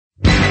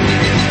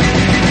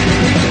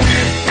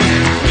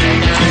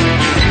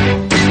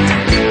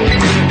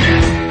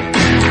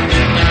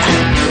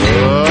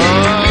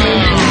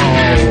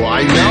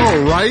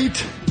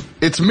right.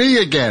 It's me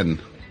again.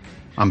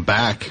 I'm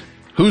back.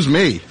 Who's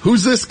me?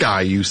 Who's this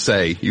guy, you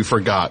say? You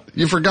forgot.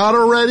 You forgot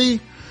already?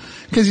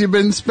 Because you've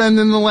been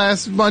spending the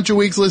last bunch of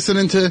weeks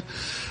listening to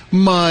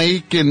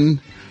Mike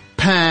and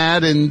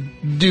Pat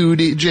and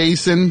Dude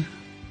Jason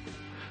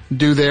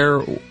do their,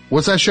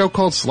 what's that show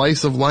called?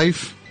 Slice of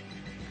Life?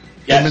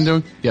 Yes. Been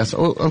doing? Yes.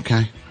 Oh,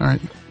 okay. All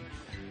right.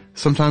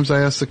 Sometimes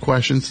I ask the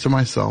questions to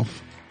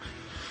myself.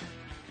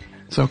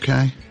 It's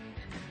okay.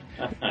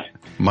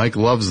 Mike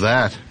loves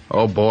that.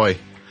 Oh boy.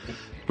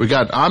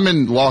 I'm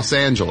in Los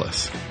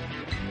Angeles,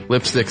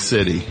 Lipstick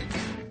City.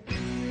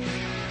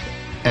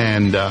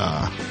 And,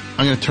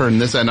 I'm going to turn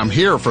this, and I'm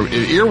here for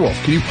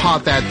Earwolf. Can you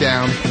pot that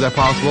down? Is that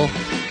possible?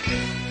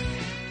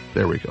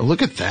 There we go.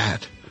 Look at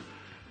that.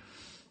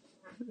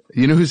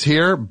 You know who's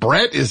here?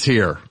 Brett is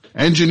here.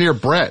 Engineer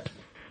Brett.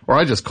 Or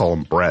I just call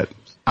him Brett.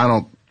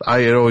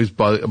 It always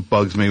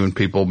bugs me when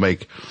people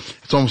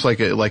it's almost like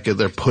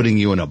they're putting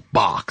you in a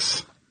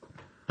box.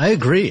 I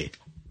agree.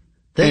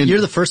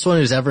 You're the first one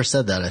who's ever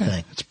said that, I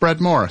think. It's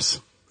Brett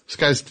Morris. This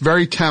guy's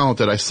very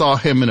talented. I saw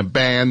him in a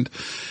band,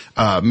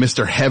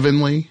 Mr.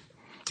 Heavenly.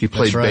 He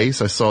played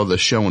bass. I saw the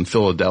show in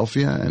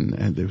Philadelphia,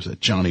 and it was at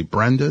Johnny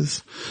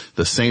Brenda's,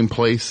 the same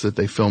place that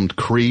they filmed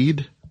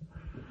Creed.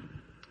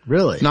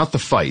 Really? Not the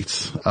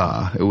fights.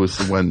 It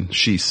was when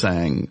she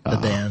sang, the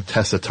band.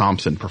 Tessa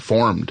Thompson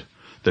performed.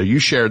 Though you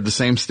shared the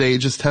same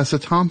stage as Tessa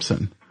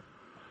Thompson.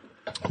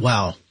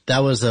 Wow. That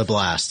was a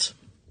blast.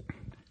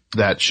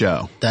 That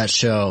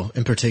show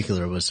in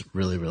particular was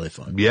really, really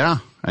fun. Yeah.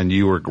 And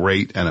you were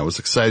great, and I was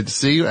excited to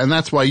see you, and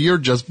that's why you're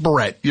just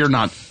Brett. You're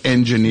not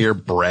Engineer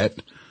Brett.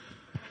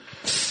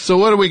 So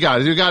what do we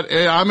got?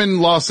 I'm in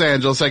Los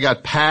Angeles. I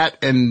got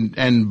Pat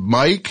and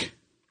Mike.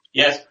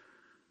 Yes.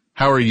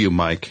 How are you,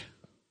 Mike?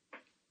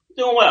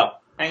 Doing well.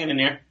 Hanging in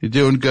there. You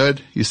doing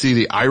good? You see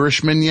The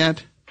Irishman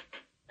yet?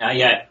 Not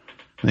yet.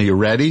 Are you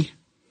ready?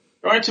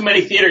 There aren't too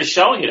many theaters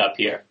showing it up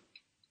here.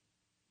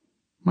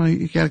 Well,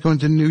 you gotta go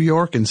into New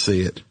York and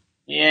see it.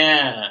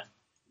 Yeah.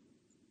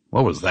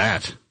 What was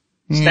that?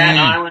 Staten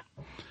Island.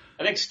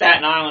 I think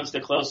Staten Island's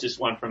the closest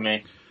one for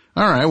me.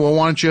 All right. Well,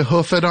 why don't you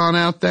hoof it on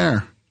out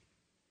there?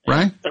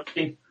 Right?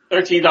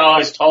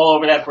 $13 toll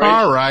over that bridge.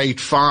 All right.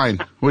 Fine.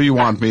 What do you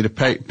want me to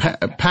pay?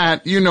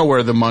 Pat, you know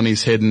where the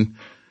money's hidden.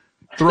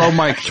 Throw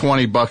Mike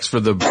 $20 for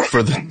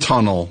the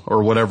tunnel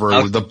or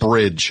whatever, the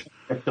bridge.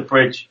 The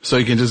bridge. So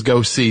you can just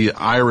go see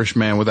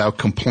Irishman without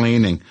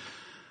complaining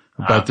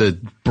about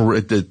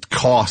the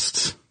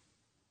costs.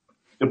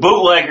 The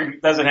bootlegger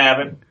doesn't have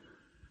it.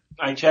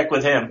 I checked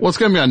with him. Well, it's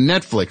going to be on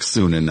Netflix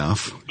soon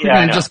enough. Yeah, You're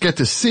going to just get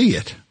to see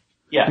it.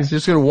 Yeah. You're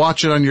just going to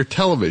watch it on your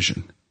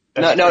television.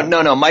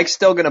 No. Mike's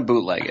still going to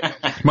bootleg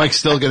it. Mike's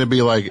still going to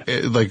be like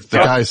the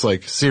guy's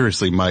like,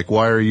 seriously, Mike,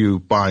 why are you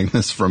buying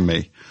this from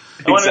me?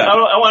 I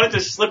wanted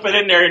to slip it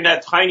in there in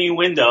that tiny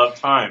window of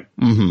time.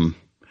 Mm-hmm.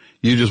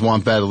 You just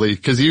want that at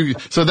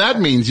least, so that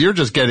means you're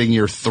just getting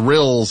your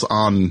thrills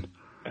on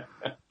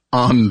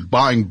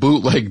buying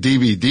bootleg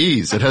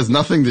DVDs. It has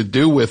nothing to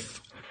do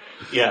with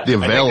the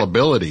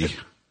availability.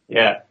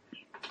 Yeah.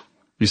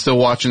 You still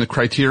watching the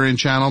Criterion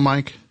channel,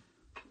 Mike?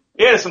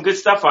 Yeah, there's some good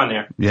stuff on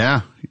there.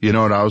 Yeah. You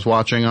know what I was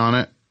watching on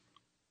it?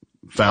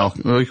 Well,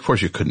 of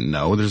course you couldn't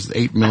know. There's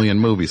 8 million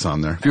movies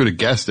on there. If you would have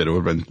guessed it, it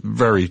would have been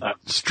very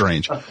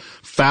strange.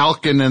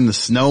 Falcon and the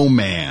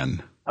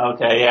Snowman.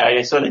 Okay,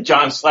 yeah. So the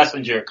John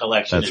Schlesinger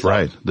collection. That's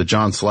right. The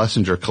John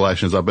Schlesinger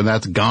collection is up, and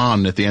that's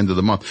gone at the end of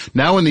the month.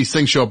 Now when these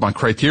things show up on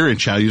Criterion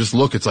Channel, you just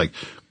look, it's like,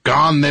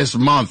 gone this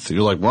month.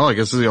 You're like, well, I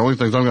guess the only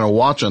things I'm going to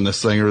watch on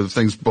this thing are the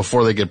things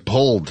before they get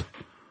pulled.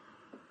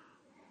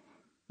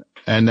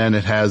 And then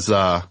it has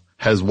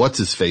what's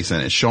his face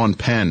in it? Sean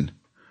Penn.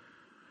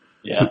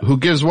 Yeah. Who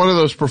gives one of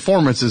those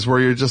performances where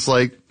you're just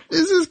like,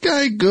 is this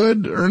guy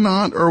good or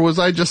not? Or was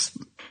I just,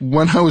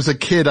 when I was a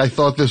kid, I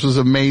thought this was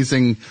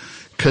amazing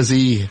cause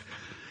he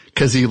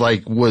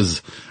like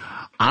was,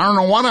 I don't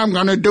know what I'm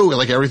going to do.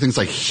 Like everything's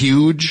like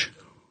huge.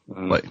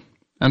 Mm-hmm. Like,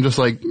 I'm just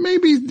like,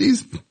 maybe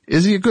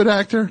is he a good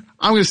actor?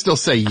 I'm going to still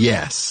say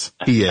yes,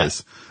 he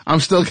is. I'm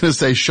still going to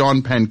say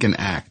Sean Penn can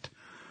act.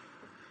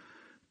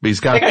 But he's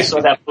got. I think I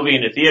saw that movie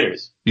in the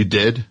theaters. You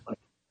did?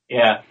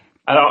 Yeah.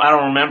 I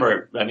don't remember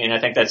it. I mean, I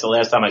think that's the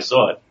last time I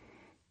saw it.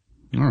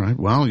 All right.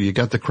 Well, you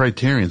got the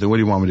Criterion. So what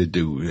do you want me to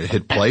do?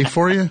 Hit play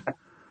for you?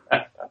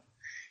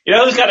 You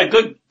know who's got a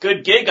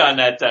good gig on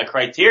that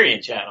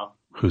Criterion channel?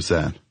 Who's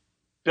that?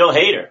 Bill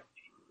Hader.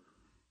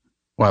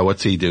 Why?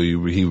 What's he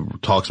do? He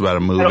talks about a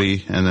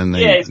movie and then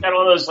yeah, he's got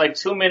all those like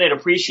 2-minute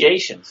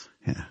appreciations.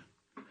 Yeah.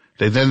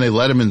 They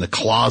let him in the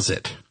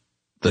closet.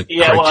 The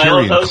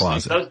Criterion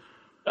closet.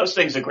 Those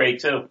things are great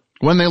too.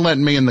 When they let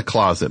me in the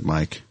closet,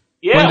 Mike?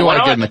 Yeah. When do I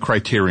get in the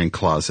Criterion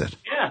closet?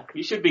 Yeah,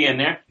 you should be in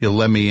there. You'll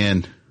let me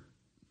in.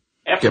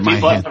 After get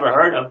people I've never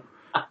heard of.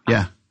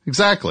 Yeah,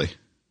 exactly.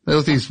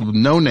 Let these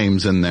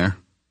no-names in there,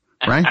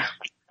 right?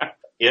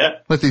 Yeah.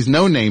 Let these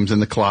no-names in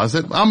the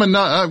closet. I'm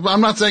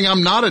not saying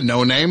I'm not a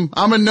no-name.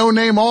 I'm a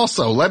no-name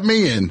also. Let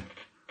me in.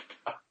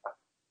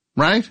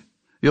 Right?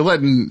 You're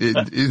letting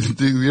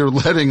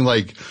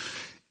like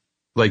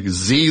like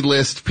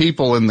Z-list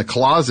people in the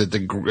closet to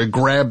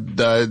grab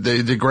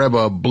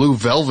a Blue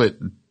Velvet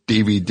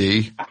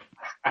DVD.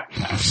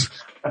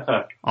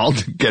 I'll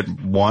get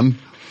one.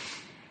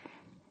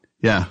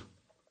 Yeah.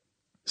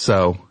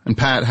 So, and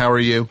Pat, how are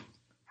you?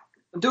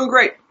 I'm doing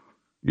great.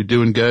 You're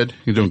doing good?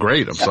 You're doing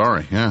great. I'm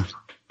sorry. Yeah.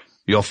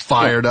 You all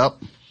fired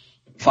up?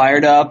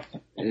 Fired up.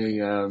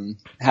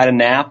 Had a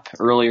nap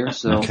earlier,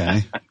 so.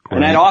 Okay.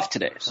 And I had off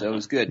today, so it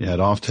was good. You had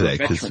off today.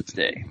 Veterans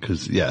Day.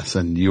 Cause yes,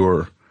 and you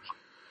were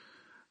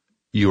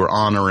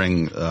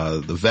honoring,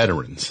 the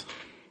veterans.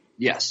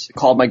 Yes.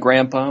 Called my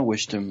grandpa,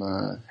 wished him,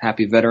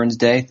 happy Veterans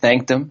Day,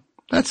 thanked him.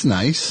 That's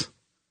nice.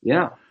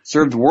 Yeah.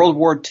 Served World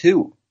War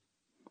II.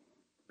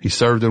 He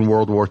served in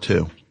World War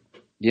II.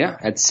 Yeah.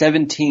 At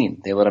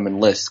 17, they let him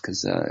enlist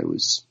because, it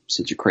was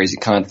such a crazy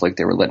conflict.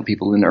 They were letting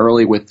people in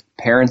early with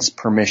parents'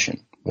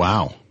 permission.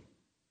 Wow.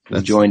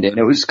 He joined in.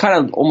 It was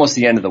kind of almost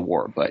the end of the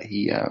war, but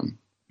he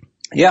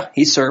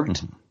served.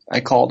 Mm-hmm.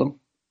 I called him.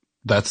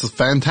 That's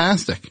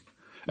fantastic.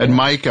 And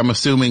Mike, I'm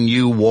assuming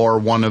you wore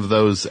one of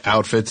those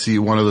outfits,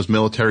 one of those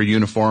military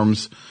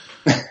uniforms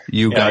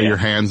you got your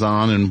hands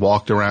on and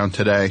walked around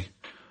today.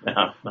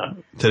 No.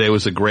 Today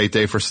was a great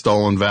day for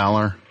stolen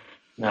valor.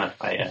 No,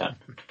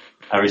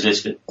 I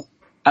resisted.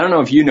 I don't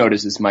know if you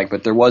noticed this, Mike,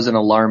 but there was an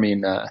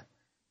alarming,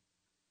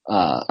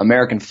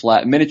 American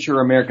flag, miniature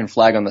American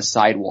flag on the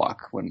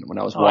sidewalk when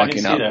I was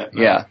walking up. That,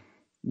 no. Yeah.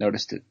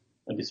 Noticed it.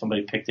 Maybe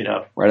somebody picked it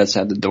up. Right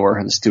outside the door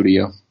of the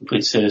studio.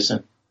 Good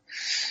citizen.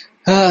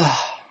 My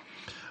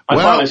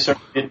father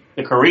served in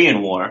the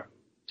Korean War,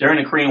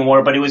 during the Korean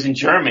War, but he was in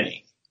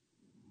Germany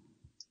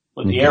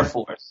with the Air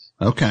Force.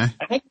 Okay.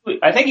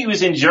 I think he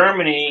was in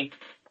Germany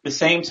the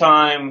same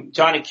time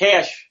Johnny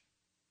Cash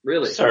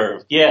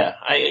served. Yeah.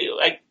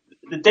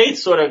 The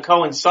dates sort of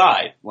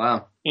coincide.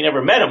 Wow. He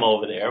never met him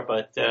over there,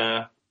 but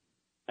I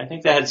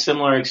think they had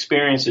similar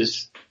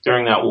experiences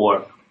during that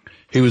war.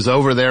 He was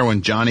over there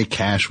when Johnny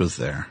Cash was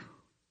there.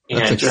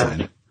 That's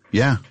exciting.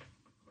 Yeah.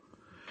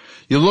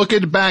 You look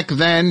at back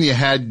then, you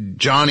had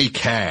Johnny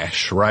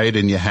Cash, right?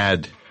 And you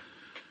had,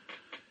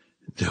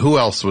 who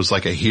else was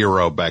like a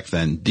hero back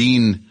then?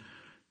 James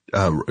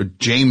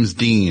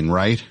Dean,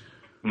 right?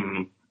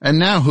 Mm-hmm. And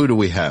now who do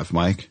we have,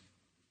 Mike?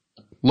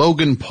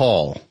 Logan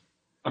Paul.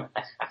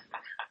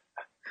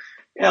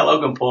 Yeah,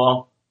 Logan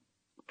Paul.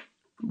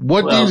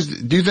 What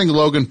do you think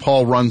Logan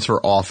Paul runs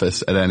for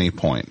office at any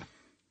point?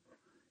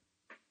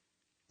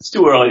 It's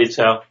too early to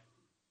tell.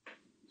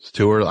 It's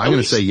too early. I'm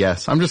going to say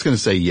yes. I'm just going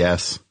to say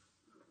yes.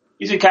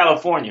 He's in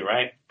California,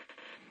 right?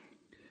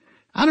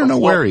 I don't know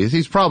where he is.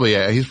 He's probably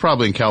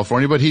in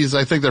California, but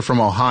I think they're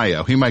from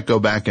Ohio. He might go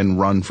back and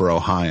run for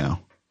Ohio.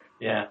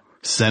 Yeah.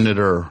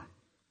 Senator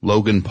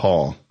Logan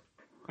Paul.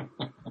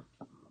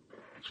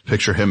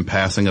 Picture him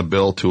passing a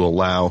bill to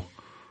allow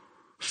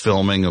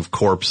filming of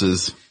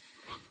corpses.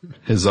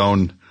 His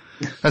own,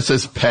 that's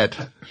his pet.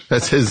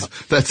 That's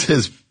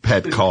his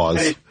pet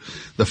cause.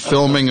 The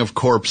filming of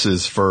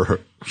corpses for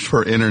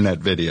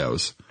internet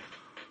videos.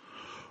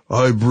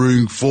 I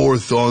bring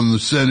forth on the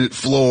Senate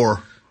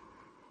floor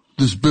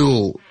this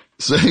bill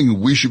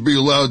saying we should be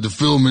allowed to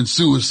film in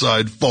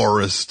suicide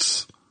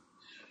forests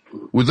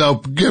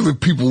without giving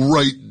people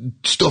right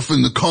stuff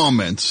in the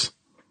comments.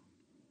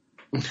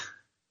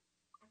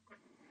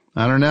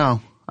 I don't know.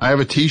 I have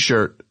a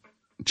t-shirt.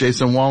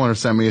 Jason Waller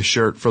sent me a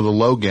shirt for the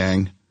Low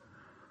Gang.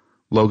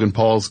 Logan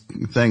Paul's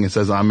thing. It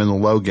says, I'm in the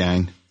Low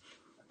Gang.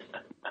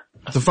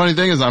 The funny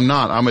thing is I'm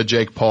not. I'm a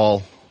Jake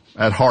Paul.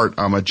 At heart,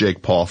 I'm a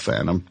Jake Paul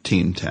fan. I'm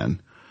Team 10.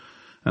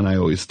 And I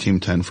always Team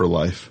 10 for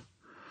life.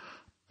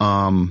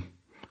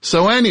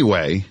 So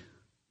anyway,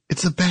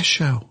 it's the best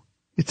show.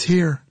 It's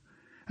here.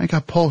 I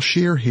got Paul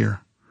Scheer here.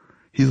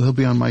 He'll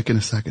be on mic in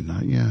a second.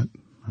 Not yet.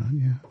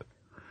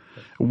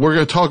 We're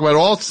going to talk about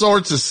all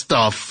sorts of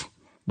stuff.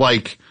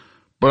 But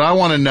I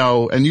want to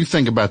know, and you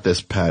think about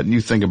this, Pat, and you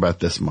think about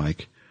this,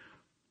 Mike.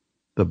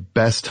 The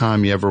best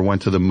time you ever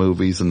went to the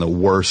movies and the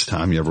worst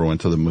time you ever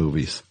went to the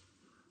movies.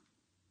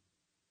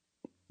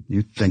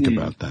 You think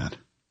about that.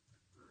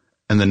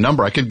 And the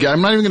number,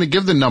 I'm not even going to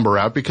give the number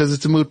out because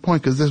it's a moot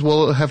point because this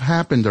will have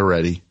happened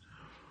already.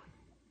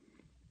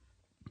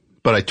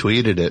 But I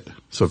tweeted it.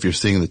 So if you're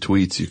seeing the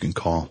tweets, you can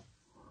call.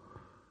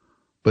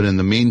 But in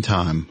the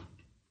meantime,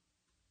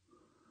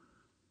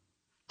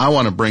 I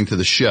want to bring to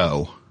the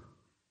show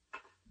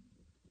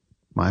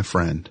my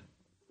friend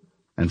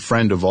and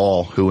friend of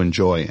all who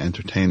enjoy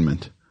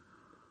entertainment,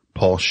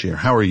 Paul Scheer.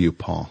 How are you,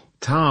 Paul?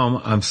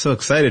 Tom, I'm so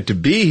excited to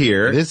be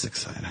here. It is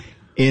exciting.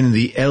 In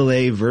the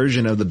LA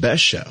version of the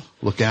Best Show.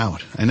 Look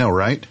out. I know,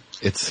 right?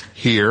 It's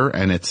here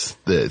and it's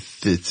the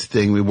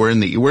thing. We're in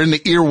the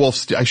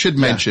Earwolf I should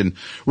mention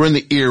we're in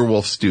the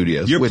Earwolf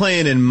studios. You're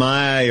playing in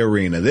my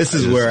arena. This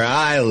is where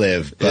I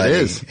live, buddy.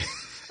 It is.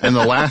 And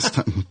the last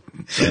time,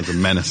 that's a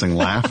menacing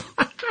laugh.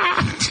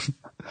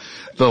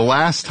 The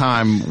last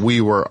time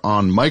we were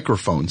on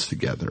microphones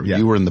together,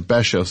 you were in the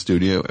Best Show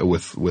studio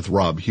with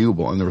Rob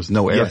Hubel, and there was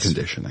no air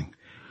conditioning.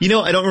 You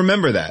know, I don't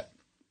remember that.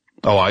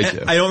 Oh, I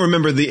do. I don't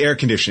remember the air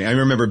conditioning. I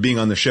remember being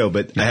on the show,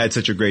 but I had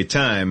such a great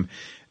time.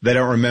 that I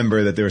don't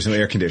remember that there was no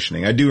air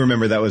conditioning. I do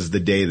remember that was the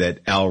day that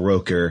Al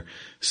Roker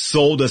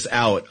sold us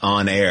out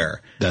on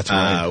air. That's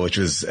right. Which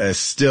was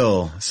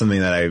still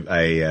something that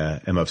I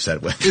am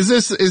upset with. Is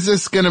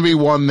this going to be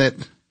one that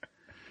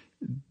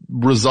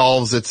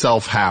resolves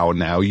itself how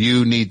now?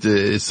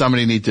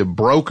 Somebody need to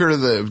broker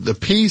the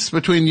peace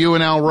between you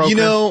and Al Roker? You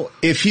know,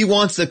 if he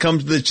wants to come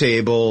to the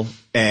table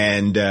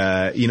and,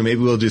 maybe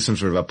we'll do some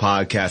sort of a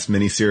podcast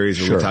miniseries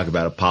where we talk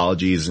about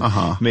apologies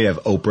and maybe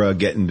have Oprah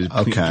get in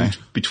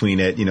between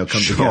it, come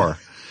together.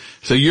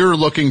 So you're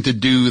looking to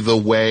do the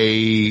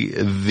way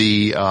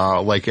the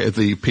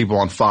people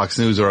on Fox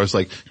News are always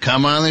like,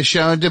 come on the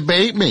show and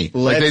debate me.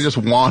 Like they just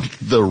want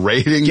the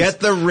ratings.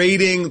 Get the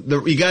rating.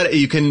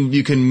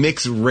 You can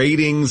mix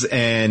ratings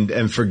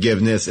and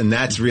forgiveness. And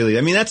that's really,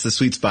 that's the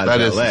sweet spot of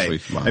LA. The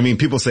sweet spot.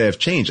 People say I've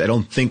changed. I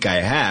don't think I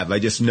have. I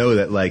just know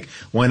that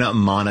why not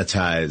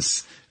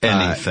monetize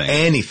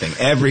anything,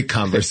 every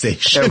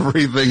conversation.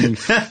 Everything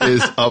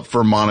is up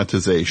for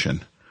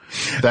monetization.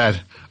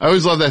 I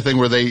always love that thing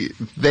where they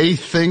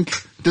think,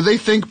 do they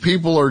think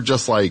people are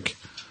just they're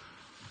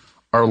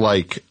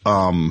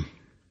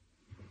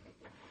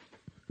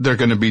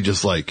going to be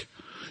just like,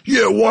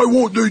 yeah, why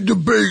won't they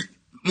debate?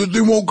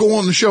 They won't go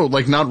on the show.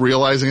 Like not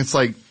realizing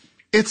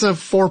it's a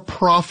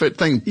for-profit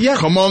thing. Yeah.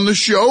 Come on the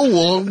show.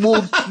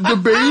 We'll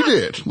debate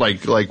it.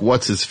 Like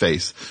what's his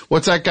face?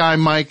 What's that guy,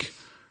 Mike?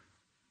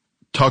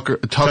 Tucker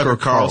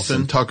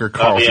Carlson. Tucker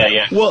Carlson. Oh,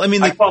 yeah. Well,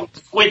 I call him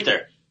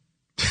Squinter.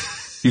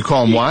 You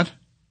call him what?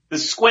 The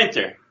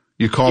Squinter.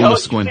 You call him the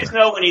Squinter. You just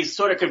know when he's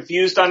sort of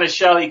confused on the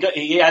show,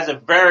 he has a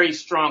very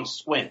strong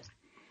squint.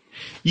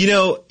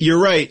 You're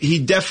right. He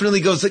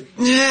definitely goes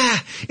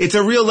it's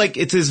a real,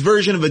 it's his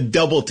version of a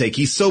double take.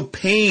 He's so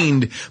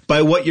pained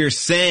by what you're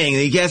saying.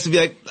 And he has to be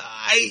like,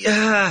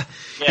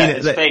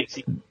 his face.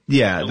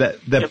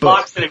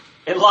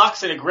 It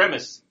locks in a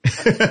grimace.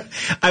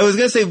 I was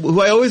going to say, who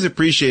I always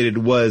appreciated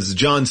was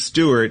Jon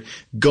Stewart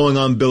going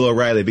on Bill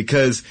O'Reilly,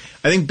 because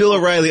I think Bill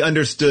O'Reilly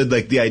understood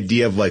the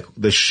idea of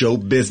the show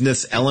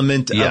business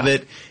element of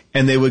it,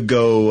 and they would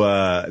go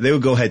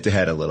head to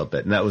head a little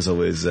bit, and that was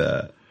always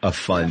a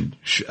fun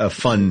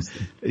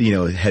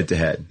head to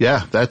head.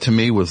 Yeah, that to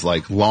me was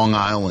like Long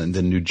Island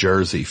and New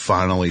Jersey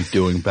finally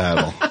doing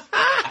battle.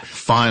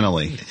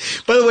 Finally.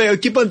 By the way, I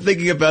keep on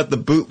thinking about the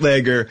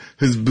bootlegger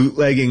who's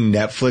bootlegging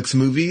Netflix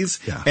movies,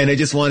 and I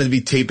just wanted to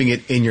be taping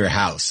it in your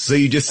house. So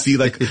you just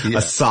see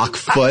a sock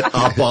foot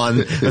up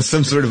on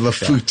some sort of a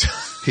futon.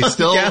 He's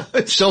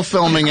still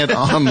filming it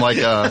on on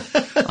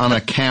a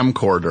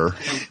camcorder.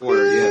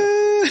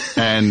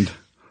 And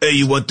hey,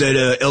 you want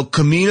that El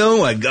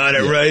Camino? I got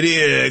it right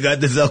here. I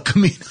got this El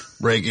Camino.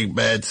 Breaking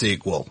Bad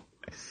sequel.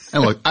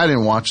 And look, I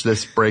didn't watch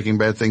this Breaking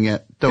Bad thing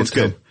yet. It's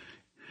good.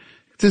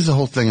 There's a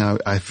whole thing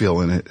I feel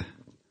in it.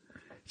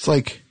 It's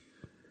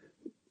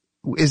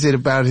is it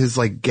about his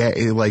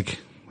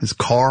his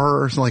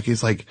car or something?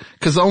 He's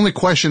cause the only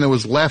question that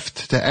was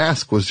left to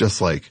ask was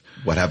just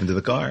what happened to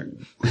the car?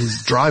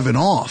 He's driving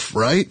off,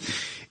 right?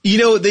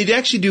 They'd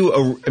actually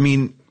do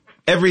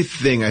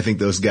everything I think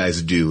those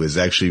guys do is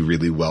actually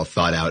really well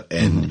thought out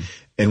and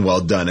well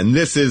done. And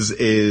this is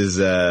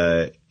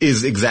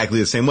exactly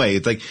the same way.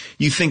 It's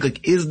you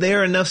think is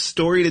there enough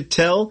story to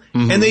tell?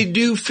 And they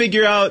do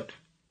figure out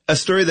a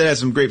story that has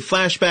some great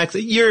flashbacks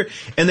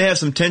and they have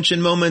some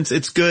tension moments.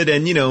 It's good.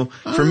 And,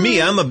 for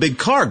me, I'm a big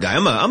car guy.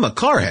 I'm a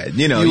car head,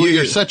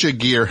 You're such a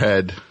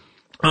gearhead.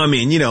 I'm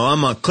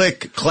a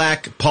click,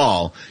 clack,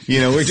 Paul.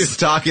 We're just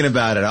talking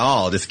about it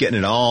all, just getting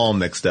it all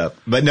mixed up.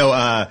 But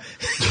no,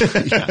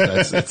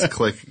 it's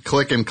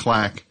click and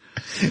clack.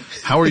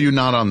 How are you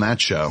not on that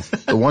show?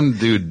 The one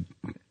dude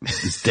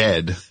is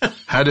dead.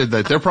 How did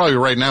that? They're probably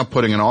right now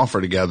putting an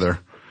offer together.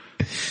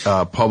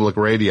 Public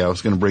radio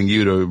is going to bring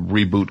you to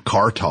reboot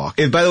Car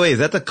Talk. And by the way, is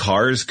that the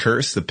Cars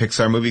curse, the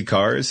Pixar movie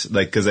Cars?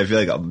 Cause I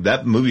feel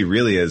that movie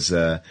really is,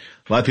 a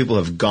lot of people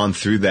have gone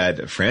through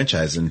that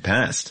franchise in the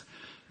past.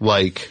 One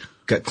of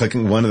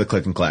the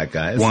click and clack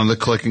guys. One of the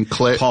click and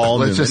click. Paul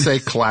Let's Newman. just say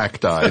Clack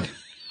died.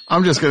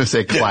 I'm just going to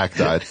say Clack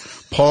died.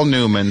 Paul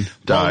Newman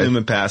died. Paul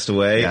Newman passed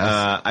away.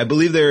 Yes. I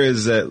believe there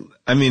is I'm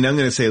going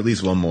to say at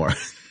least one more.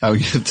 Oh,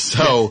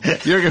 so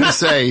you're going to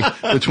say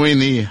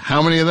between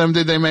how many of them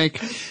did they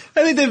make?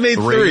 I think they've made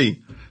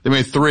three. They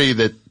made three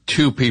that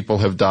two people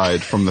have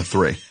died from the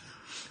three.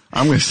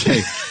 I'm going to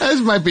say this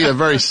might be a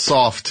very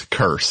soft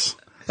curse.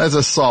 That's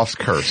a soft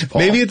curse,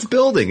 Paul. Maybe it's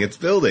building. That's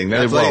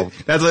why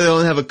they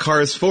don't have a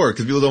Cars 4,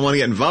 because people don't want to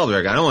get involved.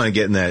 They're I don't want to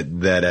get in that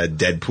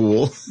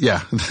Deadpool.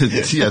 Yeah.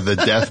 The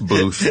death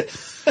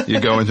booth. You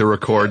go in to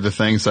record the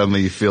thing,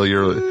 suddenly you feel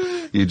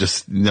you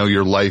just know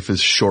your life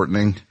is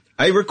shortening.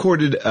 I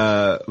recorded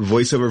a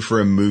voiceover for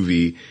a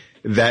movie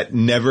that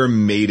never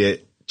made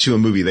it to a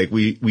movie.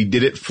 We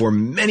did it for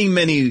many,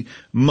 many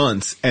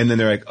months, and then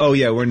they're like, oh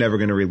yeah, we're never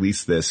going to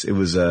release this. It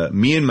was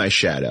Me and My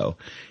Shadow,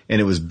 and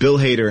it was Bill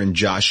Hader and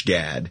Josh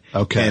Gad.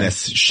 Okay. And a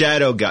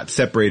shadow got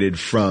separated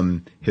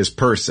from his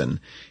person.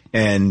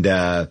 And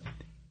I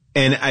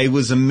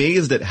was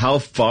amazed at how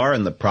far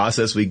in the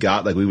process we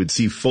got. We would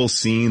see full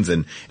scenes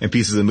and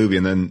pieces of the movie,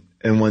 and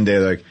one day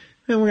they're like,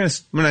 we're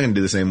not going to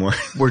do this anymore.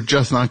 We're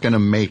just not going to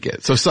make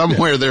it. So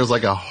somewhere there's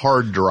like a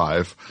hard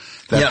drive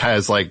that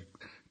has like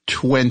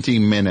 20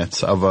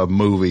 minutes of a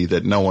movie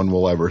that no one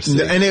will ever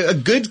see. And a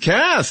good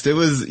cast. It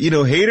was,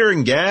 Hader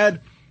and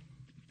Gad,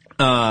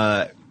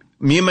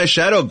 Me and My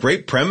Shadow,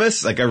 great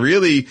premise, like a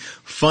really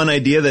fun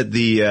idea that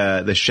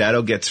the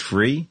shadow gets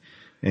free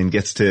and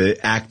gets to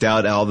act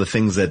out all the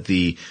things that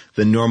the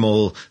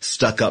normal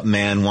stuck-up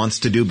man wants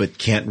to do but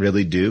can't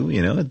really do.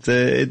 Then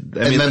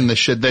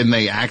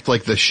they act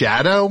like the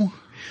shadow.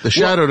 The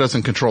shadow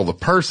doesn't control the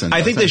person.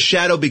 I think the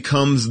shadow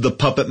becomes the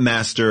puppet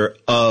master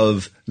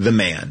of the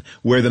man,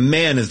 where the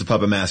man is the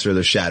puppet master of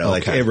the shadow.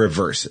 Okay. Like it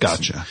reverses.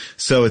 Gotcha.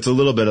 So it's a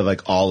little bit of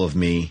like All of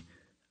Me.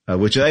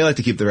 Which I like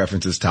to keep the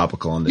references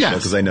topical on the show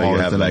because I know you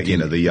have like,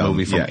 the young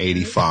movie from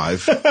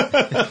 85.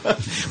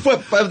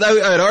 But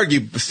I'd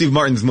argue Steve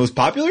Martin's most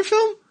popular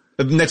film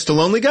next to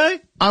Lonely Guy.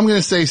 I'm going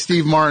to say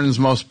Steve Martin's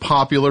most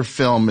popular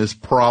film is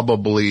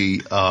probably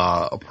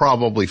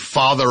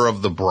Father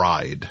of the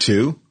Bride.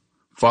 2?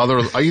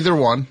 Either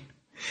one.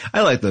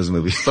 I like those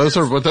movies.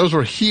 Those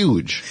were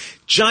huge.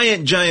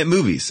 Giant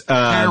movies.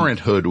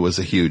 Parenthood was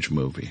a huge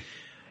movie.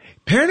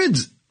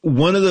 Parenthood's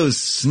one of those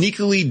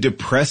sneakily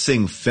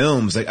depressing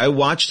films. Like I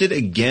watched it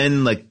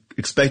again, like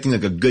expecting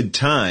like a good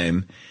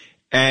time,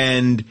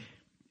 and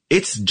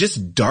it's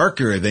just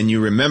darker than you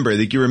remember.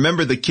 Like you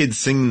remember the kid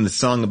singing the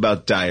song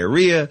about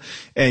diarrhea,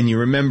 and you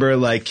remember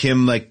like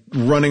him like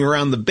running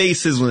around the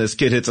bases when this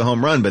kid hits a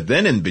home run. But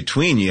then in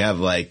between you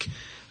have like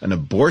an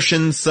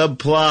abortion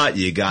subplot,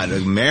 you got a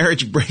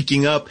marriage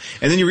breaking up,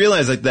 and then you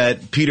realize like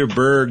that Peter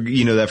Berg,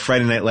 that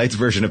Friday Night Lights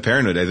version of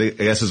Parenthood, I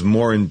guess is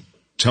more in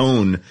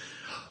tone.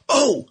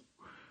 Oh,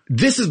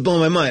 this is blowing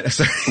my mind.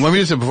 Sorry. Let me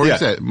just say before you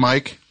say it,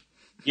 Mike.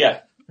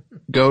 Yeah.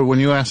 Go when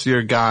you ask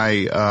your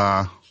guy,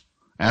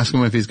 ask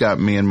him if he's got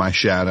Me and My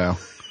Shadow.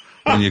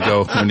 When you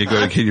go to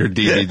get your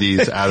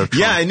DVDs out of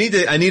trunk. Yeah, I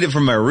need it for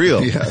my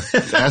reel. Yeah.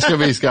 Ask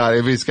him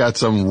if he's got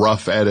some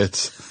rough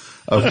edits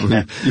of,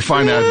 you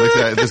find out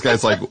like this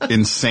guy's like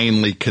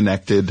insanely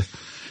connected.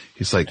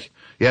 He's like,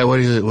 yeah, what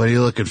are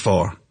you looking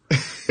for?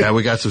 Yeah,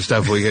 we got some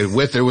stuff we get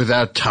with or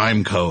without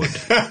time code.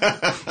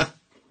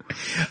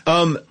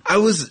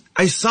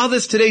 I saw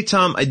this today,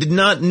 Tom. I did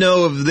not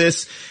know of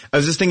this. I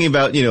was just thinking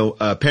about,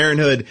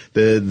 Parenthood,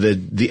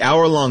 the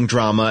hour-long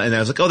drama, and I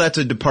was like, oh, that's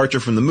a departure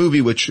from the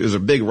movie, which is a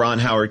big Ron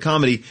Howard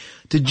comedy.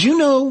 Do you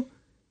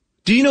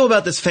know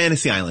about this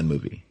Fantasy Island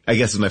movie? I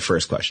guess is my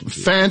first question.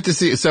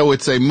 Fantasy, so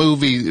it's a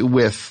movie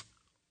with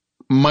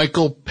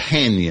Michael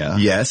Pena.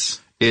 Yes.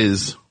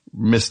 Is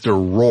Mr.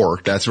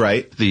 Rourke. That's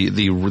right.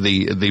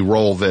 The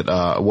role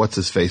that, what's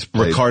his face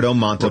played? Ricardo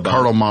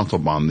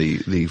Montalban,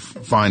 the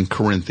fine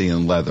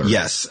Corinthian leather.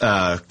 Yes.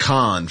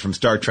 Khan from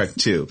Star Trek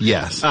 2.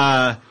 Yes.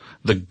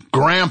 The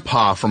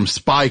grandpa from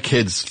Spy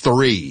Kids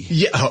 3.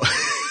 Yeah.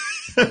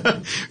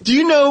 Oh. Do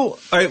you know,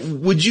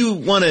 would you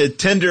want to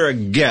tender a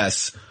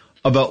guess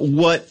about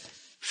what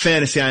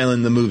Fantasy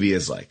Island the movie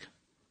is like?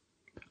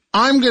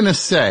 I'm gonna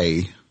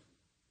say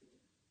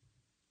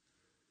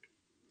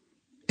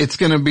it's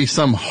going to be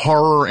some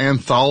horror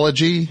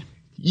anthology.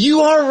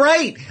 You are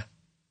right.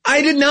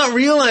 I did not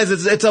realize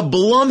it's a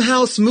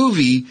Blumhouse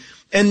movie,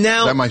 and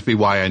now that might be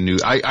why I knew.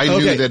 I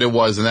knew that it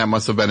was, and that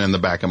must have been in the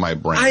back of my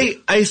brain.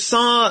 I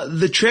saw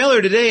the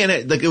trailer today, and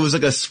it was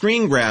like a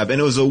screen grab, and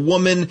it was a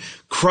woman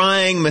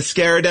crying,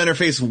 mascara down her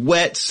face,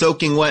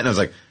 soaking wet, and I was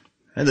like,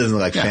 that doesn't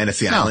look like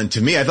Fantasy Island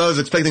to me. I thought I was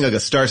expecting like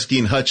a Starsky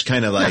and Hutch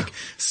kind of like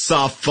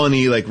soft,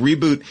 funny like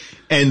reboot,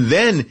 and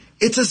then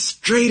it's a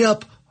straight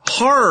up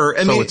horror.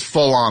 I mean, it's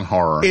full on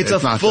horror. It's a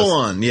full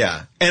on,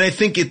 yeah. And I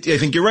think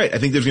you're right. I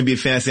think there's going to be a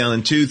Fantasy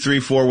Island 2, 3,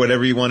 4,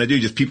 whatever you want to do.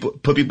 Just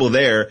put people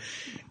there.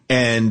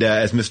 And,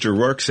 as Mr.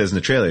 Rourke says in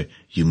the trailer,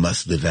 you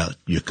must live out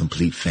your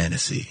complete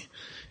fantasy.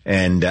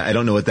 And, I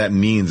don't know what that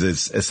means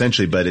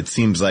essentially, but it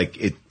seems like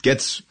it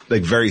gets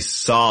like very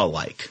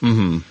Saw-like.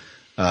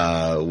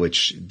 Mm-hmm.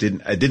 Which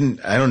I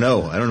don't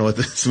know. I don't know what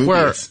this movie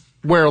is.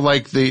 Where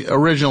like the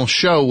original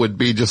show would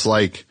be just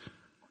like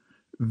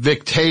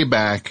Vic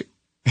Tayback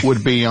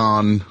would be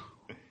on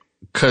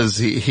because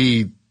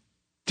he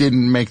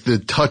didn't make the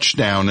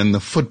touchdown in the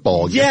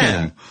football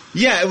game.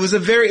 Yeah, it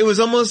was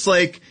almost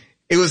like,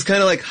 it was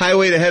kind of like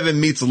Highway to Heaven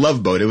meets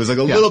Love Boat. It was like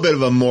a little bit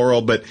of a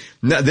moral, but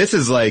this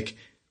is like,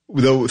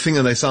 the thing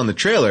that I saw in the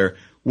trailer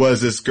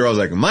was this girl's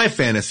like, my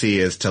fantasy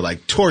is to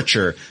like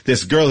torture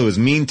this girl who was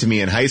mean to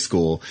me in high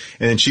school.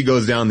 And then she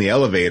goes down the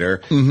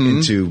elevator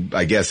into,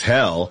 I guess,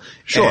 hell.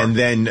 Sure. And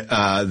then,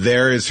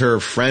 there is her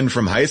friend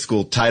from high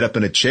school tied up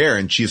in a chair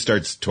and she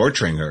starts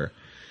torturing her.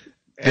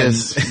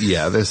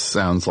 This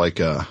sounds like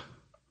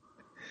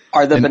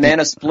Are the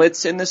banana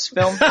splits in this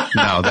film?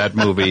 No, that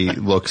movie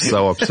looks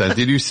so upset.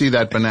 Did you see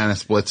that Banana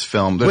Splits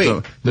film? There's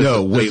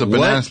a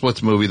Banana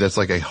Splits movie that's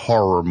like a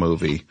horror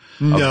movie.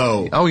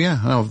 No.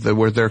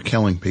 Where they're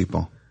killing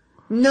people.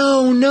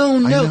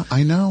 No.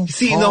 I know.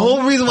 See, the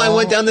whole reason why I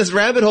went down this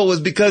rabbit hole was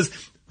because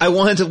I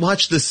wanted to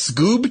watch the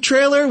Scoob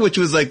trailer, which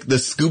was like the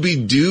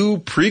Scooby-Doo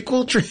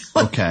prequel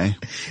trailer. Okay.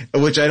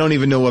 Which I don't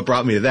even know what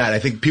brought me to that. I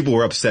think people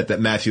were upset that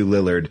Matthew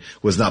Lillard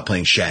was not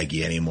playing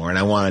Shaggy anymore, and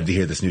I wanted to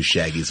hear this new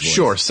Shaggy's voice.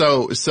 Sure.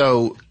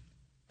 So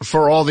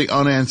for all the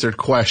unanswered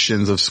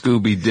questions of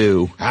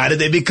Scooby-Doo. How did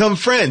they become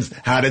friends?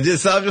 How did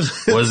this...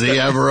 Was he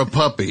ever a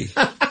puppy?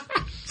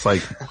 It's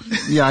like,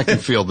 yeah, I can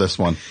feel this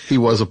one. He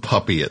was a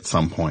puppy at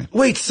some point.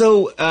 Wait,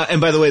 so,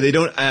 and by the way, they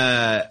don't,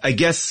 I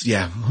guess,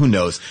 yeah, who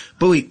knows.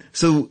 But wait,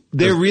 so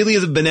there really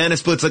is a banana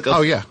split. It's like,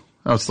 oh yeah.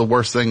 Oh, it's the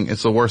worst thing.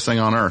 It's the worst thing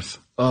on earth.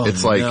 Oh,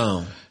 it's like,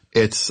 no.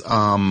 It's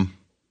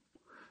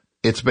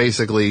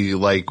basically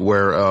like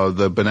where,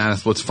 the banana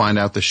splits find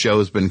out the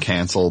show's been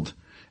canceled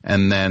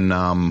and then,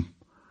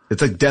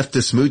 it's like Death to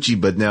Smoochie,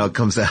 but now it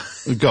comes out.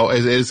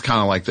 It is kind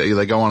of like that.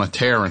 They go on a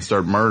tear and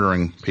start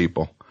murdering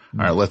people.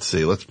 All right, let's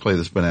see. Let's play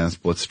this Banana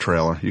Splits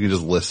trailer. You can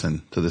just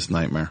listen to this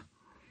nightmare.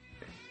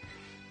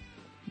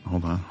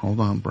 Hold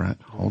on,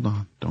 Brett. Hold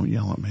on. Don't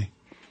yell at me.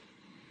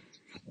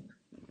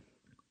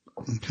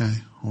 Okay,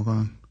 hold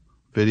on.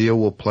 Video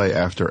will play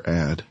after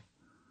ad.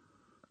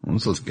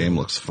 This game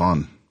looks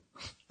fun.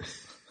 I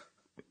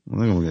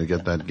think I'm going to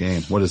get that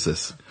game. What is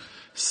this?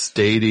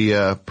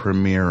 Stadia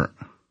Premiere.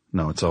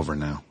 No, it's over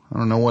now. I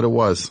don't know what it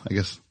was. I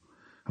guess.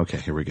 Okay,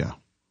 here we go.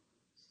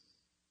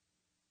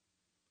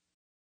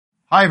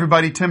 Hi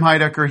everybody, Tim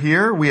Heidecker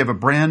here. We have a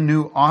brand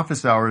new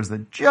office hours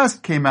that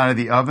just came out of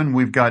the oven.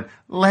 We've got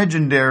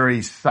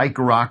legendary psych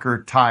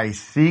rocker Ty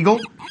Siegel.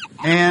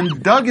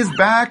 And Doug is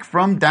back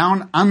from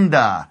down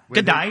under.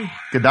 G'day.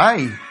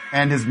 G'day.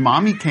 And his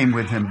mommy came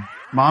with him.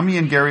 Mommy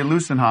and Gary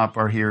Lusenhop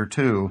are here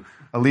too.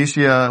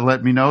 Alicia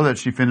let me know that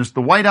she finished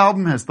the White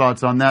Album, has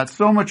thoughts on that.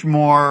 So much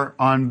more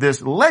on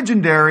this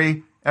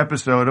legendary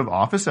episode of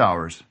Office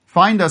Hours.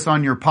 Find us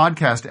on your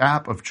podcast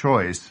app of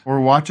choice or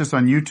watch us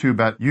on YouTube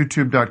at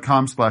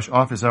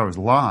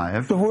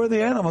youtube.com/officehours-live. So who are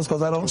the animals?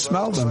 Because I don't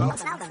smell them.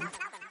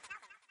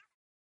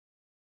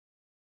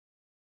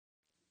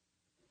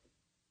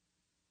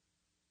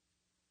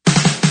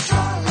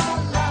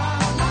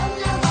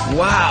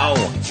 Wow.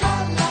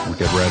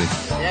 Get ready.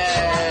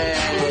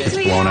 It's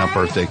blown out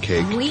birthday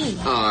cake. We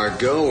are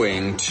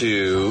going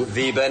to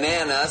the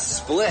Banana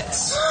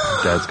Splits.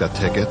 Dad's got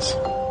tickets.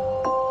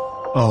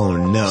 Oh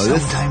no.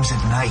 Sometimes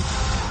at night,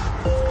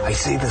 I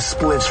see the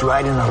splits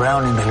riding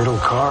around in the little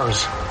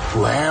cars,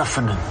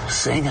 laughing and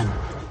singing.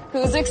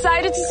 Who's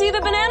excited to see the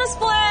Banana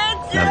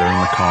Splits? Now they're in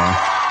the car.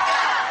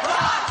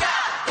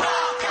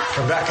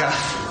 Rebecca,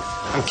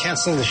 I'm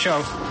canceling the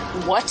show.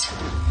 What?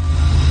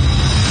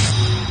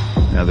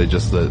 Now they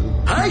just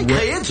Hey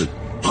kids,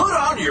 put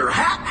on your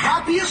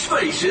happiest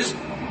faces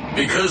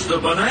because the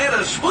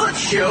Banana Split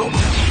show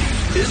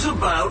is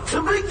about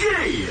to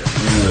begin.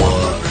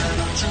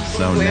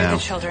 So Where now are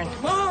the children?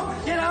 Mom,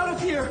 get out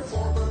of here.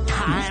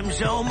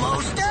 Time's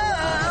almost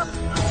up.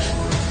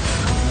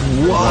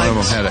 one of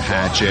them had a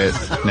hatchet.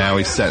 Now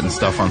he's setting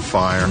stuff on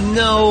fire.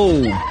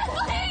 No.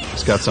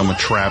 He's got someone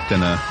trapped in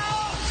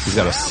he's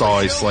got a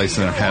saw, he's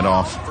slicing their head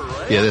off.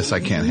 Yeah, this I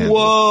can't handle.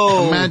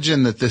 Whoa.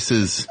 Imagine that this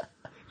is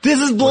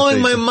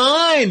blowing my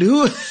mind.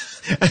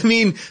 I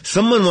mean,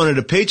 someone wanted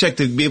a paycheck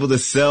to be able to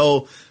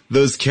sell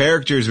those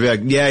characters. Be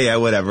like, yeah,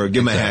 whatever.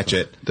 Give him a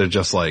hatchet. They're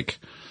just like,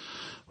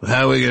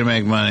 how are we going to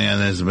make money on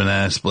this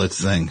Banana Splits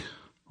thing?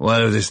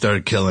 What if they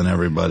start killing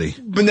everybody?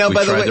 But now, we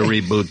by the way, tried to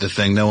reboot the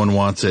thing. No one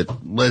wants it.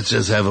 Let's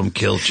just have them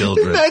kill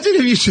children. Imagine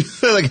if you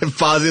just like had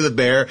Fozzie the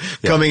Bear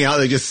coming out,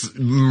 like just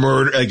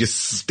murder, like just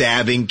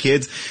stabbing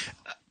kids.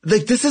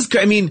 Like this is,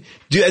 I mean,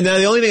 now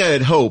the only thing I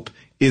would hope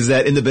is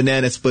that in the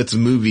Banana Splits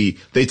movie,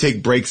 they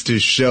take breaks to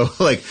show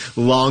like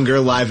longer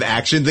live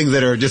action things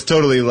that are just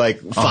totally like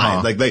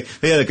fine. Like they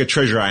had like a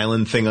Treasure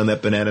Island thing on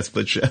that Banana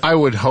Split show. I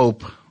would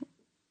hope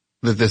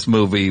that this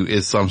movie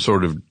is some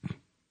sort of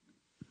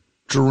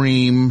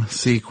dream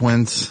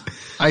sequence.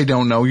 I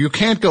don't know. You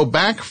can't go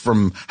back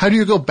how do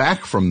you go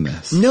back from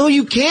this? No,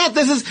 you can't.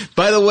 This is,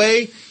 by the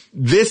way,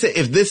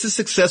 if this is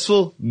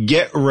successful,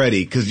 get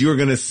ready because you're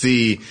going to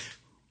see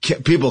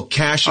people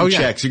cashing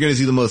checks. You're going to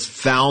see the most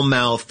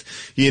foul-mouthed,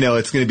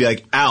 it's going to be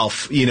like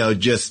Alf,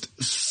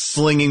 just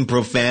slinging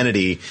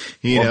profanity,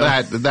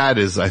 know. That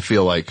is, I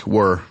feel like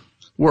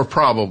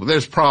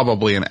there's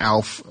probably an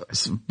Alf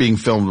being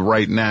filmed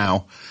right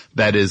now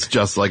that is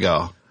just like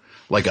a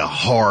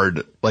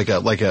hard, like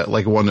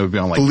one that would be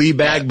on like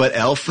Fleabag, but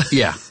Elf.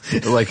 Yeah.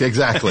 Like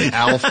exactly.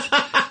 Alf.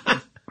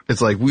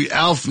 It's like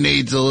Alf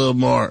needs a little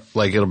more,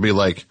 like it'll be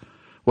like,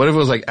 what if it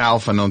was like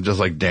Alf and then just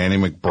like Danny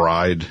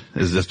McBride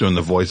is just doing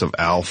the voice of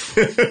Alf?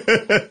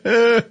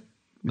 That'd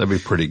be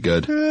pretty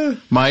good.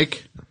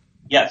 Mike?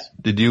 Yes.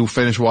 Did you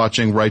finish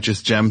watching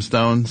Righteous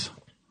Gemstones?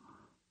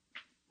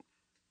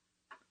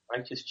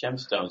 Righteous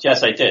Gemstones.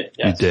 Yes, I did.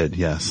 Yes. You did,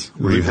 yes.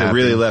 Were you happy? It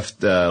really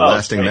left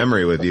lasting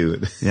memory with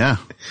you. Yeah.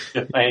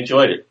 I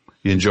enjoyed it.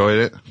 You enjoyed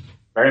it?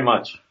 Very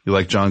much. You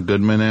like John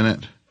Goodman in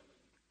it?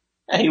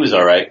 Yeah, he was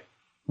all right.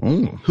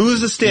 Ooh.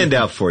 Who's the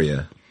standout for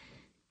you?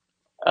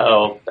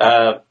 Oh,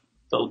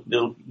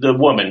 the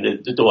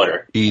woman, the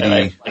daughter. Edie.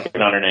 I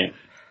can't on her name.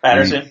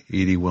 Patterson?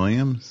 Edie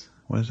Williams?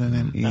 What is her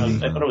name? Edie?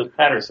 I thought it was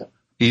Patterson.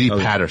 Edie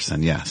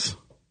Patterson, yes.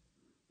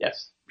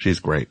 Yes. She's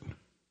great.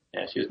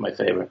 Yeah, she was my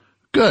favorite.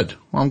 Good.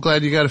 Well, I'm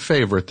glad you got a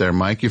favorite there,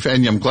 Mike.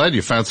 And I'm glad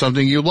you found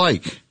something you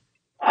like.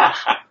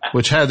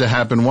 Which had to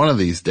happen one of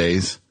these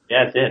days.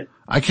 Yeah, it did.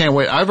 I can't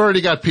wait. I've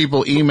already got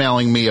people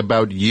emailing me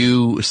about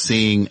you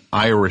seeing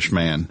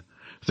Irishman.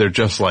 They're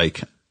just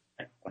like,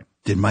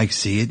 did Mike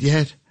see it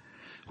yet?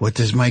 What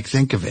does Mike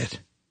think of it?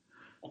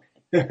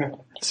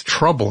 It's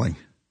troubling.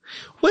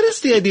 What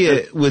is the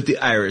idea with the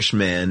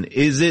Irishman?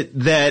 Is it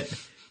that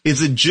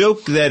it's a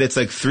joke that it's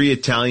like 3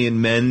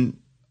 Italian men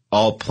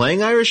all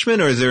playing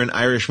Irishmen, or is there an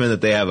Irishman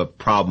that they have a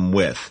problem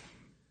with?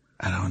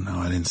 I don't know.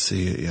 I didn't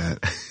see it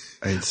yet.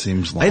 It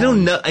seems long. I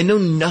don't know. I know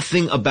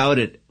nothing about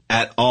it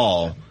at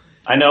all.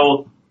 I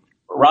know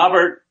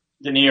Robert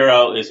De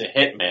Niro is a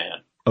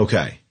hitman.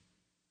 Okay.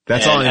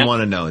 That's all I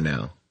want to know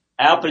now.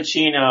 Al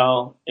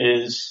Pacino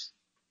is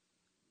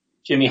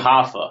Jimmy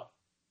Hoffa.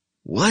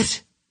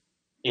 What?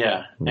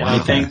 Yeah. Wow. And I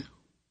think,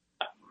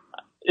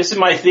 this is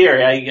my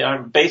theory,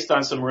 I'm based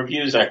on some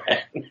reviews I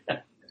read.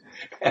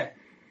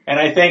 And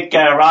I think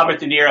Robert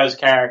De Niro's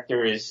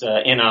character is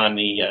in on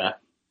the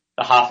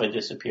Hoffa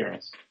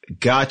disappearance.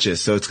 Gotcha.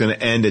 So it's going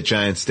to end at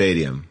Giant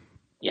Stadium.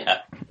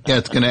 Yeah. Yeah,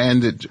 it's going to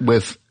end it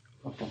with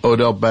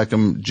Odell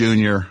Beckham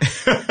Jr.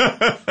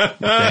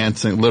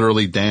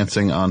 literally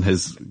dancing on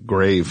his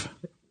grave,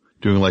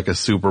 doing like a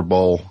Super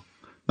Bowl,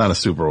 not a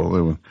Super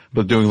Bowl,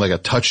 but doing like a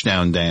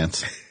touchdown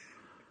dance.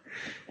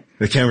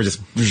 The camera just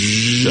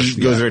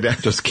goes right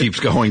down. Just keeps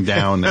going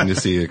down, and you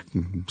see a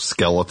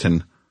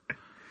skeleton,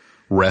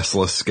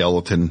 restless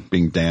skeleton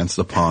being danced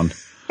upon.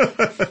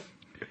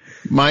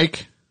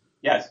 Mike?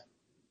 Yes.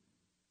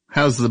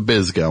 How's the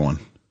biz going?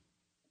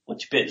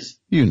 Which biz?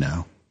 You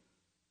know.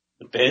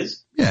 The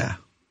biz? Yeah.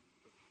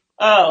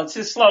 Oh, it's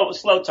a slow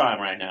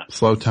time right now.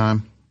 Slow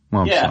time?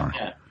 Well, I'm sorry.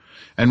 Yeah.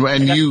 And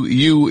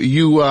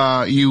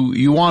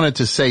you wanted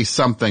to say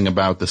something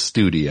about the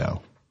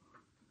studio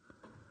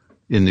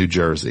in New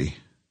Jersey.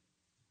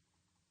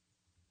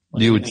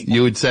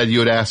 You had said you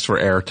had asked for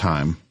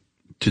airtime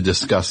to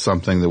discuss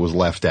something that was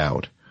left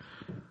out.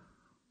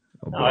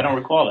 No, I don't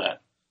recall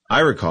that. I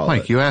recall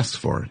Mike, it. you asked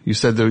for it. You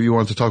said that you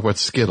wanted to talk about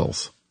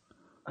Skittles.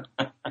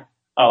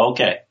 Oh,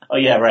 okay. Oh,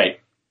 yeah, right.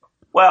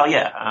 Well,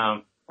 yeah.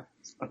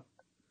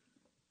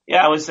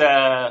 Yeah, I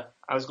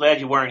was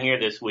glad you weren't here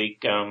this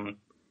week.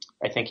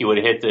 I think you would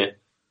have hit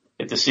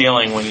the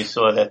ceiling when you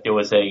saw that there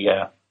was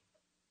a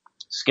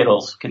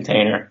Skittles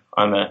container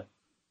on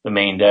the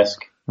main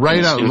desk.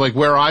 Right out, like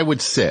where I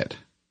would sit.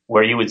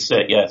 Where you would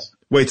sit, yes.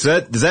 Wait,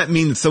 so does that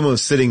mean that someone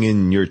was sitting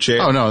in your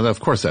chair? Oh no, of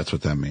course that's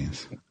what that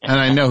means. And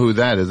I know who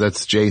that is.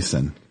 That's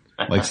Jason.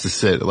 Likes to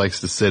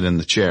sit in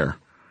the chair.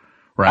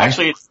 Right?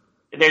 Actually,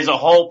 there's a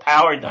whole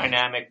power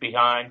dynamic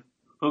behind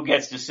who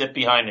gets to sit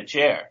behind the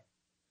chair.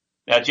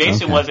 Now,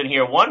 Jason wasn't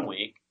here 1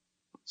 week,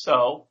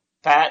 so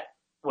Pat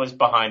was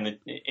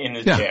in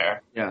the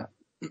chair. Yeah.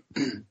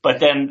 But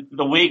then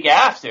the week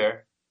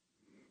after,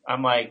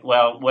 I'm like,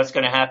 well, what's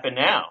going to happen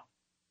now?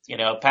 You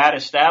know, Pat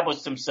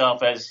established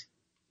himself as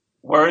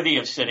worthy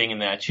of sitting in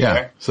that chair.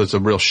 Yeah, so it's a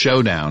real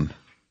showdown.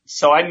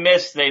 So I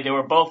missed, they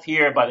were both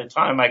here by the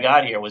time I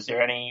got here. Was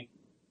there any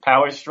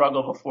power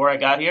struggle before I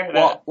got here?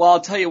 Well,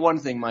 I'll tell you one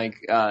thing, Mike.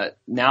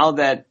 Now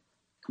that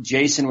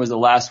Jason was the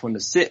last one to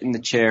sit in the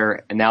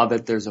chair, and now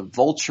that there's a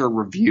Vulture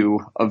review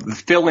of the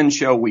fill-in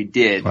show we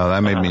did. Well,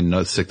 that made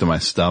me sick to my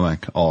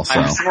stomach also.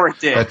 I'm sure it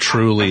did. That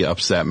truly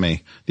upset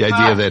me. The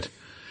idea that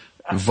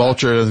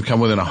Vulture doesn't come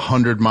within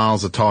 100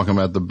 miles of talking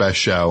about the best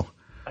show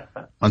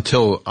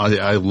until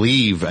I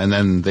leave, and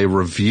then they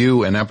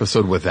review an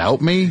episode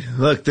without me.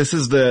 Look, this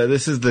is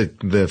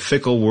the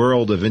fickle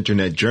world of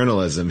internet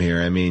journalism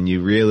here. I mean,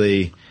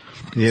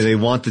 they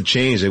want the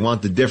change. They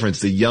want the difference.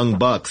 The young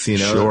bucks, you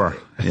know. Sure.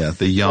 Yeah,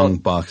 the young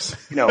bucks.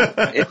 You know,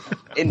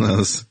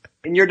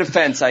 in your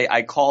defense,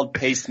 I called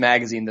Paste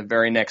Magazine the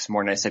very next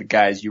morning. I said,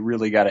 guys, you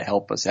really got to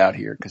help us out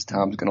here because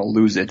Tom's going to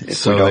lose it.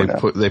 If we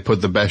don't they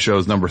put the best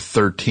shows number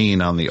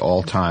 13 on the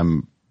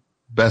all-time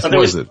best. What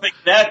was it?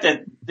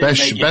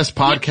 Best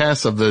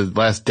podcast of the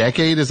last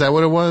decade. Is that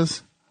what it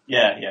was?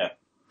 Yeah.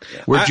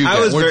 Where'd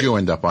you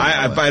end up on?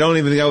 I don't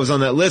even think I was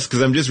on that list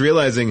because I'm just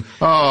realizing.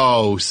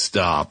 Oh,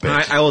 stop it!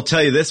 I will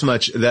tell you this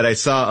much: that I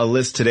saw a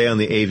list today on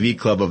the AV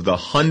Club of the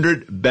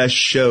 100 best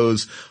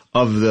shows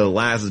of the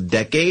last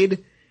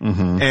decade,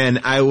 and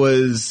I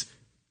was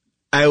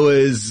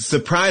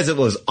surprised it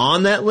was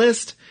on that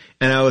list,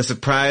 and I was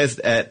surprised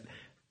at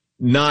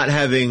not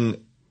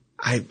having.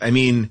 I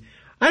mean,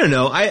 I don't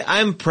know.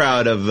 I'm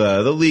proud of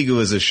The League.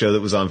 Was a show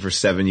that was on for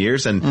 7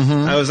 years, and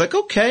I was like,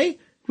 okay.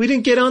 We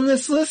didn't get on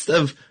this list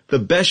of the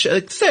best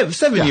like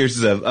 7 years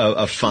is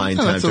a fine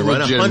time to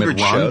run 100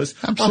 shows.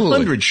 Absolutely.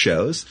 100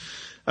 shows.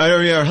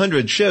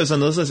 100 shows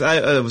on those lists.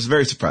 I was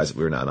very surprised that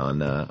we were not on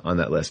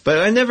that list. But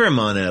I never am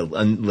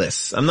on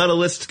lists. I'm not a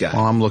list guy.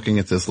 Well, I'm looking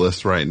at this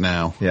list right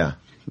now. Yeah.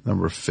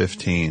 Number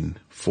 15,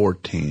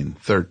 14,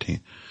 13.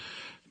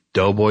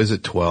 Doughboys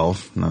at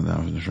 12. No, I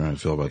wasn't sure how I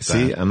feel about that.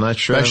 See, I'm not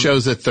sure. Best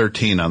shows at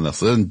 13 on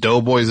this list.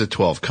 Doughboys at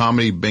 12.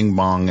 Comedy Bing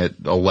Bong at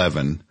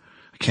 11.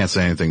 can't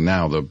say anything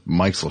now. The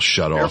mics will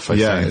shut off. If I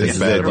Yeah, say anything this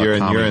is bad it. about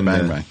You're in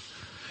Bang the- Bang.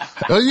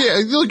 Oh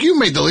yeah, look, you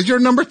made the list. You're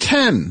number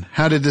 10.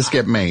 How did this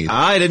get made?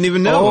 I didn't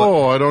even know.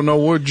 Oh, I don't know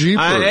what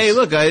Jeepers. Hey,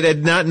 look, I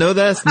did not know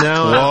this.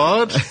 Now,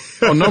 What?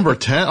 Oh, number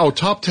 10. Oh,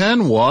 top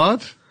 10.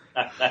 What?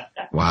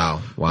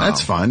 wow.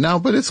 That's fine now,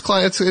 but it's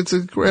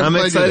a great. I'm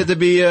excited to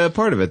be a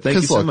part of it. Thank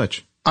you so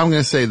much. I'm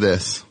going to say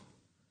this.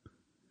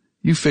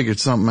 You figured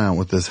something out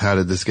with this. How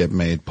did this get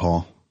made,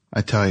 Paul?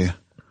 I tell you.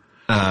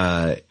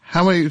 How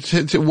many?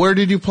 Where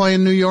did you play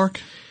in New York?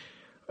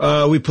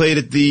 We played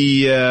at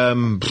the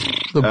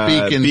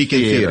Beacon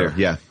Theater.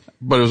 Yeah.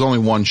 But it was only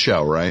one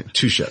show, right?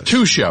 2 shows.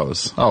 2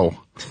 shows. Oh,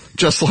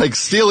 just like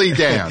Steely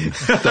Dan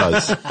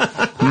does.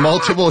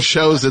 Multiple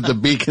shows at the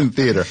Beacon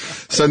Theater.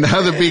 So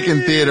now the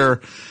Beacon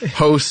Theater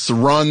hosts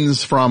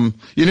runs from,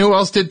 you know who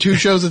else did 2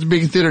 shows at the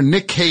Beacon Theater?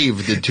 Nick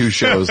Cave did 2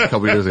 shows a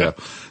couple years ago.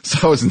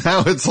 So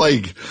it's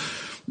like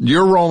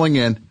you're rolling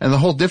in, and the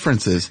whole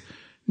difference is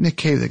Nick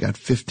Cave, they got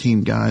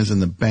 15 guys in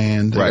the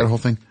band. They got a whole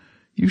thing.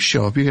 You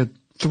show up, you got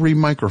 3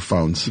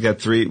 microphones. We got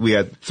 3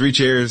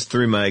 chairs,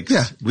 3 mics.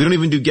 Yeah. We don't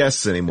even do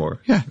guests anymore.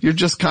 Yeah. You're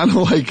just kind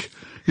of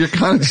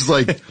just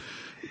like,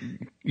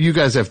 you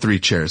guys have 3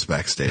 chairs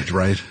backstage,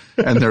 right?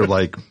 And they're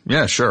like,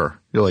 yeah, sure.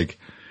 You're like,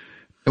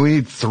 and we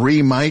need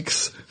 3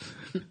 mics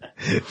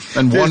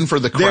and one for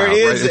the crowd, right?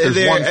 If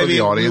there's one for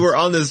the audience. We were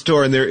on this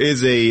tour and there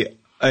is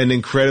an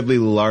incredibly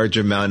large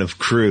amount of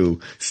crew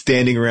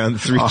standing around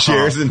 3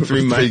 chairs and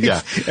 3 mics.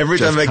 Yeah. Every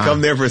time I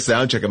come there for a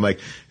sound check, I'm like,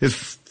 there's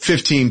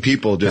 15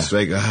 people just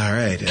like, all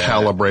right.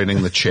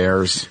 Calibrating the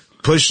chairs.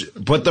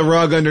 Put the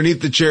rug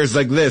underneath the chairs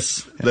like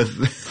this.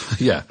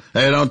 Yeah.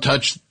 Hey, don't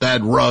touch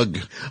that rug.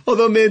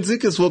 Although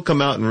Manzukis will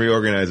come out and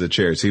reorganize the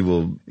chairs.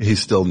 He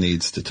still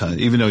needs to touch,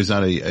 even though he's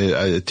not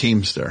a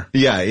teamster.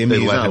 Yeah, I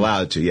mean, he's not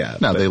allowed to, yeah.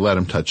 No, they let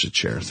him touch the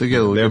chairs.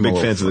 They're big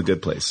fans of The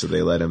Good Place, so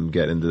they let him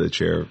get into the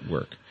chair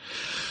work.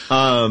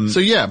 So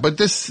yeah, but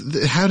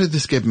how did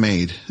this get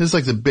made? This is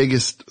like the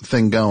biggest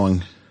thing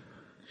going.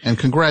 And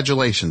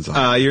congratulations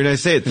on it. You're gonna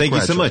say it. Thank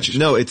you so much.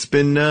 No, it's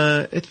been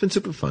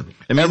super fun.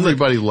 I mean,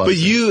 everybody loves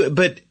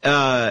it.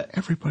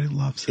 Everybody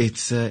loves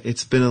it.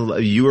 It's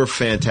been you were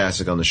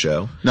fantastic on the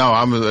show. No,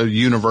 I'm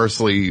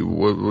universally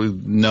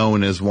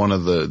known as one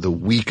of the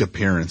weak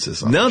appearances.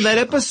 That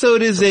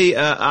episode is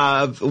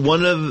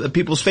one of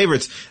people's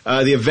favorites.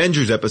 The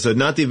Avengers episode,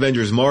 not the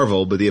Avengers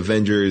Marvel, but the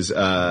Avengers,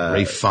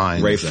 Ray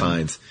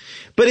Fiennes.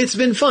 But it's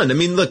been fun. I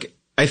mean, look,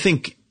 I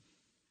think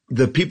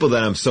the people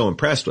that I'm so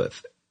impressed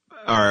with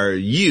are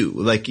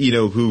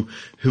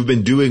who've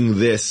been doing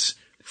this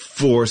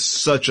for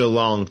such a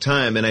long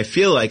time. And I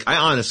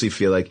honestly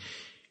feel like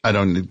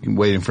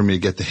waiting for me to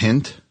get the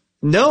hint.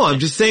 No, I'm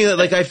just saying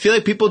that I feel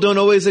like people don't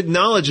always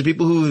acknowledge the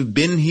people who have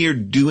been here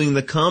doing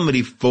the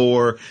comedy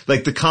for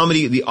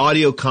the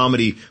audio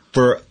comedy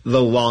for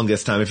the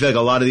longest time. I feel like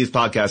a lot of these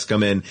podcasts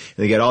come in and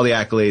they get all the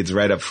accolades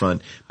right up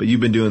front, but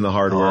you've been doing the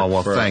hard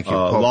work for thank you,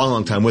 a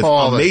long time with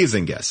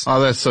amazing guests. Oh,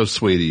 that's so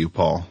sweet of you,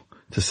 Paul,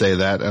 to say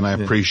that, and I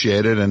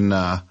appreciate it. And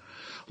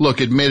look,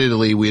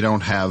 admittedly, we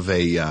don't have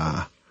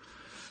a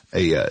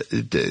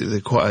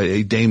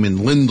Damon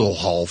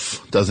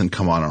Lindelof doesn't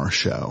come on our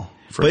show.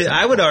 But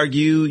I would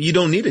argue you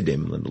don't need a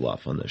Damon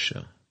Lindelof on this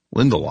show.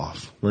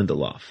 Lindelof.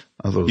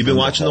 You've been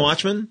watching The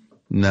Watchmen?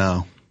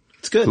 No.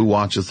 It's good. Who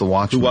watches The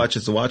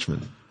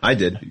Watchmen? I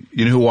did.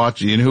 You know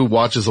who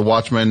watches The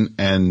Watchmen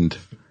and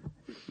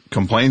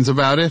complains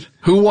about it?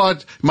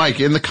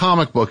 Mike, in the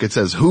comic book it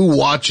says who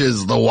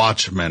watches The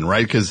Watchmen,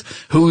 right? Because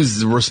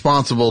who's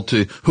responsible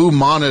who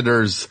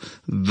monitors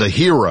the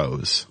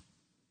heroes?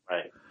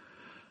 Right.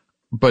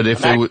 But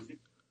if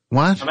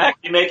what? I'm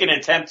actually making an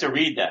attempt to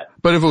read that.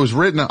 But if it was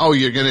written,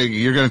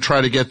 you're gonna try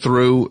to get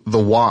through the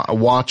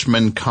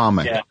Watchmen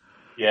comic.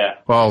 Yeah.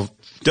 Well,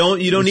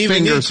 you don't even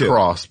fingers need to.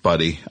 crossed,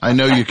 buddy. I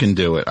know you can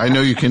do it. I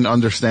know you can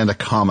understand a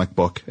comic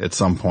book at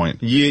some point.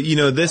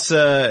 This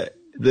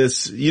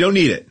you don't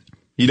need it.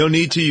 You don't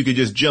need to. You could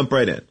just jump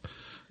right in.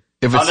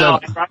 I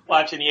tried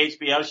watching the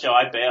HBO show.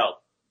 I bailed.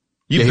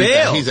 You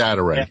bailed. He's out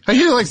already. Yeah.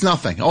 He likes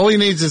nothing. All he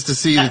needs is to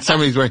see that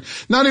somebody's wearing,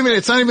 it's not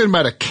even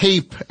about a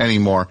cape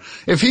anymore.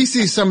 If he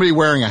sees somebody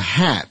wearing a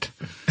hat,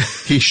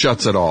 he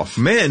shuts it off.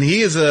 Man,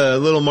 he is a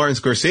little Martin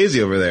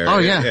Scorsese over there. Oh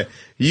yeah.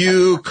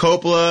 You,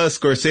 Coppola,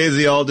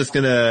 Scorsese, all just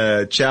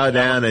gonna chow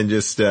down and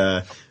just,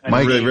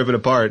 really rip it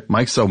apart.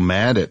 Mike's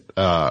mad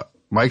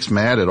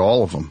at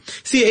all of them.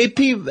 See, AP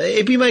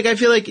Mike, I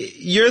feel like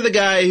you're the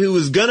guy who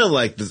was gonna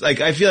like this.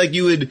 I feel like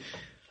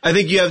I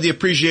think you have the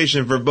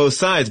appreciation for both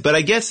sides, but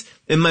I guess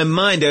in my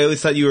mind, I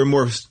always thought you were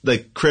more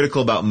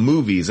critical about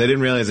movies. I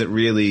didn't realize it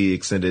really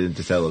extended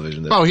into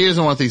television. Oh, he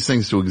doesn't want these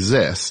things to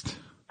exist.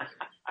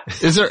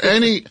 Is there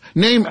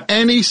name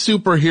any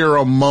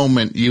superhero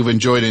moment you've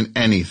enjoyed in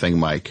anything,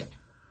 Mike?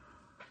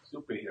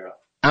 Superhero.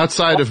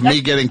 Outside of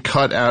me getting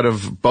cut out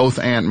of both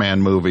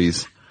Ant-Man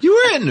movies. You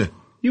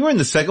were in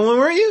the second one,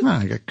 weren't you?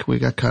 No, we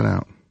got cut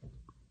out.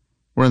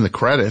 We're in the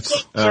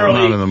credits.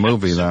 Not in the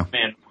movie though.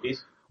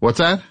 What's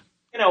that?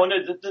 when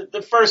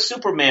the first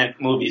Superman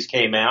movies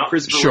came out.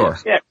 Sure.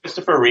 Yeah,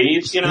 Christopher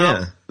Reeves,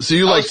 Yeah. So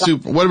you like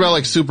what about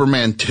like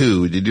Superman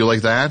 2? Did you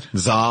like that?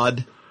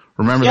 Zod.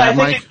 Remember that,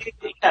 Mike?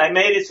 I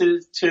made it to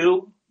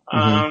 2.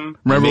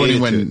 Remember when he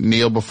went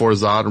Neil before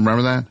Zod?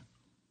 Remember that?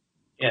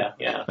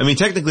 Yeah. I mean,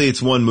 technically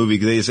it's one movie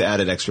because they just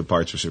added extra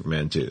parts for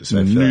Superman 2.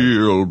 So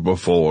Neil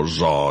before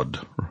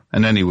Zod.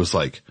 And then he was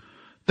like,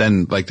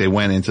 then like they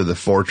went into the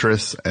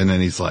fortress and then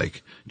he's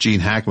like, Gene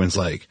Hackman's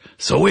like,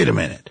 so wait a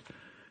minute.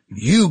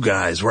 You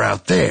guys were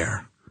out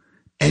there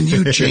and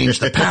you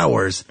changed the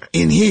powers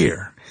in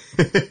here.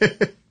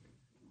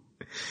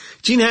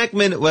 Gene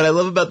Hackman, what I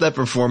love about that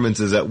performance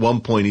is at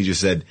one point he just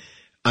said,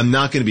 I'm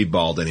not going to be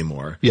bald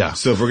anymore. Yeah.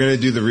 So if we're going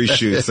to do the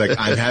reshoots, like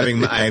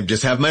I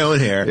just have my own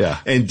hair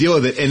and deal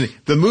with it. And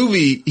the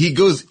movie, he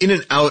goes in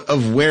and out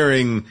of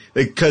wearing,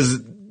 like, cause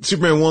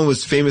Superman 1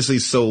 was famously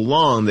so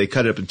long, they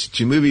cut it up into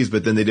 2 movies,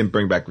 but then they didn't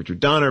bring back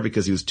Richard Donner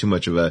because he was too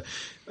much of a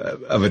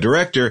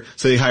director.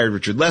 So they hired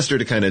Richard Lester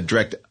to kind of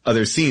direct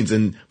other scenes.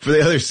 And for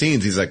the other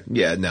scenes, he's like,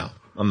 yeah, no,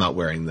 I'm not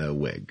wearing the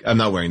wig. I'm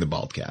not wearing the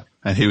bald cap.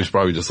 And he was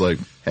probably just like,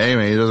 hey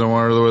man, he doesn't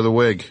want her to wear the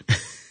wig.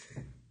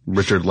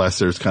 Richard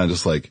Lester's kind of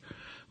just like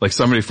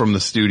somebody from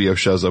the studio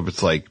shows up.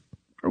 It's like,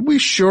 are we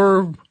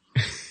sure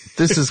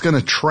this is going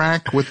to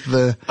track with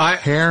the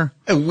hair?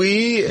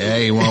 Yeah,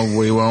 he won't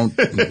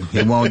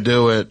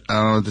do it. I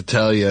don't know what to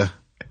tell you.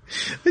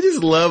 I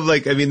just love,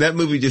 that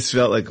movie just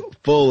felt like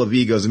full of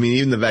egos. I mean,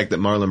 even the fact that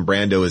Marlon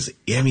Brando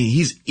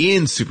he's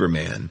in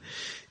Superman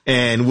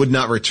and would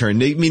not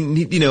return. I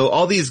mean,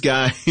 all these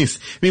guys,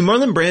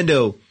 Marlon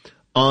Brando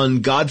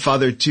on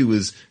Godfather 2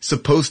 was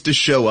supposed to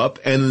show up,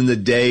 and then the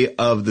day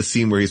of the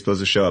scene where he's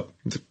supposed to show up,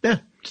 he's like,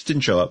 just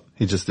didn't show up.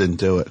 He just didn't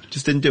do it.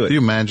 Can you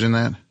imagine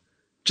that?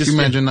 Can you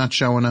imagine not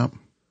showing up?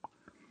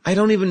 I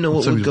don't even know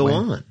what would go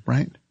on.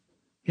 Right?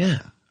 Yeah.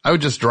 I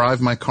would just drive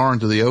my car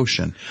into the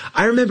ocean.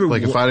 I remember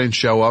if I didn't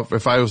show up,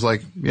 if I was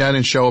like, I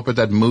didn't show up at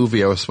that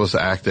movie I was supposed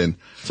to act in.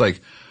 It's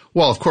like,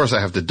 well, of course I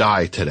have to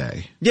die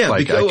today. Yeah.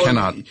 I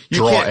cannot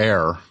draw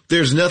air.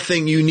 There's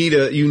nothing you need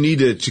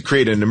to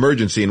create an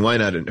emergency, and why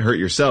not hurt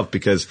yourself?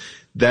 Because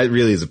that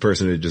really is the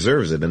person who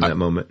deserves it in that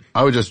moment.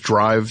 I would just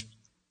drive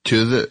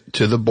to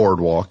the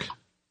boardwalk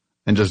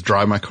and just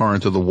drive my car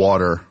into the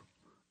water.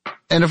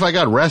 And if I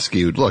got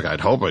rescued, look, I'd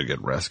hope I'd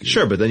get rescued.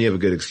 Sure, but then you have a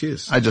good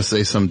excuse. I'd just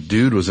say some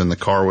dude was in the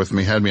car with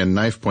me, had me a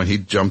knife point. He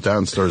jumped out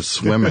and started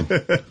swimming.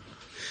 That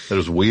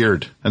was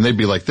weird. And they'd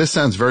be like, this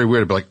sounds very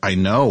weird. I'd be like, I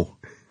know.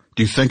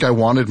 Do you think I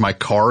wanted my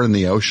car in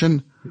the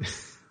ocean?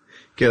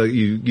 Okay,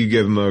 you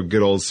give him a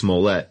good old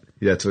Smollett.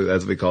 That's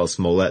what we call a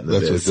Smollett in the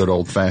biz. That's a good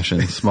old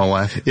fashioned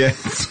Smollett. Yeah.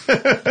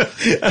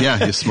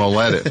 Yeah, you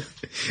Smollett it.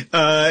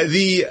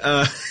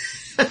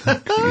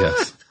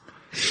 Yes.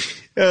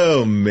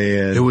 Oh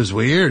man. It was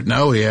weird.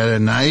 No, he had a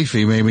knife.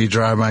 He made me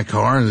drive my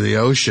car into the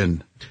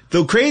ocean.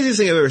 The craziest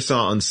thing I ever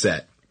saw on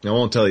set, I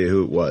won't tell you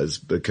who it was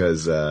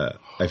because, I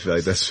feel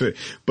like that's,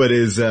 but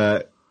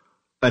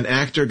an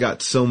actor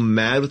got so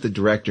mad with the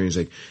director and he's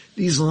like,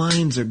 these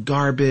lines are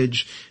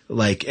garbage.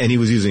 And he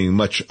was using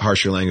much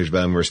harsher language,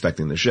 but I'm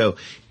respecting the show.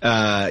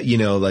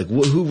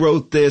 Who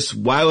wrote this?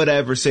 Why would I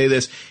ever say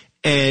this?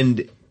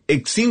 And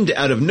it seemed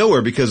out of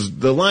nowhere because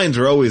the lines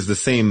are always the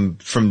same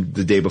from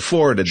the day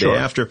before to the day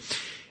after.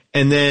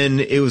 And then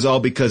it was all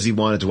because he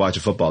wanted to watch a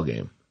football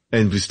game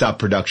and we stopped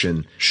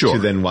production to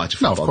then watch a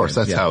football game. No, of course,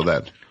 that's how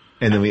that.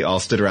 And then we all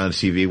stood around the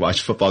TV,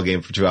 watched a football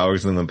game for 2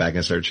 hours and then went back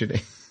and started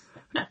shooting.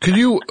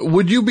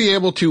 Would you be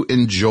able to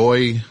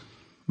enjoy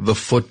the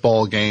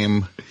football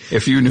game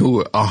if you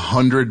knew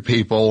 100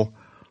 people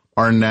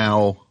are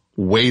now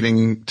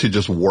waiting to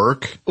just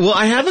work? Well,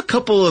 I have a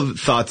couple of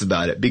thoughts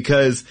about it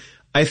because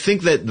I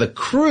think that the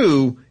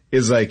crew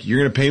is like, you're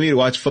going to pay me to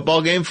watch a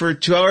football game for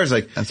 2 hours?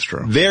 Like, that's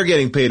true. They're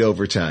getting paid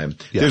overtime.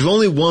 Yeah. There's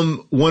only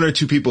one or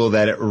two people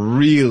that it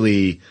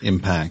really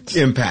impacts.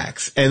 And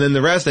then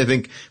the rest, I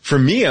think, for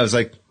me, I was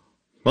like,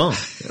 well,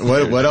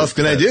 what else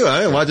can I do?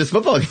 I watch this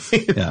football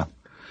game. Yeah.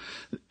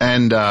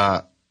 And,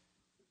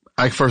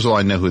 first of all,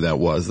 I know who that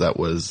was. That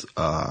was,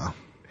 I'm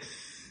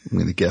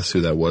going to guess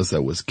who that was.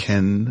 That was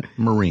Ken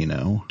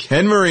Marino.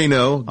 Ken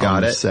Marino.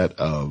 Got it. Set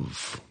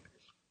of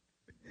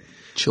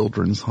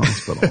Children's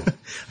Hospital.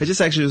 I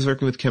just actually was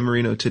working with Ken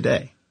Marino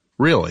today.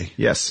 Really?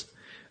 Yes.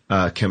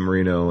 Ken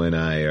Marino and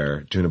I are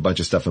doing a bunch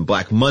of stuff in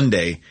Black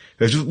Monday,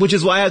 which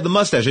is why I have the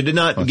mustache. I did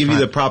not give you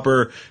the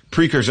proper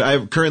precursor.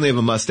 I currently have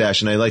a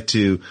mustache and I like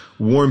to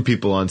warn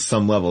people on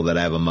some level that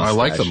I have a mustache. I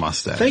like the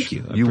mustache. Thank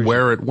you. You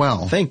wear it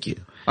well. Thank you.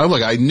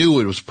 I knew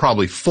it was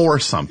probably for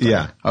something.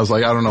 Yeah. I was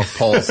like, I don't know if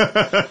Paul's,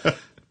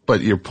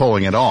 but you're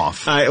pulling it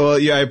off. I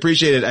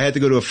appreciate it. I had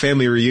to go to a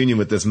family reunion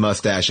with this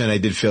mustache and I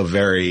did feel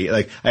very,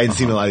 I hadn't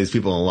seen a lot of these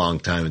people in a long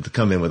time, and to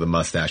come in with a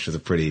mustache was a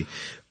pretty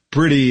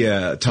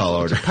tall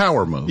order. It's a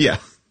power move. Yeah.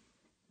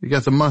 You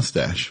got the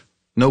mustache.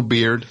 No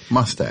beard,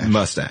 mustache.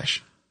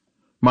 Mustache.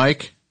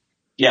 Mike?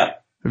 Yeah.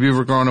 Have you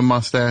ever grown a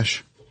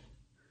mustache?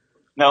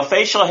 No,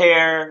 facial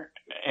hair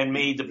and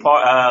me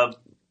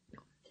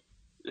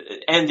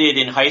ended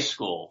in high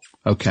school.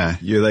 Okay.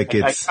 You're like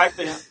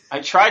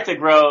I tried to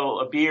grow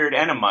a beard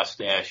and a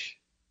mustache.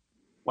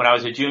 when I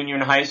was a junior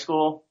in high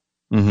school,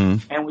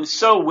 Mm-hmm. and it was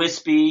so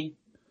wispy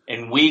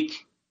and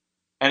weak.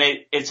 And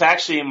it's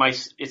actually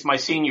it's my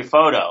senior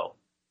photo,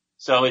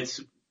 so it's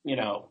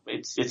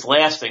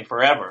lasting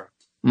forever.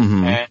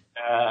 Mm-hmm. And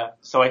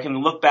so I can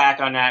look back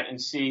on that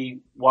and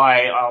see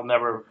why I'll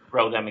never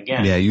grow them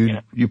again. Yeah,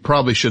 you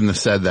probably shouldn't have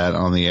said that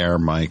on the air,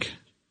 Mike.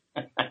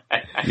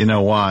 You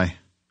know why?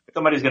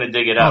 Somebody's going to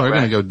dig it up. Oh, they're right?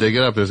 going to go dig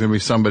it up. There's going to be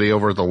somebody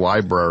over at the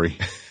library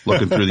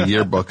looking through the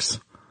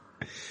yearbooks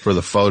for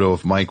the photo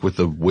of Mike with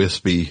the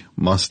wispy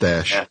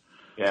mustache.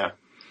 Yeah.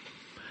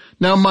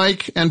 Now,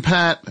 Mike and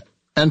Pat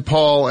and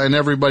Paul and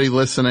everybody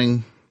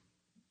listening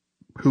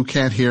who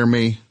can't hear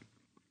me,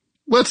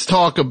 let's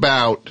talk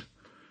about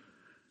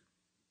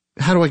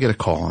how do I get a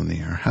call on the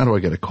air? How do I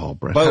get a call,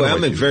 Brett? By the way,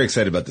 I'm very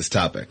excited about this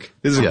topic.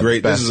 This is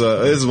great. This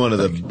is one of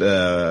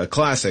the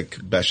classic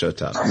best show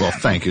topics. Well,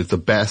 thank you. It's the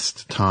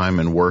best time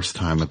and worst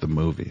time at the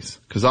movies.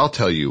 Because I'll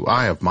tell you,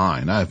 I have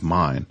mine.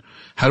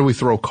 How do we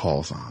throw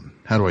calls on?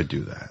 How do I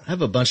do that? I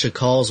have a bunch of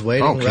calls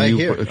waiting right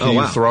here. Can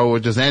you throw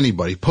just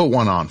anybody? Put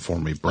one on for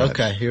me, Brett.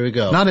 Okay, here we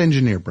go. Not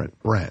engineer Brett.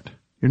 Brett.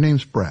 Your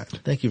name's Brett.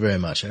 Thank you very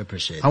much. I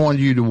appreciate it. I want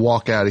you to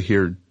walk out of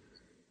here.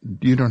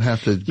 You don't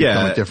have to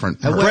become a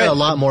different person. I wear a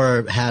lot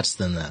more hats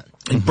than that.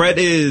 Brett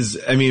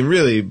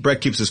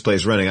Brett keeps this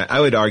place running.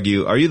 I would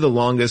argue, are you the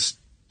longest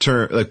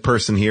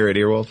person here at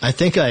Earwolf? I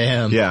think I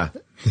am. Yeah.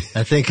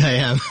 I think I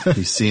am.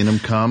 He's seen him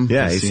come.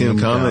 Yeah, he's seen him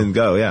come and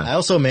go. Yeah. I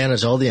also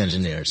manage all the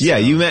engineers. Yeah,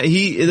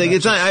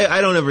 it's not,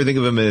 I don't ever think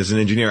of him as an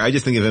engineer. I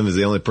just think of him as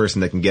the only person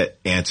that can get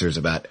answers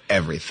about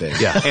everything.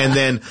 Yeah. And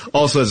then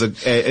also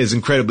as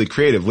incredibly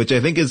creative, which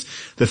I think is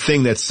the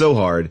thing that's so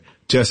hard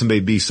to have somebody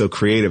be so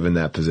creative in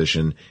that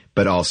position,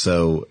 but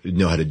also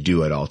know how to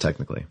do it all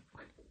technically.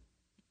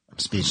 I'm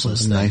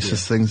speechless. The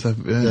nicest things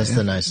That's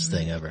the nicest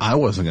thing ever. I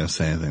wasn't going to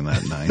say anything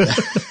that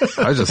nice.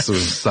 I just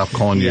stopped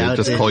calling you,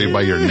 call you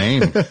by your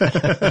name.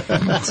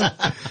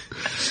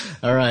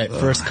 All right,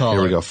 first call.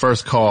 Here we go.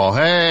 First call.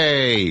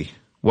 Hey,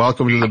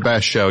 welcome to the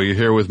best show. You're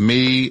here with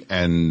me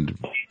and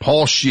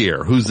Paul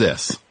Scheer. Who's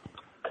this?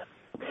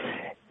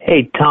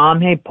 Hey, Tom.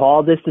 Hey,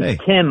 Paul. This is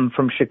Tim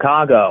from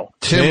Chicago.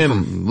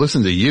 Tim,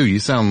 listen to you. You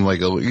sound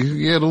like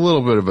you had a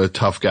little bit of a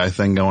tough guy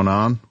thing going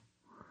on.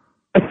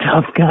 A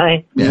tough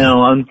guy? Yeah.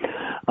 No, I'm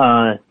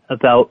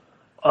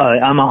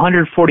I'm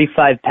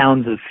 145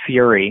 pounds of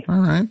fury. All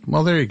right.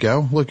 Well, there you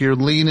go. Look, you're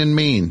lean and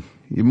mean.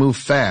 You move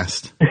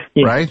fast,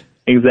 right?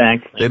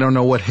 Exactly. They don't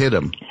know what hit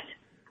them.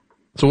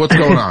 So what's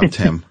going on,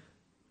 Tim?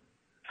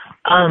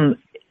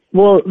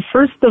 Well,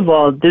 first of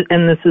all,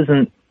 and this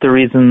isn't the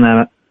reason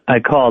that I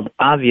called,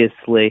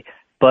 obviously,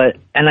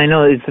 and I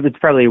know it's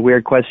probably a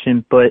weird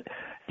question, but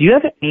do you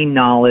have any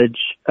knowledge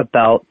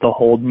about the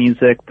hold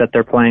music that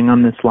they're playing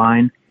on this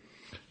line?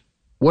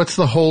 What's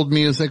the hold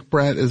music,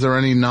 Brett? Is there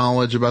any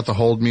knowledge about the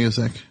hold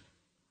music?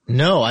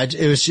 No,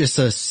 it was just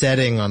a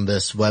setting on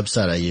this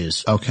website I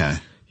use. Okay.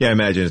 Yeah, I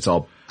imagine it's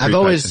all. I've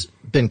always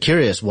been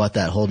curious what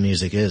that hold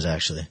music is,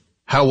 actually.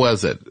 How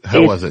was it?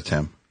 How was it,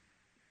 Tim?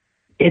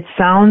 It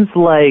sounds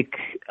like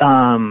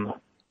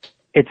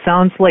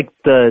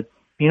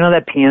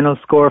that piano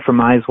score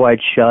from Eyes Wide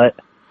Shut.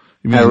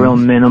 A real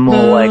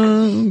minimal,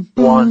 one.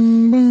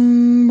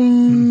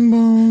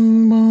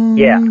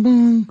 Yeah.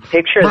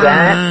 Picture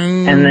that,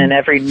 and then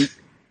every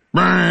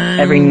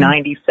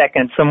 90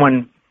 seconds,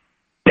 someone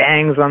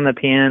bangs on the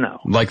piano.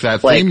 Like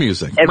that theme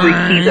music. Every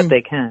key that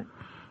they can.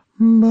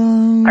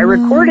 I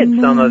recorded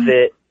some of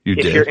it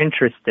if you're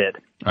interested.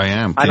 I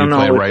am. I don't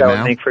know if that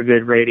would make for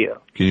good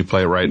radio. Can you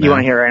play it right now? You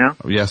want to hear it right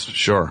now? Yes,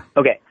 sure.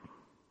 Okay.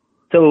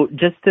 So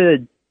just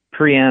to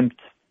preempt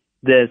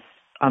this,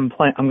 I'm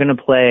going to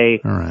play,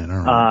 all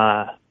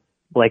right.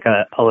 Like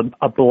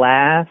a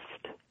blast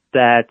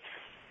that's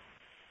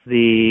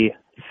the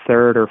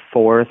third or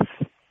fourth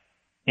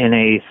in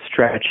a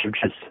stretch of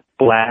just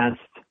blast,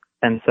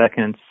 10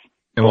 seconds.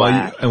 And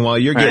while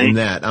you're getting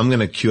that, I'm going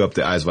to cue up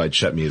the Eyes Wide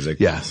Shut music.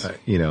 Yes. I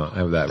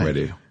have that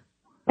ready.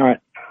 All right.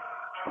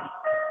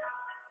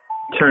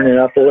 Turn it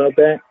up a little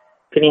bit.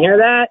 Can you hear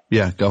that?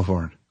 Yeah, go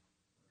for it.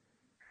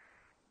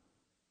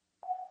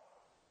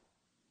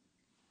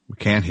 We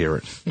can't hear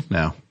it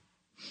now.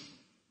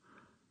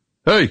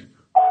 Hey!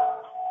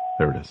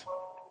 There it is.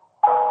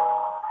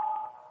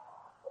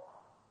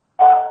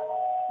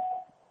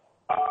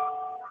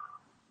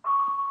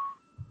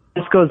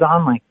 This goes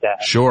on like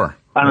that. Sure.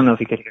 I don't know if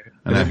you could hear it.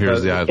 And now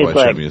here's the Eyes Wide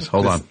Shut music.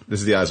 Hold on.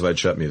 This is the Eyes Wide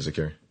Shut music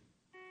here.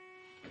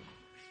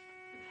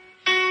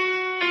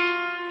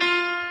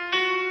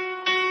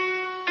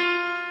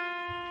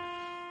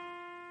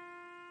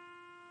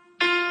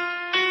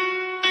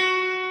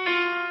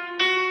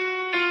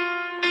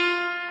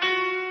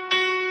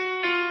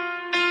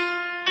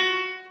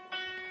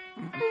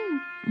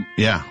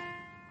 Yeah.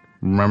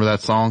 Remember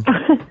that song?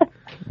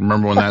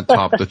 Remember when that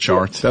topped the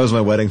charts? That was my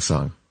wedding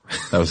song.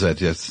 That was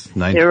it. Yes.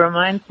 It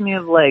reminds me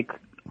of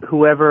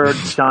whoever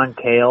John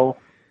Cale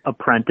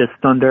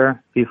apprenticed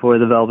under before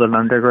the Velvet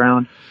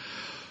Underground.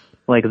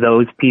 Like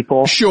those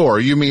people. Sure.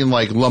 You mean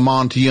like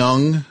Lamont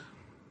Young?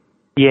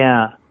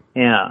 Yeah.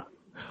 Yeah.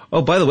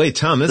 Oh, by the way,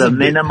 Tom, the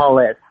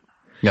minimalist.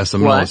 Yes, the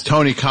Millers.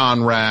 Tony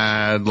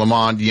Conrad,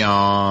 Lamont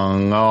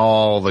Young,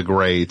 all the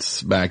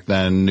greats back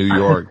then. New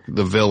York,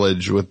 the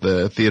Village with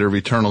the Theater of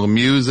Eternal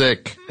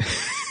Music.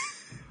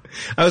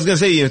 I was going to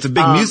say, it's a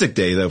big music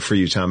day though for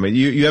you, Tom.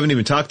 You haven't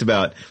even talked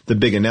about the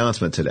big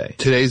announcement today.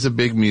 Today's a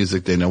big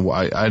music day. No,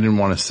 I didn't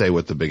want to say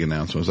what the big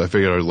announcement was. I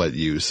figured I'd let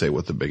you say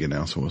what the big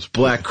announcement was.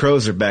 Black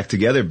Crowes are back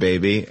together,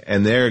 baby,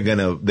 and they're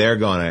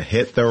gonna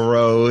hit the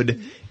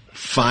road.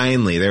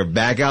 Finally, they're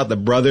back out. The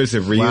brothers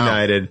have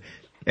reunited. Wow.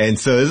 And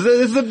so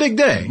this is a big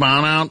day.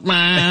 Right?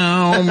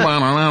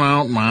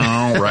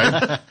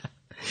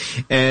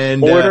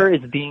 And order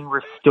is being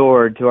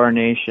restored to our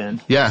nation.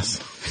 Yes.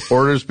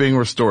 Order is being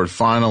restored.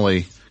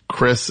 Finally,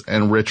 Chris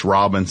and Rich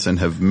Robinson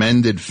have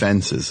mended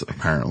fences,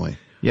 apparently.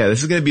 Yeah,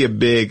 this is going to be a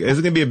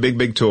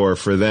big tour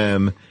for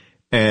them.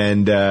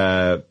 And,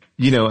 I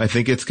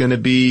think it's going to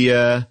be,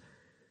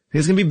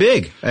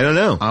 big. I don't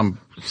know. I'm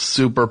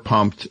super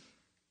pumped.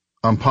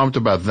 I'm pumped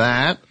about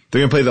that.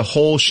 They're going to play the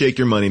whole Shake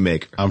Your Money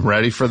Maker. I'm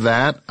ready for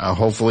that.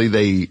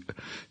 Hopefully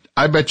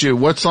I bet you,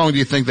 what song do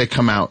you think they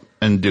come out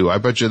and do? I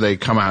bet you they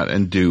come out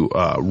and do,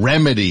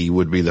 Remedy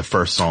would be the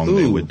first song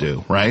they would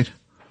do, right?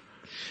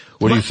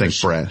 What do you think,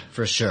 Brad?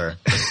 For sure.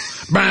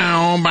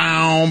 Bow,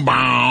 bow,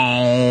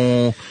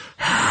 bow.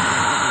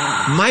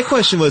 My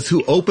question was,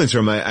 who opens for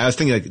them? I was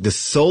thinking, like, does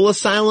Soul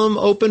Asylum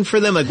open for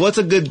them? Like, what's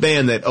a good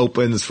band that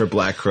opens for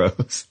Black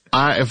Crowes?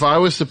 If I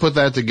was to put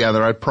that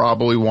together, I'd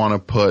probably want to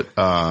put,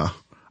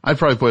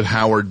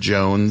 Howard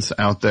Jones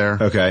out there.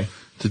 Okay.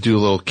 To do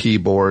a little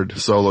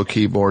solo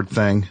keyboard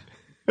thing.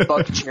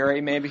 Buck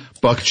Cherry, maybe?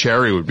 Buck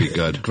Cherry would be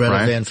good. Greta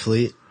right? Van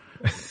Fleet.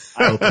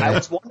 I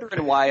was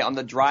wondering why on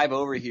the drive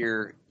over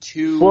here,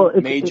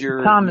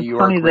 major Tom, New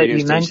York funny that radio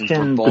you stations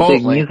mentioned were the both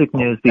big playing music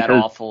news that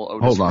because awful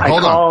Otis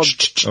Hold on.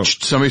 Redding.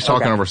 Somebody's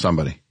talking over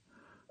somebody.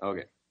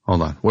 Okay.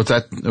 Hold on. What's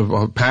that?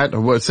 Pat,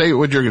 say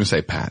what you're going to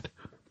say, Pat.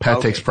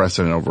 Pat takes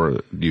precedent over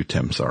you,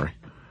 Tim. Sorry.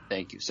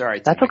 Thank you. Sorry,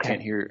 Tim. That's okay.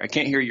 I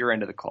can't hear your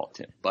end of the call,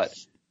 Tim. But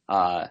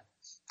I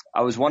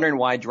was wondering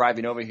why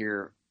driving over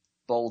here,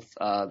 both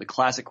the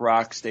classic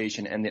rock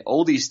station and the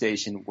oldie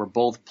station were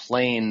both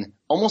playing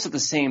almost at the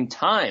same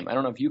time. I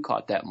don't know if you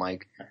caught that,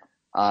 Mike.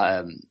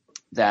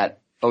 That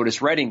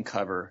Otis Redding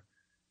cover.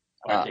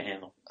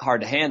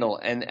 Hard to handle.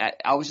 And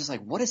I was just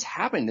like, what is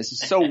happening? This is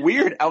so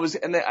weird. On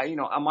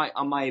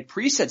my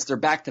presets, they're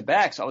back to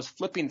back. So I was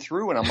flipping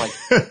through and I'm like,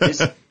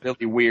 this is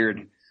really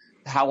weird.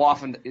 How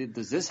often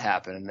does this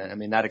happen? And I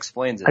mean, that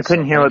explains it. I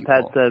couldn't hear what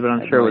Pat said, but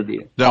I'm sure it was.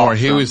 Don't worry.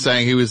 He was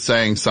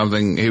saying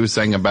something. He was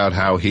saying about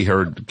how he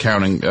heard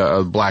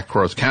Black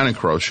Crowes, Counting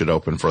Crows should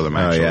open for them.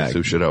 Actually,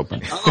 who should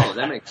open? Oh,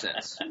 that makes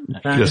sense.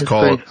 Just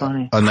call it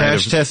funny.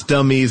 Crash Test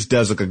Dummies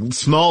does like a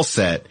small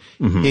set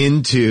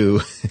into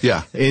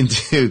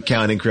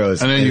Counting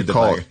Crows, and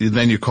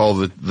then you call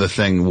the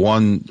thing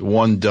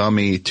one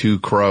dummy, two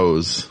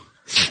crows,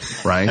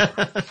 right?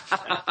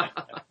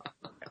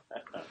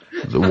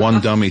 The One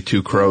Dummy,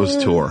 Two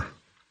Crows tour.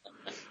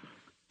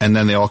 And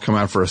then they all come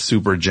out for a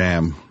super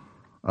jam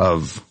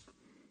of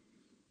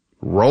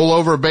Roll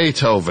Over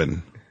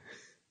Beethoven.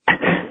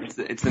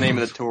 It's the name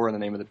of the tour and the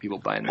name of the people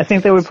buying it. I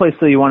think they would play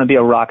So You Want to Be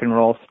a Rock and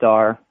Roll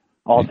Star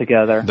all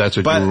together. That's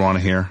what you would want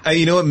to hear.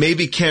 You know what?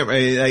 Maybe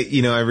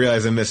I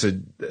realize I missed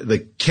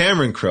the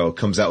Cameron Crowe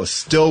comes out with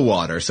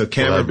Stillwater. So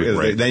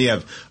Cameron, then you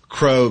have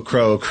Crow.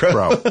 Crow.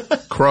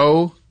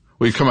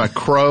 We come out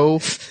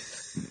Crow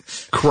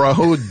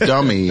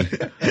Dummy,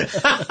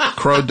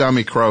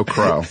 Crow.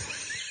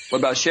 What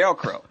about Sheryl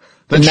Crow?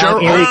 Now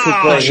Erie could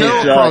play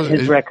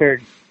his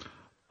record,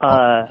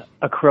 A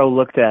Crow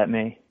Looked at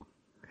Me.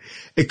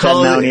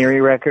 Mount Erie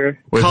record.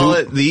 Call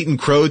it the Eating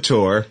Crow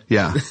Tour.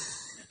 Yeah.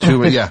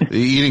 The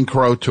Eating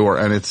Crow Tour,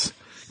 and it's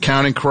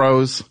Counting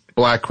Crows,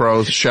 Black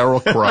Crows,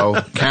 Sheryl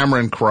Crow,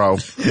 Cameron Crow,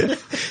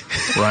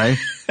 right?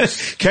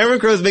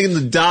 Cameron Crowe's making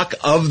the doc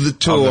of the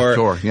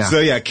tour. Yeah.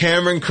 So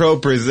Cameron Crowe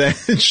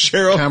presents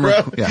Sheryl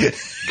Crow. Yeah.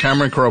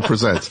 Cameron Crowe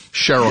presents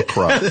Sheryl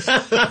Crow,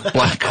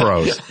 Black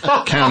Crows,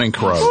 Counting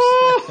Crows,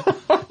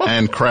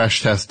 and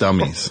Crash Test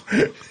Dummies.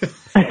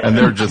 And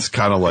they're just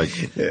kind of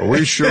like, are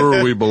we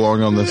sure we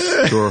belong on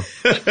this tour?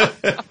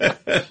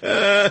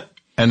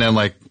 And then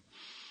like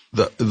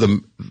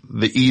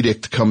the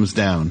edict comes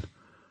down.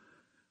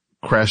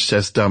 Crash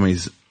Test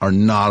Dummies are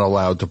not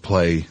allowed to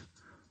play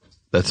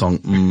that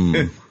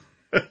song,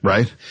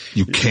 right?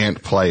 You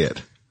can't play it.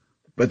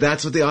 But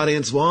that's what the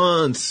audience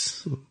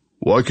wants.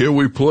 Why can't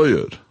we play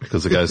it?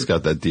 Because the guy's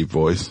got that deep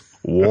voice.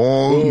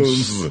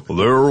 Once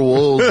there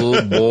was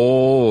a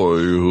boy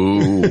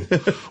who,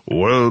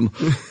 when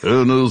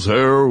in his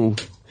hair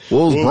was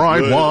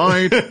bright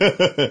white,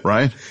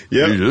 right?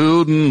 Yep.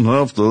 You didn't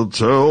have to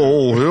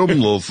tell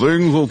him the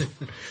things that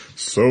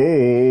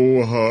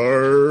so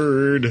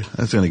hard.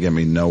 That's going to get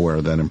me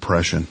nowhere, that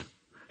impression.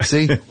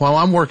 See, while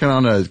I'm working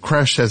on a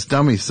Crash Test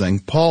Dummies thing,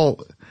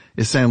 Paul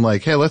is saying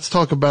like, hey, let's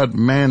talk about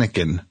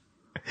Mannequin.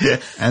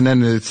 And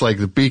then it's like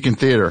the Beacon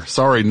Theater.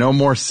 Sorry, no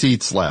more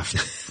seats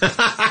left.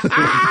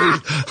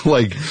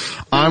 Like,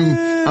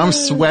 I'm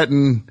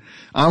sweating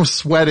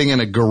in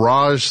a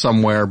garage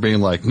somewhere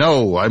being like,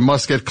 no, I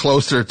must get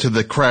closer to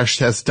the crash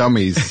test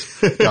dummies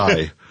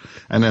guy.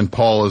 And then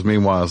Paul is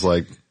meanwhile is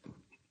like,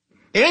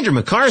 Andrew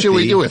McCarthy. Should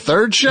we do a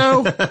third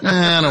show?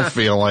 I don't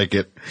feel like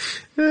it.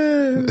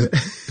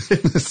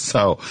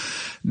 So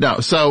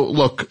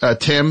look,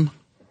 Tim.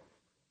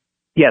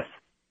 Yes.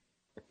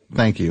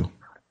 Thank you.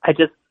 I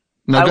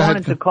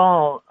wanted to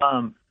call,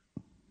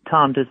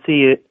 Tom, to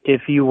see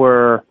if you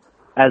were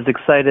as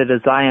excited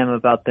as I am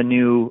about the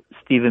new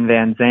Steven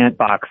Van Zandt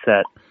box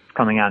set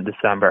coming out in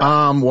December.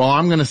 Well,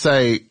 I'm going to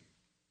say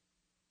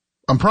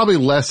I'm probably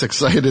less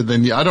excited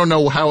than you. I don't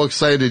know how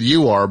excited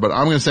you are, but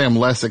I'm going to say I'm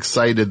less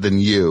excited than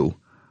you.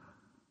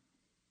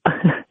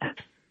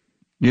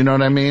 You know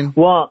what I mean?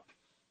 Well,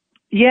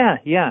 yeah.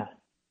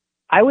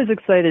 I was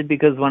excited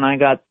because when I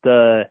got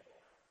the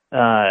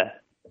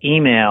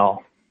email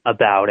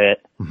about it,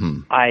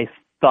 I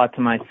thought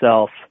to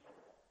myself,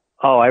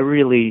 oh, I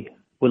really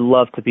would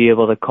love to be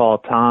able to call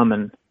Tom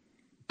and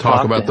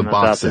talk about the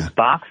box set. This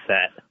box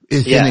set.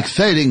 It's an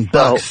exciting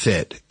box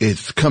set.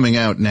 It's coming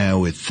out now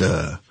with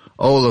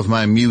all of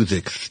my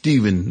music,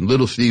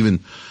 Little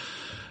Steven,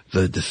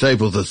 the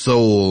Disciples of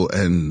Soul,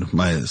 and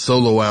my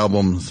solo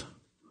albums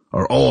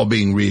are all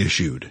being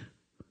reissued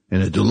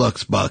in a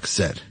deluxe box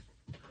set.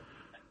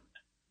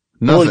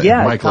 Nothing. Well,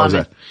 yeah, Mike loves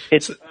that.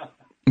 It's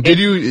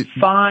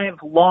 5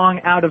 long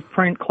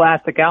out-of-print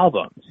classic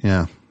albums.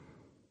 Yeah.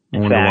 I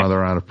wonder why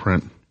they're out of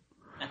print.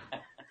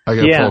 I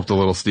gotta pull up the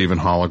Little Steven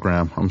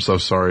hologram. I'm so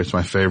sorry. It's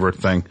my favorite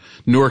thing.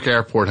 Newark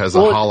Airport has a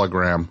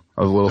hologram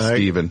of Little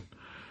Steven.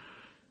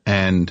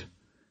 And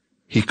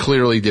he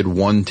clearly did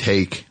one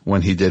take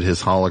when he did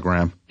his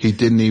hologram. He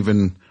didn't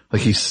even,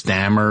 he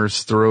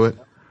stammers through it.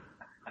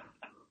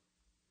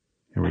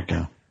 Here we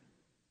go.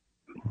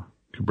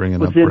 Bring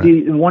it up.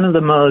 One of the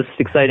most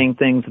exciting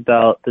things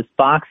about this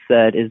box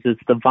set is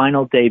it's the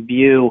vinyl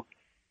debut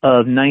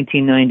of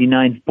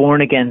 1999's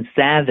Born Again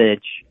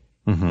Savage,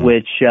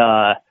 which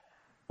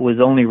was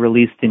only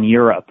released in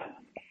Europe.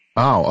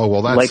 Oh,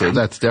 well,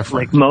 that's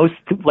different.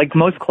 Like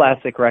most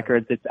classic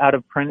records, it's out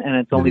of print and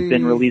it's only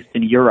been released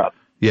in Europe.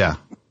 Yeah.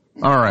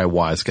 All right,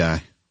 wise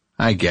guy.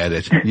 I get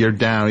it. You're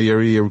down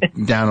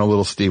a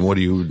little Steve. What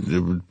are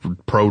you,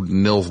 pro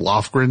Nils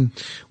Lofgren?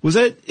 Is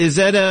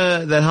that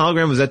that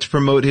hologram, was that to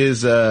promote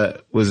his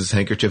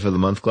Handkerchief of the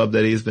Month Club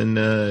that he's been,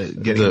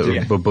 getting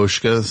into?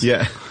 Babushkas?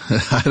 Yeah.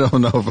 I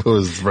don't know if it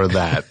was for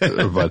that,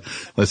 but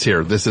let's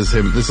hear. This is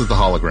him. This is the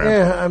hologram.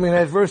 Yeah, I mean,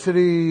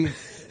 adversity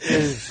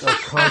is a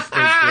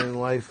constant in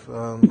life.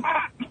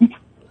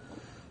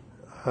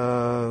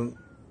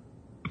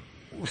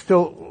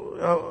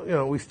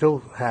 We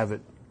still have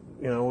it,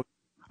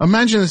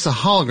 Imagine it's a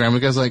hologram. The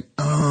guy's like,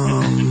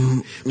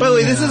 By the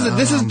way,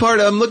 this is part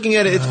of, I'm looking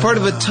at it, it's part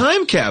of a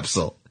time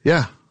capsule.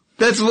 Yeah.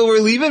 That's what we're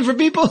leaving for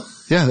people?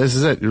 Yeah, this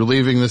is it. You're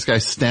leaving this guy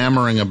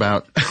stammering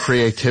about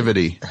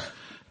creativity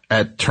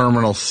at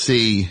Terminal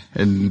C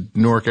in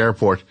Newark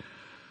Airport.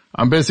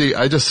 I'm busy.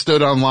 I just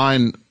stood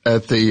online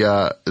at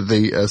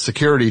the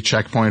security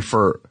checkpoint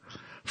for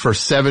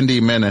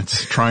 70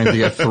 minutes trying to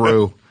get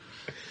through.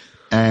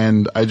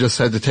 And I just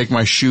had to take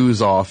my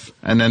shoes off,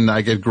 and then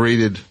I get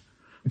greeted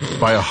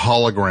by a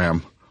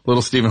hologram,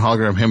 Little Steven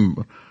hologram,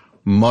 him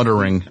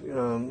muttering.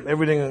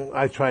 Everything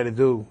I try to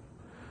do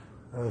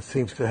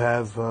seems to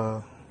have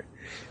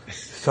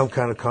some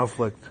kind of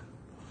conflict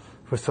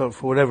for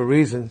whatever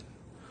reason.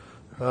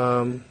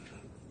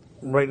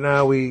 Right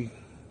now I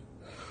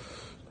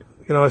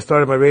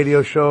started my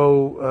radio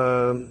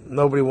show.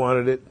 Nobody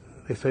wanted it.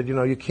 They said,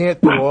 you can't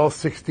do all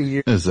 60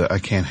 years. I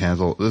can't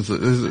handle this.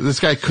 This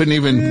guy couldn't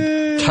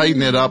even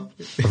tighten it up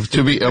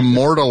to be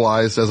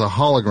immortalized as a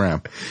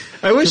hologram.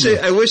 I wish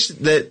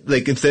that,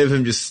 instead of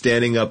him just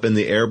standing up in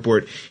the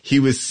airport, he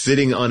was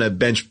sitting on a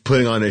bench,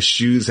 putting on his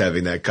shoes,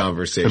 having that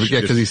conversation.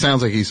 Yeah, because he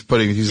sounds like he's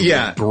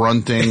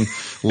grunting,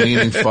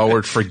 leaning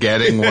forward,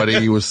 forgetting what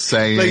he was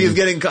saying.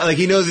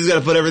 He knows he's got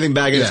to put everything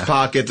back in his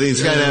pockets, and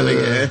he's kind of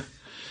having.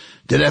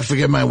 Did I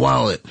forget my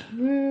wallet?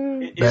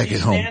 Back at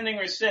home. Standing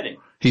or sitting?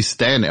 He's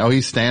standing. Oh,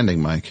 he's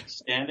standing, Mike.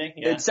 Standing?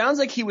 Yeah. It sounds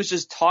like he was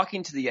just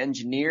talking to the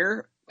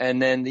engineer,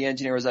 and then the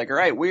engineer was like, all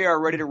right, we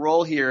are ready to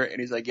roll here. And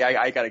he's like, yeah,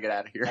 I got to get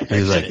out of here.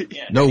 He's like,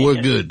 no,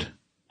 we're good.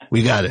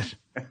 We got it.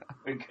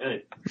 We're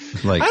good.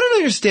 I don't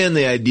understand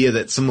the idea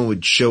that someone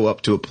would show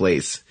up to a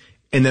place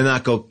and then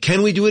not go,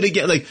 can we do it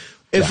again?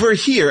 If we're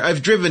here,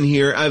 I've driven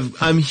here,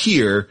 I'm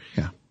here.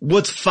 Yeah.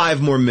 What's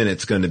 5 more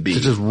minutes going to be? To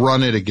just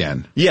run it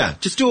again. Yeah.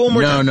 Just do it one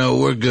more time. No,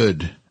 we're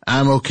good.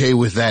 I'm okay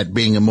with that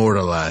being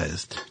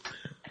immortalized.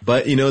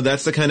 But,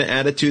 that's the kind of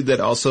attitude that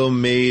also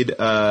made,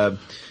 oh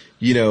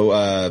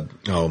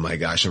my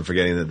gosh, I'm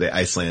forgetting the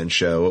Iceland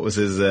show. What was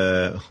his,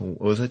 what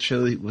was that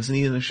show? Wasn't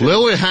he in the show?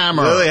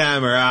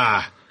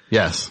 Lilyhammer.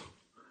 Yes.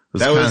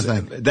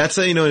 That's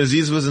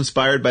Aziz was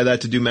inspired by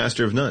that to do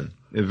Master of None.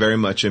 very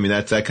much. I mean,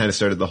 that kind of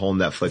started the whole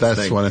Netflix thing.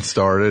 That's when it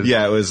started.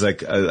 Yeah, it was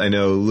like, I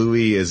know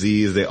Louis,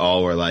 Aziz, they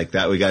all were like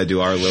that. We got to do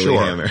our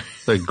Lilyhammer.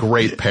 Sure. A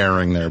great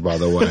pairing there, by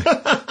the way.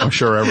 I'm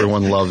sure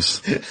everyone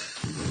loves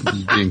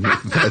being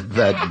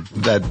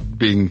that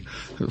being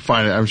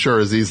fine. I'm sure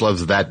Aziz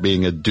loves that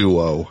being a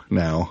duo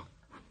now.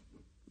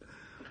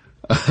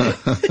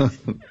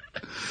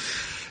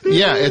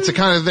 Yeah, it's a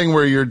kind of thing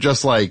where you're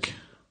just like,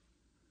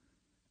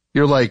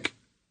 can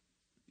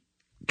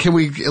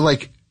we,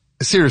 like,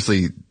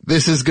 seriously,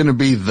 this is going to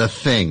be the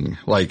thing.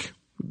 Like,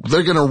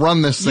 they're going to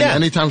run this thing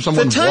anytime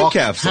someone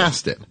walks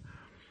past it.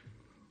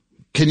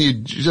 Can you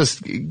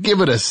just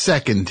give it a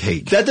second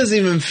take? That doesn't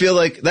even feel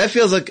like, that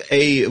feels like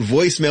a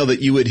voicemail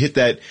that you would hit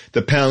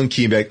the pound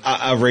key and be like,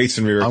 I'll erase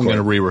and re-record. I'm going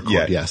to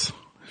re-record, yes.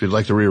 If you'd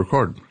like to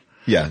re-record.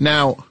 Yeah.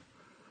 Now,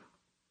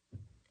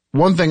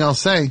 one thing I'll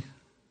say,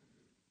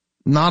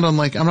 not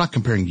unlike, I'm not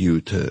comparing you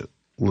to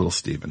Little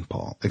Steven,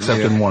 Paul, except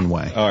in one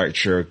way. All right,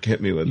 sure.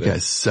 Hit me with it. You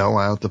guys sell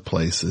out the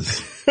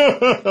places.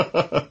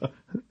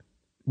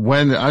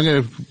 When I'm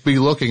going to be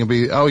looking and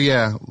be, oh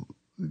yeah,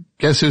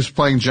 guess who's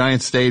playing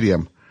Giant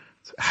Stadium?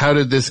 How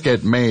did this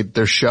get made?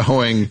 They're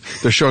showing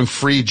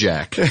Free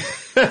Jack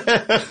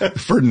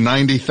for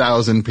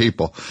 90,000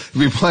 people.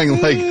 We'll be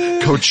playing like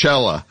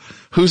Coachella.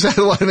 Who's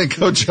headlining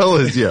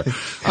Coachella this year?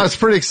 Oh, it's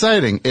pretty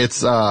exciting.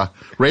 It's,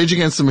 Rage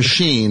Against the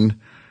Machine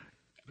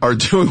are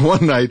doing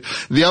one night.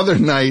 The other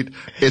night,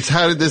 it's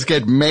How Did This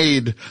Get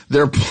Made?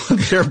 They're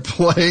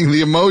playing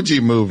the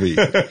Emoji Movie.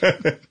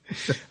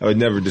 I would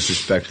never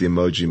disrespect the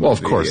Emoji Movie. Well,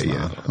 of course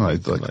not.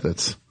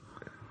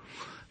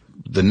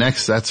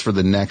 That's for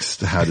the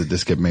next How Did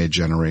This Get Made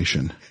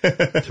generation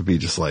to be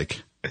just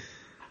like,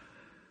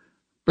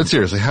 but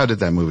seriously, how did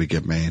that movie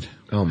get made?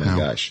 Oh my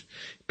gosh.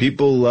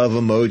 People love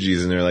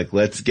emojis and they're like,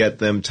 let's get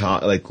them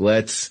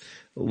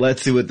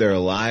let's see what their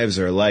lives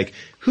are like.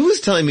 Who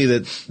is telling me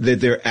that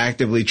they're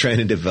actively trying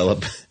to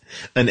develop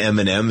an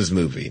M&M's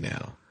movie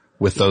now?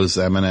 With those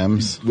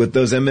M&Ms? With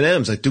those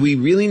M&Ms. Like, do we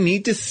really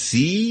need to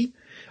see?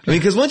 I mean,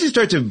 because once you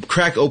start to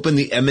crack open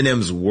the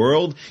M&M's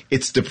world,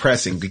 it's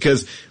depressing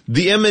because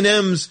the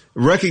M&Ms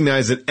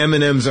recognize that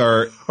M&Ms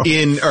are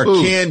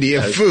candy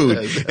and food.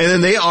 And then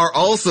they are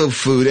also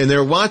food and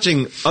they're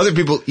watching other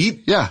people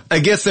eat. Yeah. I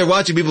guess they're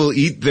watching people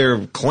eat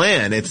their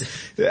clan.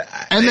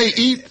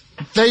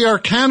 They are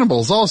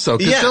cannibals also,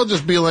 because they'll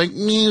just be like,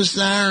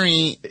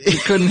 sorry, you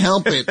couldn't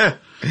help it.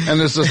 And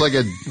there's just like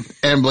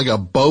a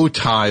bow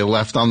tie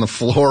left on the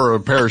floor, or a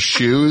pair of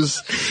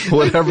shoes,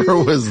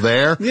 whatever was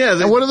there.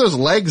 Yeah. And what are those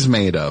legs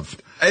made of?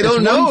 I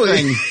don't know.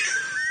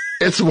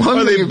 It's one thing.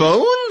 Are they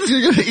bones? If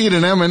you're going to eat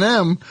an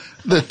M&M,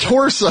 the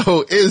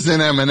torso is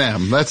an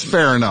M&M. That's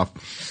fair enough.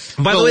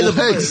 By the way,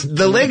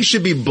 the legs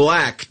should be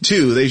black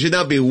too. They should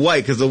not be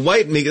white, because the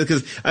white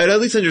because I'd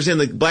at least understand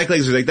like black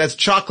legs are like, that's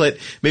chocolate.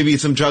 Maybe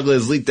some chocolate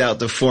is leaked out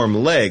to form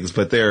legs,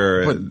 but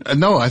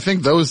no, I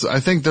think those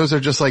are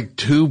just like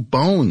two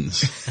bones.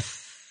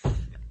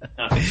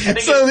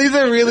 So these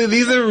are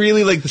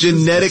really like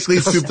genetically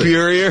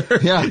superior.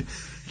 Yeah.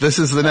 This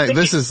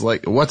is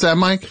like, what's that,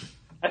 Mike?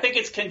 I think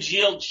it's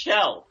congealed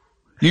shell.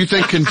 You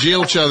think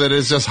congealed shell that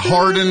is just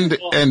hardened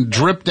and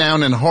dripped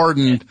down and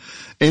hardened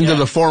into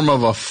the form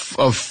of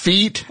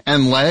feet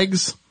and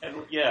legs?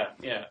 Yeah.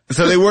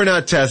 So they were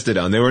not tested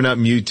on. They were not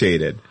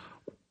mutated.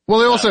 Well,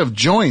 they also have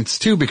joints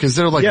too, because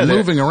they're like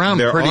moving around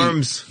their pretty.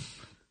 Arms.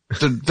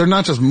 They're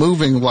not just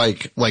moving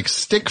like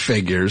stick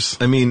figures.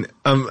 I mean,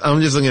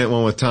 I'm just looking at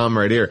one with Tom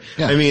right here.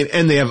 Yeah. I mean,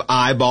 and they have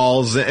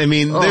eyeballs. I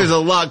mean, there's a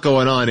lot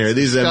going on here.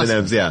 These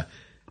M&Ms, yeah.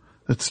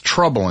 It's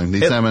troubling,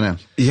 these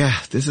M&Ms. Yeah,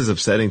 this is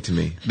upsetting to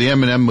me. The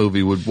M&M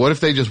movie what if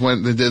they just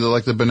went and did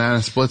like the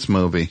Banana Splits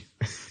movie?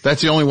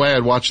 That's the only way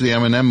I'd watch the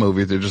M&M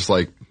movie. They're just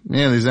like,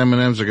 these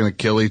M&Ms are going to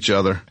kill each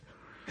other.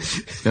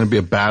 It's going to be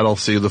a battle.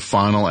 See who the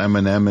final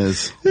M&M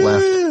is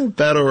left.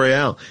 Battle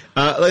Royale.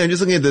 I'm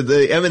just looking at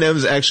the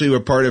M&Ms actually were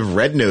part of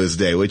Red Nose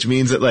Day, which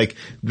means that like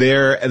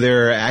they're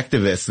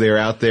activists. They're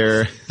out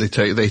there. They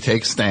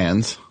take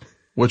stands,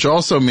 which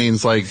also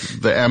means like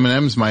the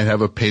M&Ms might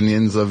have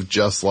opinions of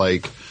just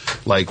like,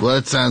 well,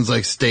 it sounds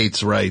like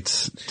states'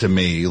 rights to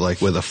me,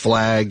 like with a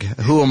flag.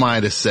 Who am I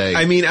to say?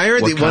 I mean, I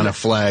heard what kind of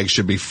flag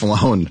should be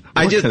flown?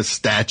 What kind of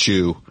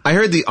statue? I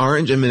heard the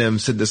Orange M&M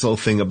said this whole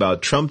thing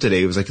about Trump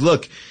today. It was like,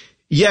 look,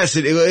 yes,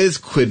 it is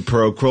quid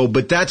pro quo,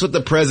 but that's what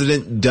the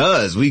president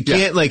does. We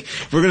can't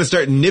if we're going to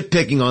start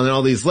nitpicking on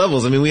all these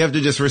levels. I mean, we have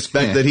to just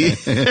respect that he.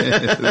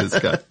 This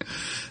guy.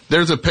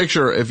 There's a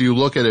picture. If you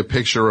look at a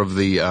picture of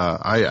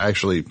I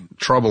actually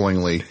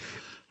troublingly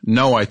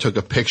know I took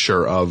a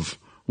picture of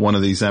one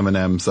of these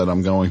M&Ms that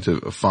I'm going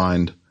to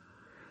find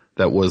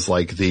that was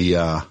like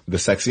the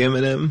sexy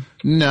M&M?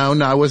 No,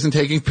 I wasn't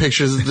taking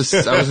pictures of this.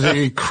 I was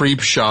taking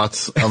creep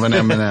shots of an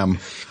M&M.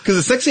 Cause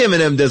the sexy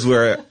M&M does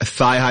wear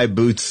thigh-high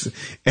boots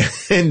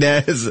and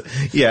has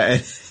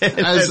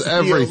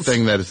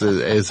everything that it's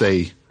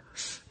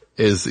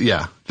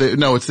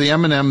the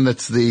M&M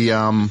that's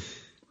the,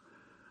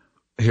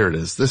 here it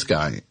is, this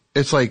guy.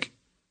 It's like,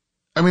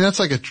 I mean, that's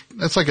like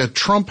a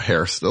Trump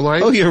hairstyle,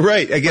 right? Oh, you're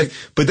right. I guess,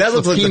 but that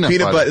looks like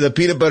the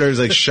peanut butter is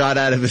like shot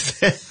out of his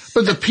head.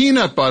 But the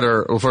peanut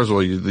butter, well, first of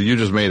all, you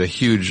just made a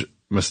huge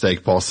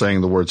mistake, Paul, saying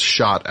the word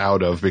shot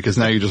out of, because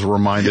now you just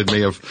reminded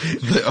me of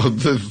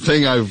the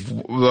thing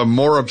I'm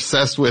more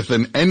obsessed with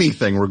than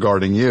anything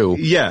regarding you.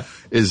 Yeah.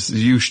 Is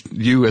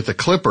you at the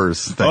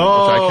Clippers thing.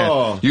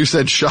 Oh. You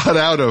said shot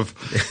out of.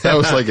 That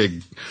was like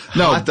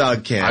hot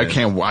dog can. I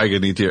can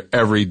need to hear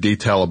every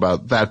detail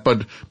about that.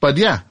 But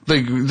yeah,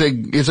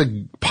 it's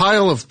a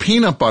pile of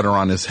peanut butter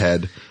on his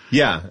head.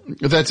 Yeah.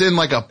 That's in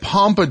like a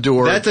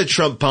pompadour. That's a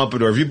Trump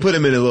pompadour. If you put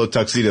him in a little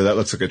tuxedo, that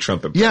looks like a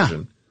Trump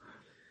impression.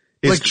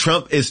 Yeah.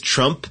 Is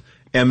Trump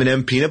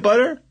M&M peanut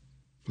butter?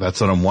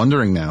 That's what I'm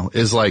wondering now.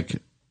 Is like,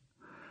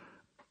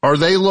 are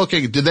they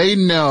looking, do they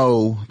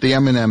know, the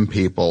M&M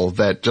people,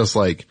 that just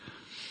like,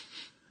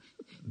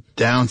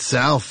 down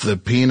south, the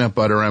peanut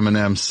butter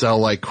M&Ms sell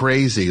like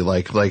crazy.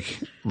 Like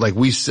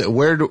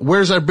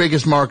where's our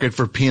biggest market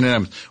for peanut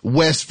M&Ms?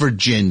 West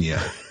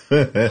Virginia.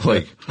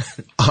 Like,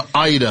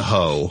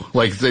 Idaho.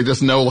 Like, they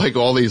just know like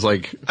all these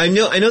like. I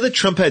know that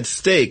Trump had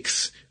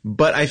steaks,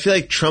 but I feel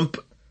like Trump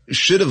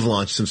should have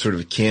launched some sort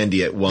of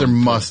candy at one point.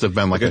 There must have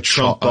been like a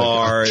Trump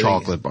bar. A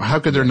chocolate bar. How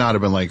could there not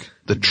have been like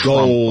the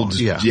gold?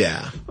 Trump?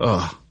 Yeah.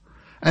 Ugh.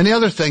 And the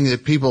other thing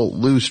that people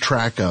lose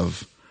track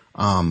of,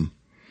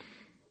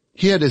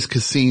 he had his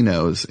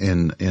casinos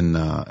in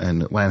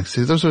Atlantic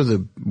City. Those are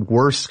the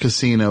worst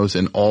casinos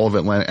in all of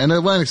Atlantic. And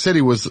Atlantic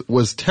City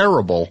was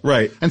terrible.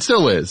 Right. And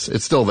still is.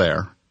 It's still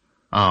there.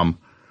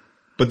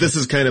 But this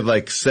is kind of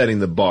like setting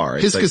the bar.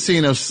 His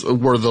casinos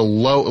were the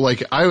low,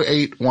 like I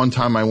ate one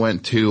time I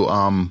went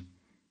to,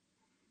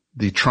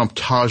 the Trump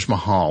Taj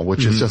Mahal,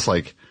 which is just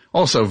like,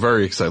 also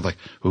very excited. Like,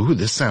 ooh,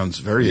 this sounds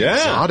very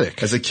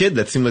exotic. As a kid,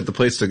 that seemed like the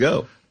place to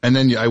go. And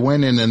then I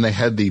went in and they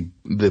had the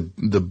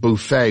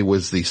buffet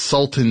was the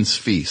Sultan's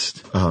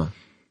Feast. Uh-huh.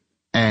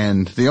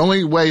 And the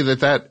only way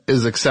that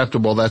is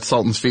acceptable, that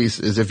Sultan's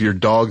Feast, is if your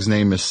dog's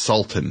name is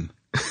Sultan.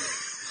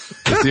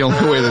 It's the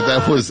only way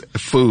that was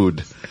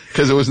food.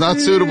 Cause it was not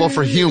suitable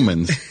for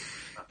humans.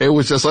 It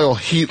was just like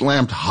heat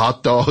lamped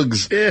hot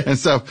dogs and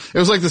stuff. It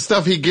was like the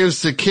stuff he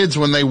gives to kids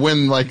when they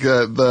win like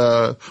win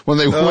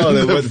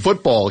the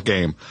football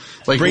game.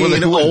 Like bringing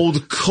in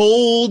old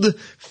cold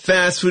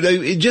fast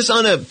food, just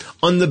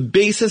on the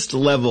basest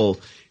level.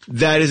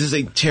 That is just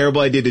a terrible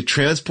idea to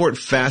transport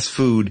fast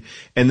food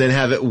and then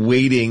have it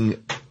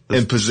waiting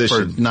in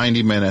position for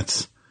 90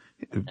 minutes.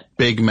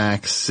 Big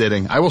Mac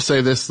sitting. I will say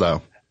this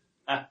though.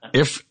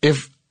 This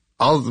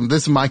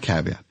is my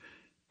caveat.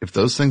 If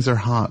those things are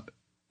hot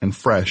and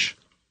fresh,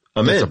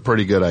 it's a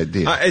pretty good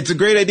idea. It's a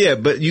great idea,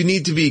 but you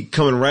need to be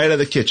coming right out of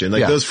the kitchen.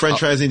 Like those French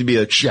fries need to be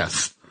like,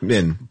 yes.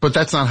 In. But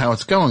that's not how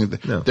it's going.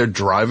 No. They're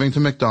driving to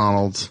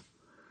McDonald's.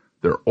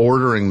 They're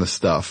ordering the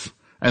stuff,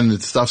 and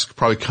the stuff's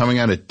probably coming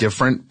out at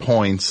different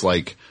points.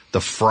 Like the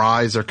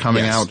fries are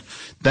coming out.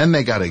 Then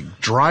they got to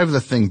drive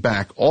the thing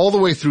back all the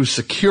way through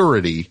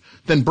security,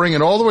 then bring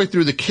it all the way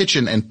through the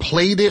kitchen and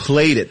plate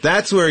it.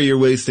 That's where you're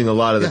wasting a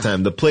lot of the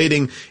time. The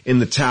plating in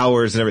the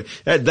towers and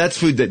everything. That's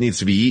food that needs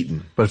to be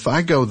eaten. But if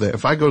I go to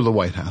the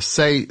White House,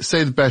 say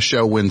the Best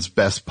Show wins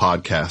Best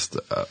Podcast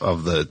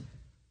of the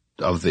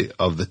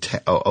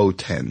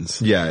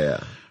 010s.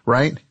 Yeah.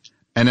 Right?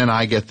 And then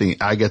I get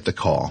the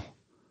call.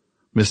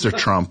 Mr.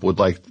 Trump would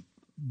like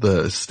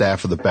the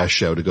staff of the Best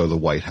Show to go to the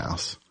White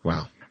House.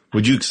 Wow.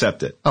 Would you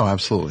accept it? Oh,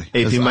 absolutely.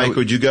 AP Mike,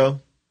 would you go?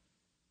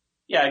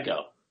 Yeah, I'd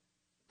go.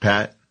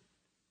 Pat?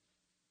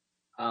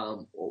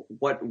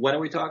 When are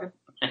we talking?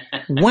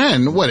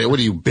 When? What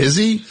are you,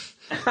 busy?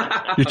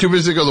 You're too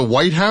busy to go to the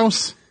White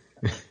House?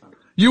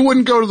 You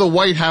wouldn't go to the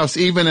White House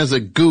even as a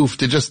goof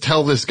to just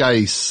tell this guy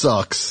he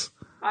sucks.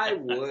 I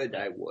would.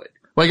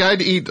 Like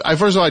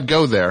first of all, I'd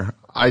go there.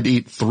 I'd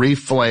eat 3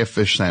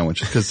 filet-o-fish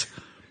sandwiches because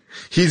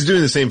he's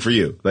doing the same for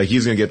you. Like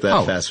he's going to get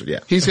that fast food. Yeah.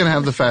 He's going to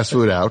have the fast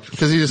food out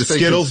because he just the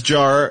Skittles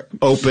jar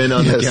open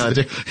on the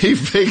counter. He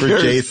figures for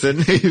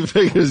Jason.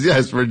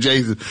 For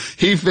Jason.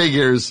 He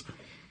figures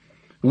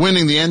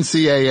winning the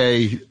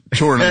NCAA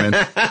tournament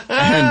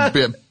and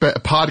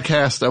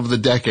podcast of the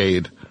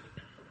decade.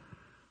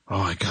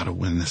 Oh, I got to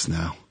win this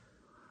now.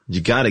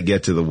 You got to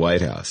get to the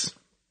White House.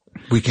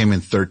 We came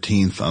in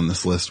 13th on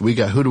this list.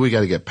 Who do we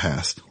got to get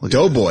past?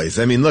 Doughboys.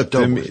 I mean, look,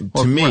 to me,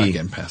 we're not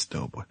getting past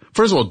Doughboy.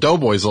 First of all,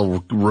 Doughboys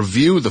will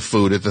review the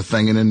food at the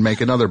thing and then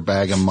make another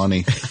bag of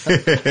money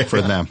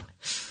for them.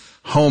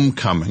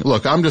 Homecoming.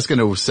 Look, I'm just going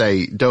to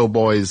say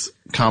Doughboys,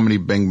 Comedy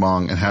Bing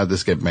Bong, and How'd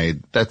This Get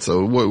Made.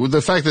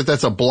 The fact that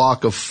that's a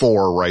block of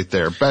 4 right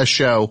there. Best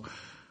Show,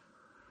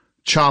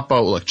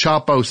 Chapo. Look,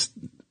 Chapo's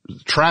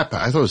Trap.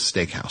 I thought it was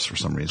Steakhouse for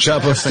some reason.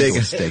 Chapo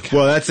Steakhouse.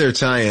 Well, that's their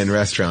tie-in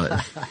restaurant.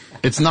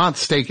 It's not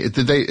steak.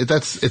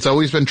 It's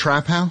always been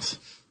Trap House?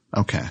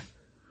 Okay.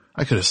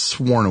 I could have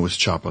sworn it was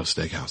Chapo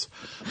Steakhouse.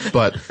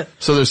 But,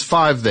 so there's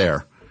 5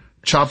 there.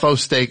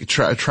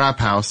 Chapo Trap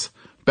House,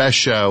 Best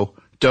Show,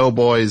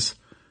 Doughboys,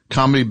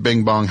 Comedy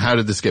Bing Bong, How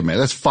Did This Get Made?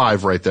 That's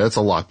 5 right there. That's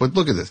a lot. But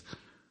look at this.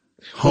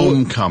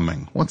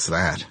 Homecoming. What's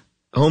that?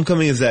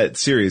 Homecoming is that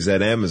series,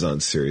 that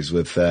Amazon series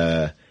with,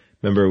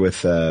 Remember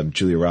with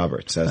Julia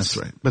Roberts. That's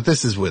right. But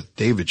this is with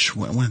David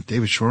when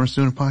David Shor's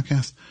doing a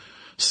podcast.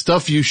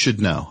 Stuff you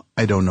should know.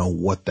 I don't know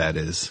what that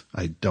is.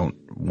 I don't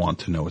want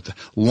to know what that.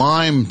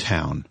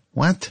 Limetown.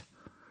 What?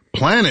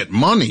 Planet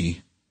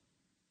Money.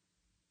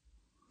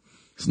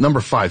 It's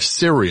number 5.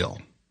 Serial.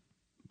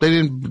 They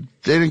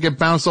didn't get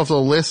bounced off the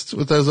list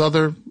with those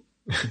other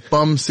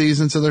bum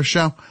seasons of their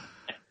show.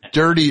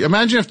 Dirty.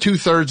 Imagine if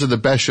 2/3 of the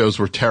best shows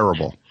were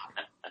terrible.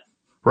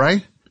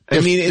 Right?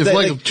 If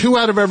like 2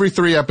 out of every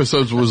 3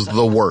 episodes was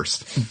the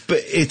worst.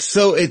 But it's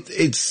so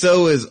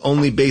is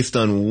only based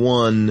on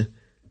one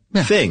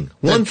thing.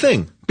 One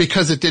thing.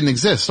 Because it didn't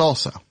exist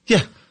also.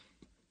 Yeah.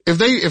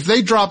 If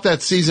they dropped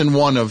that season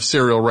 1 of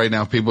Serial right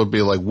now, people would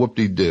be like,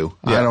 whoop-de-doo.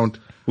 Yeah.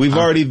 We've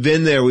already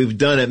been there. We've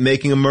done it.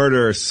 Making a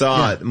Murderer.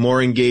 Saw it.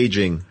 More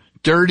engaging.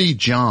 Dirty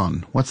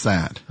John. What's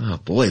that? Oh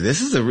boy,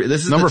 this is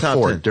number the top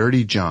 4. 10.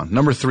 Dirty John.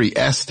 Number 3.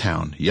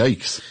 S-Town.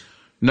 Yikes.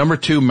 Number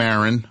 2.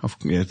 Marin.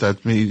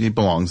 He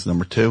belongs.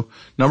 Number 2.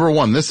 Number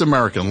 1. This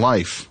American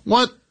Life.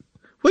 What?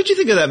 What'd you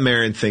think of that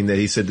Marin thing that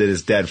he said that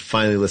his dad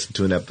finally listened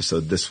to an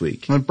episode this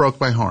week? It broke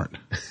my heart.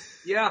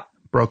 Yeah.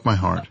 Broke my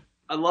heart.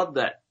 I love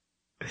that.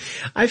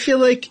 I feel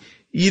like,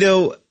 in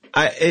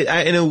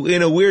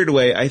a weird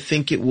way, I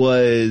think it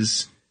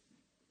was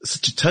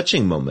such a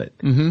touching moment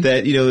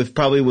that, it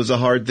probably was a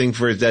hard thing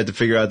for his dad to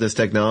figure out this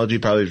technology,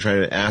 probably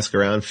trying to ask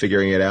around,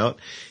 figuring it out.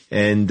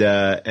 And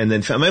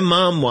then my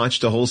mom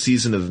watched a whole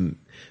season of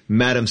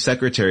Madam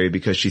Secretary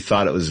because she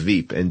thought it was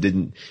Veep and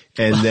then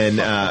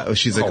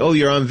she's like, oh,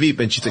 you're on Veep.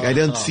 And she's like, I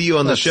don't see you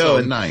on the show. So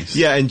and nice.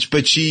 Yeah.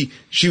 But she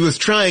was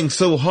trying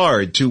so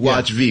hard to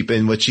watch Veep,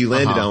 and what she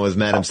landed on was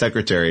Madam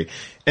Secretary.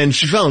 And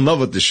she fell in love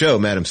with the show,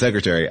 Madam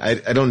Secretary.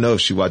 I don't know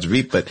if she watched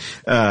Veep, but,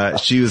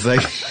 she was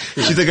like,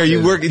 do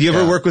you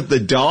ever work with the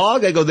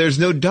dog? I go, there's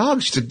no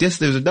dog. She's like, yes,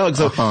 there's a dog.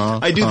 So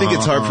I do think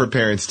it's hard for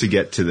parents to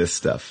get to this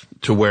stuff.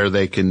 To where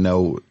they can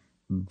know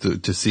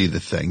to see the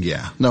thing.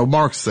 Yeah. No,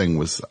 Mark's thing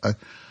was, I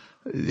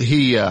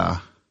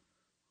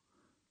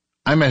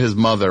met his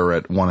mother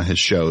at one of his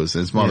shows.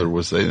 His mother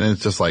was, and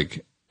it's just like,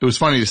 it was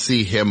funny to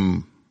see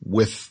him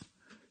with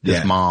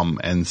his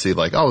mom and see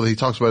like, oh, he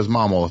talks about his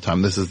mom all the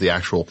time. This is the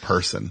actual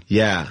person.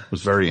 Yeah. It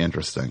was very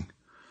interesting.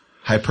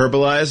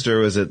 Hyperbolized, or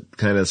was it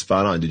kind of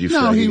spot on? Did you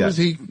feel like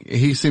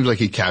he seems like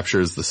he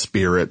captures the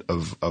spirit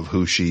of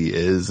who she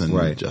is,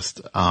 and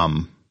just,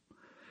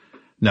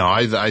 no,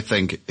 I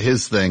think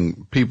his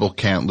thing, people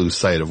can't lose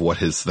sight of what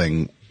his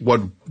thing,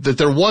 that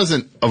there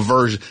wasn't a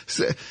version.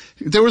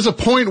 There was a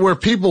point where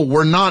people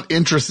were not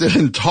interested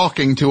in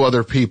talking to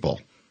other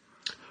people.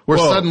 Where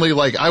suddenly,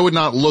 like, I would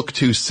not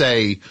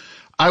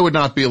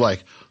be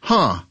like,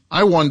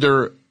 I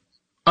wonder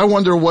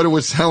what it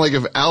would sound like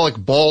if Alec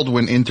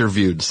Baldwin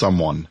interviewed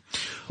someone.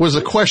 Was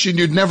a question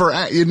you'd never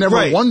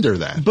wonder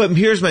that. But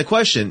here's my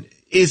question.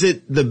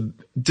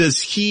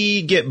 Does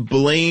he get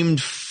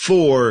blamed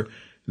for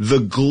the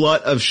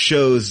glut of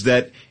shows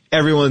that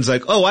everyone's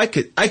like, oh, I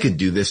could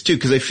do this too?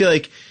 Cause I feel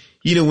like,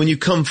 when you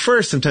come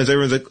first, sometimes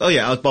everyone's like, oh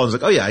yeah, Alec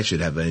Baldwin's like, oh yeah, I should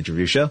have an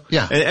interview show.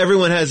 Yeah. And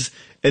everyone has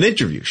an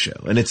interview show,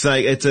 and it's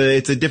like, it's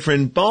a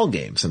different ball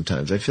game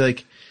sometimes.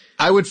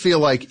 I would feel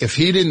like if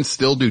he didn't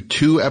still do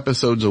 2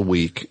 episodes a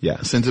week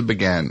since it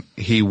began,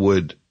 he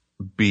would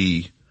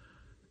be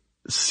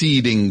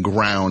ceding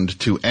ground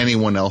to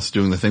anyone else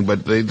doing the thing.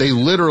 But they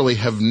literally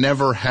have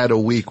never had a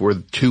week where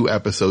 2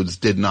 episodes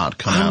did not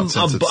come out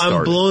since it started.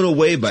 I'm blown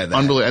away by that.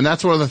 Unbelievable. And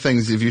that's one of the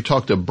things, if you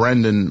talk to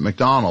Brendan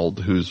McDonald,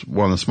 who's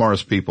one of the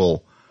smartest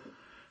people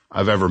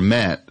I've ever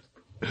met,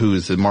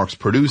 who's Mark's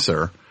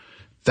producer,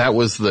 that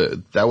was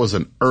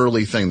an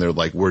early thing. They're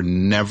like, we're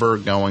never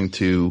going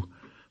to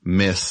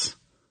miss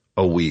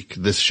a week.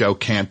 This show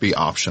can't be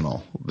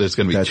optional. There's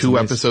going to be 2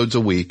 episodes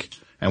a week,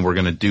 and we're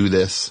going to do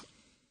this.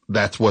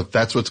 That's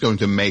what's going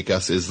to make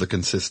us, is the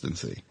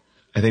consistency.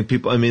 I think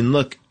people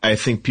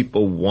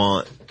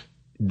want,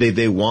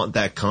 they want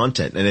that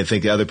content, and I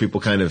think other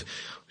people kind of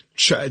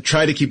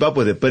try to keep up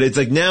with it, but it's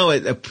like now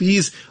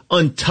he's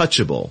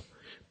untouchable.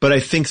 But I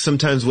think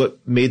sometimes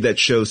what made that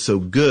show so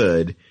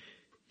good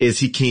is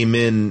he came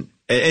in,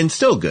 and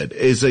still good,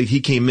 is like he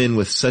came in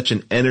with such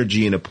an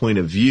energy and a point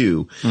of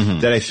view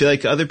that I feel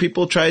like other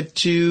people tried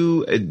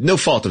to, no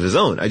fault of his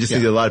own. I just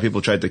think that a lot of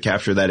people tried to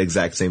capture that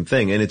exact same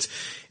thing.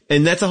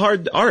 And that's a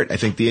hard art. I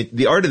think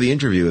the art of the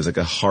interview is like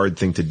a hard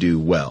thing to do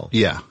well.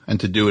 Yeah. And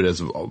to do it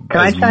as Can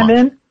I chime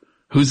in?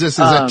 Who's this? Is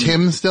that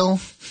Tim still?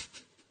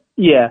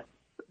 Yeah.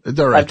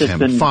 All right,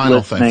 Tim.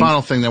 Final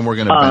thing, then we're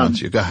going to bounce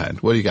you. Go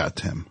ahead. What do you got,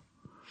 Tim?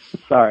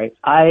 Sorry.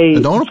 I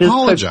don't just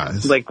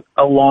apologize. Took, like,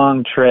 a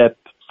long trip,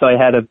 so I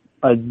had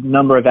a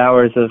number of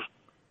hours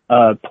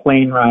of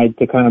plane ride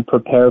to kind of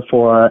prepare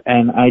for,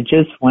 and I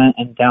just went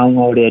and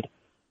downloaded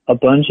a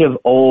bunch of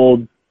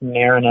old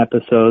Marin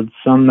episodes,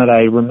 some that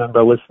I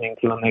remember listening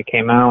to when they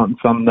came out, and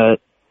some that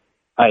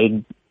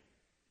I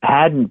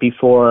hadn't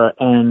before,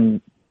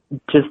 and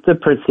just the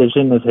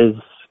precision of his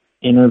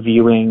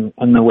interviewing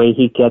and the way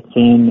he gets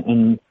in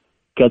and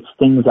gets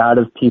things out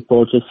of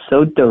people just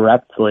so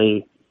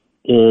directly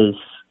is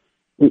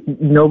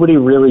nobody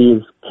really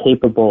is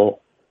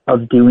capable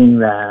of doing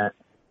that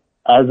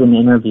as an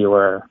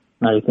interviewer.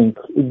 I think,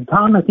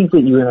 Tom, I think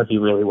that you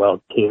interview really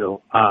well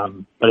too.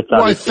 But it's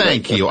Why,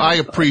 thank you. I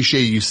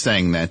appreciate you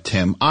saying that,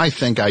 Tim. I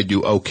think I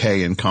do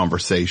okay in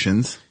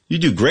conversations. You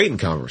do great in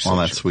conversations. Well,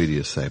 that's sweet of you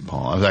to say,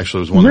 Paul. I was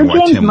actually wondering Your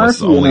why James Tim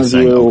was Murphy only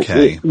saying interview,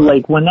 okay.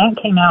 like when that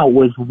came out,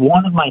 was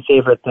one of my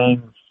favorite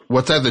things.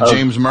 What's that, the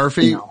James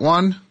Murphy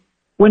one?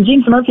 When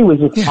James Murphy was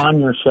just on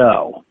your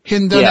show. He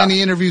hadn't done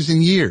any interviews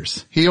in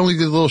years. He only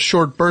did little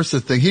short bursts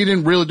of things. He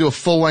didn't really do a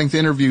full-length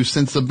interview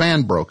since the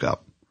band broke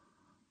up.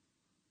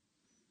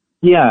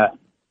 Yeah.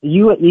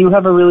 You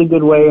have a really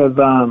good way of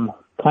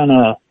kind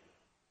of.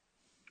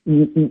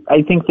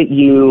 I think that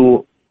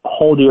you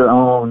hold your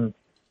own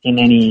in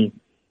any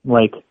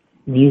like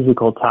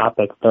musical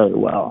topic very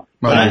well.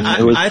 Well,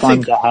 it was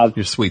fun to have.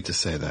 You're sweet to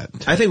say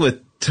that. I think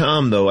with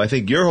Tom, though, I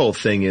think your whole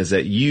thing is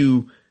that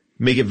you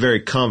make it very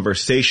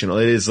conversational.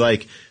 It is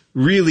like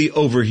really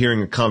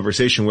overhearing a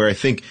conversation, where I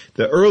think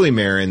the early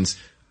Marins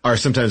are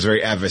sometimes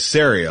very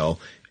adversarial,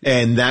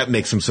 and that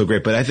makes them so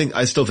great. But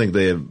I still think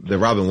the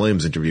Robin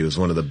Williams interview is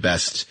one of the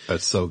best.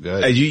 That's so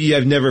good.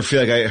 I've never feel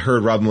like I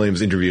heard Robin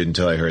Williams interviewed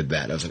until I heard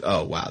that. I was like,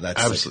 oh wow,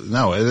 that's absolutely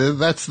no.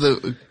 That's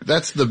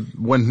the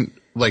when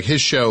like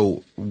his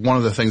show. One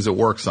of the things that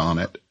works on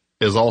it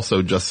is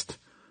also just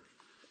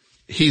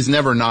he's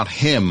never not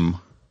him.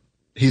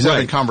 He's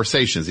having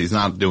conversations. He's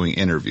not doing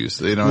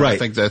interviews. You know, I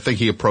think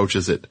he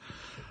approaches it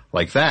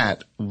like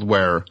that.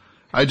 Where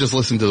I just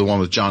listened to the one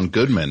with John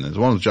Goodman. The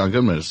one with John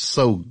Goodman is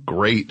so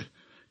great.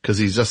 Because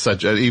he's just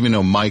even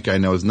though Mike, I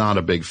know, is not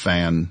a big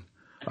fan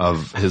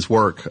of his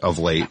work of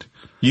late.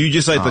 You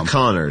just like the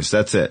Connors.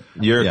 That's it.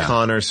 You're a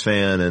Connors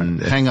fan.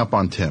 And hang up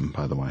on Tim,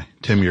 by the way.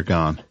 Tim, you're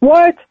gone.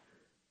 What?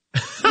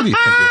 What do you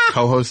think? You're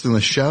co-hosting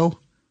the show?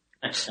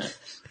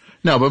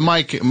 No, but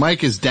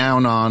Mike is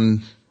down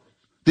on,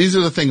 these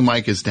are the things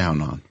Mike is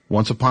down on.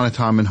 Once Upon a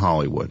Time in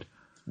Hollywood.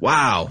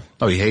 Wow.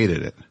 Oh, he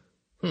hated it.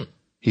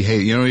 He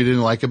hated, you know what he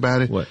didn't like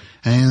about it? What?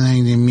 I didn't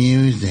like the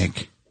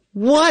music.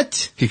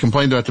 What? He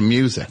complained about the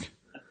music.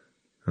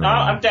 No,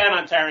 I'm down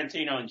on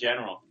Tarantino in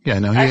general. Yeah,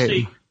 no,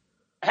 actually,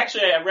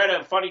 I read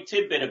a funny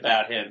tidbit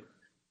about him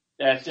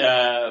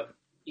that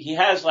he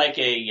has like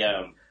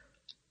a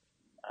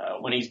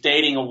when he's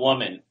dating a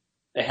woman,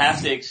 they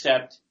have to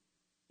accept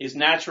his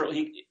natural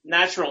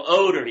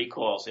odor. He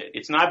calls it.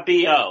 It's not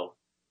BO.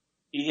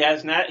 He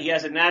has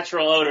a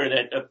natural odor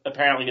that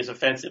apparently is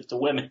offensive to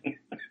women.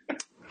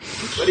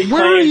 But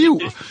where are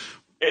you?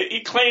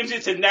 He claims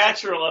it's a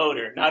natural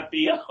odor, not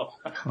BO.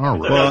 All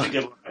right.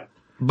 So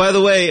by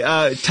the way,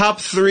 top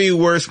 3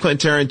 worst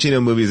Quentin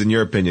Tarantino movies in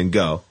your opinion,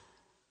 go.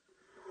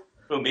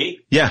 Who,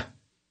 me? Yeah.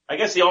 I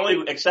guess the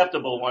only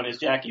acceptable one is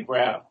Jackie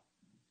Brown.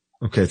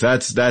 Okay, so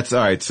that's all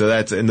right. So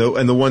that's and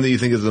the one that you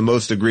think is the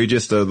most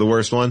egregious, the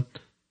worst one?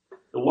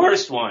 The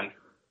worst one.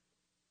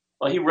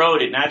 Well, he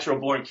wrote it, Natural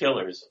Born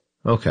Killers.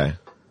 Okay.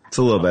 It's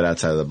a little bit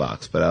outside of the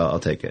box, but I'll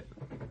take it.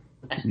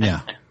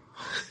 Yeah.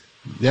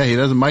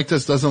 Yeah, Mike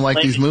just doesn't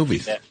like these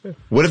movies.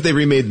 What if they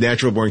remade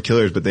Natural Born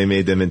Killers, but they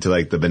made them into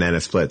like the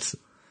Banana Splits?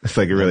 It's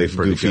like really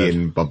goofy good.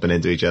 And bumping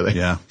into each other.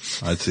 Yeah,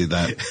 I'd see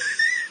that.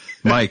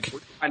 Mike.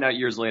 We'll find out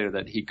years later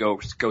that he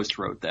ghost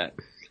wrote that.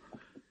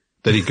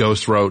 That he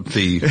ghost wrote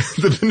the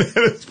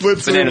Banana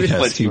Splits movie.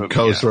 Yes, he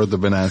ghost wrote the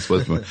Banana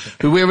Splits movie.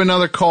 Do we have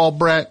another call,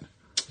 Brett?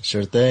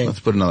 Sure thing. Let's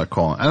put another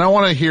call in. And I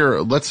want to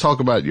hear, let's talk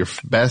about your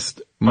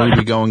best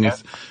movie going.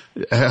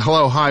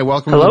 Hello, hi,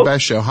 welcome to the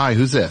Best Show. Hi,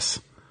 who's this?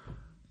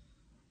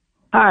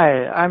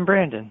 Hi, I'm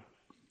Brandon.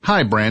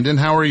 Hi, Brandon.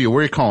 How are you? Where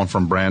are you calling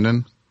from,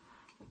 Brandon?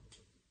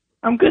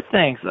 I'm good,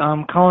 thanks.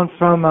 I'm calling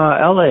from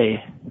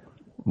L.A.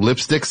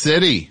 Lipstick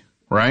City,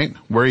 right?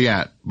 Where are you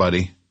at,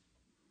 buddy?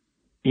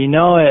 You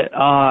know it,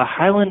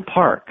 Highland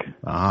Park.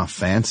 Ah,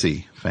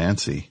 fancy.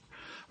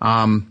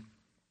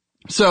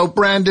 So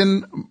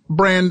Brandon?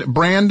 Yes,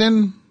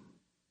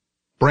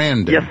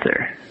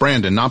 sir.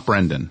 Brandon, not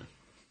Brendan.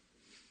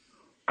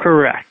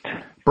 Correct.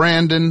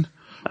 Brandon,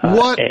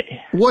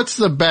 what's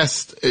the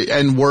best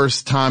and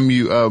worst time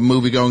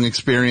movie going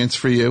experience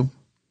for you?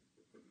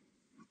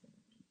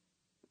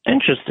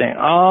 Interesting.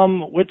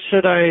 Which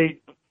should I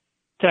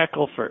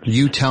tackle first?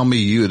 You tell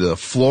me. The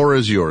floor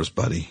is yours,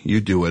 buddy. You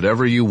do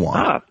whatever you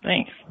want. Ah,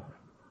 thanks.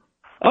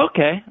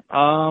 Okay.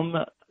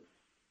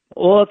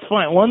 Well, it's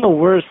fine. One of the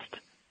worst.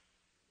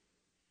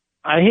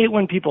 I hate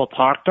when people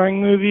talk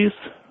during movies.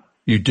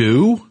 You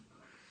do?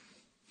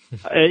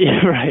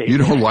 Yeah, right. You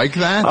don't like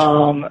that?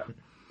 I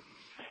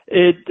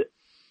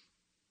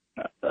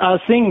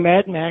was seeing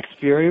Mad Max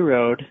Fury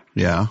Road.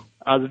 Yeah.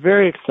 I was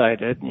very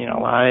excited, a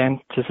lot of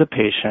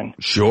anticipation.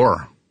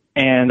 Sure.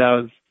 And I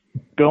was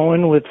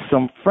going with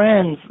some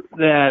friends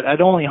that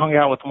I'd only hung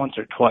out with once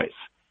or twice.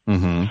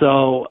 Mm-hmm.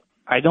 So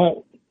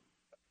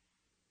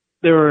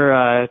there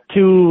were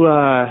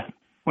 2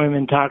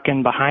 women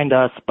talking behind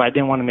us, but I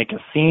didn't want to make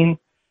a scene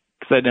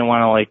because I didn't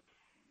want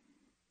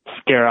to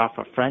scare off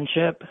a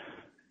friendship.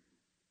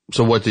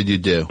 So what did you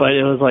do? But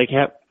it was like,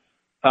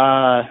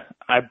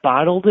 I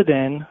bottled it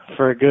in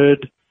for a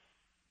good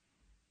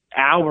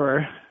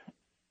hour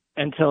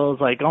until it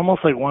was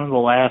almost like one of the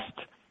last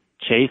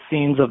chase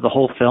scenes of the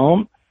whole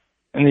film.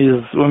 And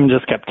these women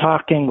just kept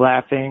talking,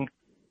 laughing.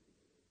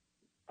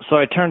 So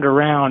I turned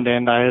around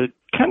and I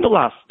kind of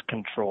lost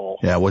control.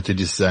 Yeah, what did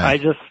you say? I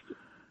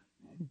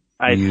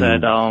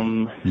said,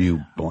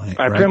 you blank.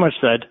 I pretty much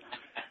said,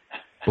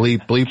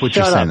 bleep what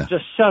you're shut saying. up,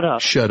 just shut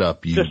up. Shut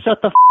up, you. Just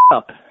shut the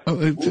up.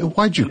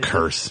 Why'd you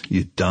curse,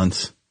 you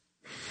dunce?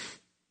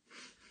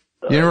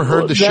 You never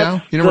heard the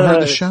show? You never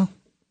heard the show?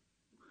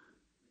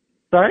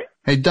 Sorry?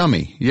 Hey,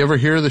 dummy, you ever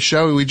hear the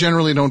show? We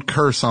generally don't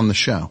curse on the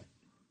show.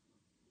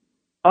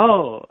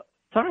 Oh,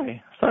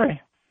 sorry. All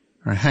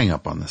right, hang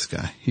up on this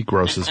guy. He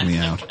grosses me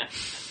out.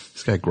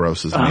 This guy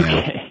grosses me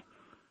out.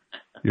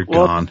 You're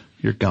gone.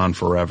 You're gone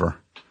forever.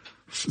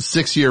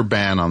 6-year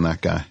ban on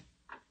that guy.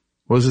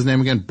 What was his name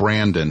again?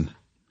 Brandon.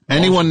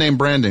 Anyone named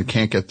Brandon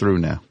can't get through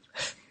now.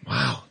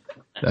 Wow.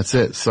 That's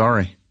it.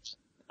 Sorry.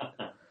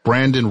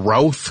 Brandon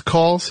Routh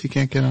calls. He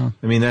can't get on.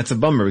 I mean, that's a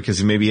bummer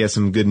because maybe he has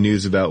some good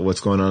news about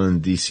what's going on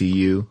in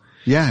DCU.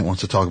 Yeah, he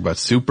wants to talk about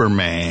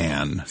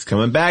Superman. He's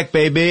coming back,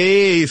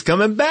 baby. He's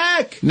coming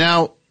back.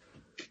 Now,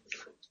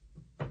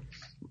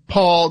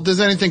 Paul, does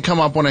anything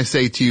come up when I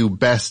say to you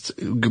best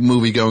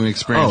movie-going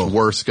experience,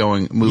 worst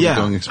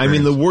movie-going experience? I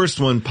mean, the worst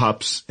one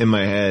pops in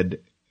my head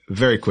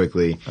very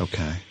quickly.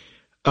 Okay.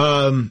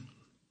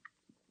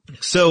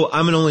 So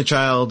I'm an only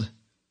child.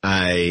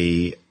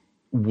 I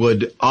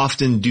would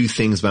often do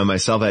things by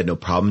myself. I had no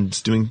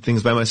problems doing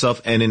things by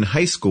myself. And in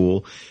high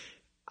school,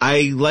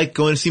 I liked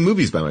going to see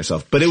movies by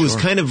myself, but it was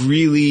kind of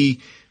really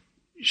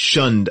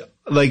shunned.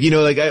 Like,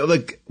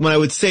 when I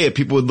would say it,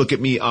 people would look at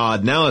me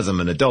odd. Now as I'm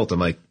an adult, I'm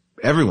like,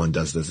 everyone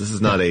does this. This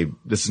is not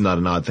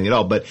an odd thing at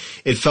all. But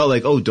it felt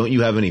like, oh, don't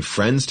you have any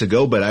friends to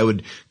go? But I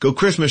would go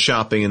Christmas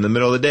shopping in the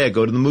middle of the day. I'd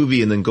go to the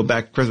movie and then go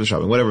back Christmas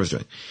shopping, whatever I was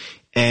doing.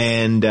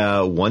 And,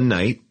 one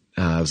night,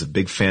 I was a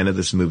big fan of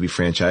this movie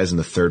franchise and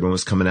the third one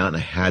was coming out and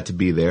I had to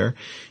be there.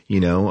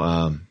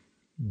 Behringer,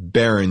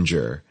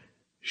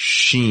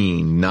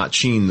 Sheen, not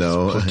Sheen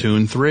though.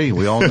 Platoon 3,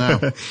 we all know.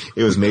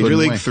 It was Major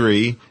League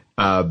 3,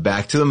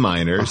 Back to the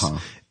Minors. Uh-huh.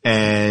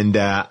 And,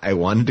 I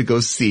wanted to go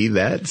see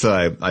that.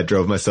 So I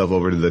drove myself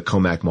over to the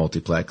Comac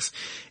multiplex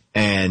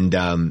and,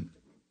 I'm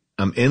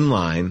in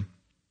line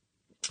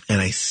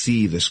and I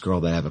see this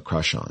girl that I have a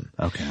crush on.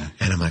 Okay.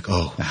 And I'm like,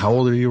 oh. How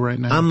old are you right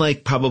now? I'm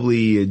like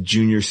probably a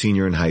junior,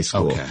 senior in high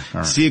school. Okay. All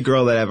right. See a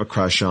girl that I have a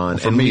crush on. Well,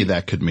 for me,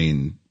 that could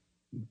mean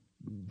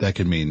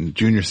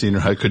junior, senior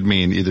high could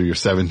mean either you're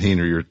 17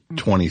 or you're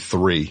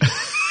 23.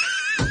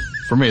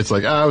 For me, it's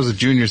like, I was a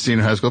junior,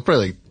 senior high school,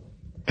 probably like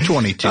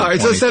 22. All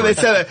right, so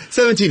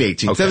 17,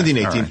 18. Okay, 17,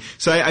 18. right.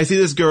 So I see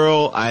this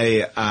girl,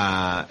 and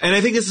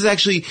I think this is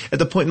actually at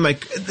the point in I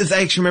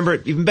actually remember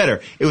it even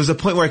better. It was a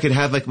point where I could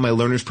have like my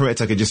learner's permit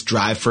so I could just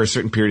drive for a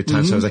certain period of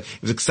time. Mm-hmm. So I was like,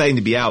 it was exciting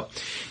to be out.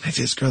 And I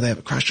see this girl that I have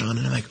a crush on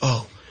and I'm like,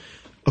 oh,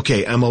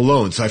 okay, I'm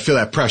alone. So I feel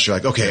that pressure.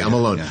 Like, okay, I'm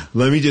alone. Yeah.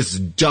 Let me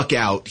just duck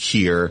out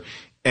here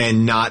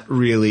and not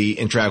really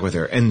interact with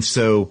her. And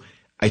so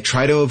I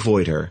try to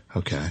avoid her.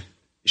 Okay.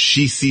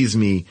 She sees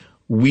me.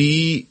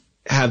 We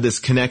have this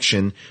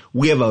connection.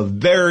 We have a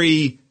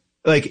very,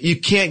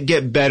 you can't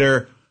get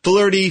better,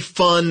 flirty,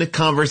 fun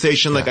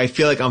conversation. Yeah. Like I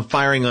feel like I'm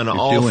firing on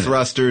all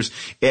thrusters.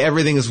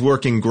 Everything is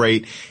working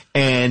great.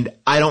 And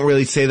I don't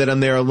really say that I'm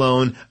there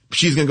alone.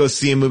 She's going to go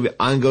see a movie.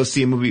 I'm going to go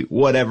see a movie.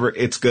 Whatever.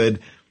 It's good.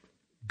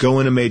 Go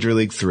into Major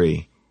League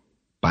 3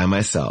 by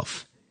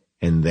myself.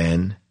 And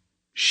then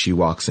she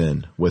walks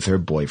in with her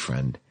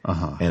boyfriend.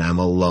 Uh-huh. And I'm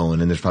alone.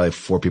 And there's probably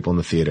 4 people in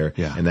the theater.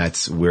 Yeah. And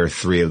we're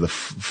 3 of the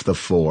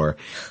 4.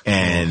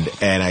 And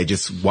I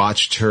just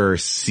watched her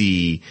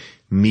see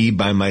me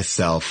by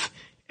myself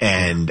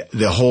and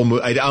the whole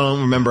movie. I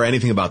don't remember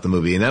anything about the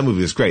movie. And that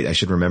movie was great. I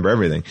should remember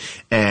everything.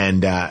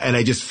 And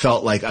I just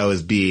felt like I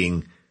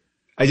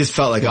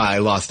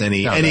lost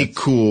any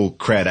cool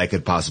cred I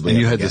could possibly. And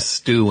you had to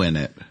stew in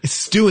it.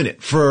 Stew in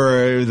it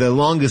for the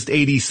longest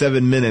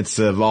 87 minutes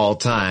of all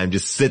time.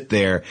 Just sit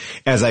there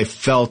as I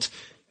felt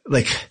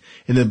like,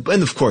 and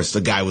of course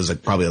the guy was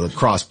like probably a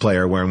lacrosse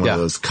player wearing one of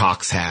those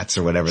Cox hats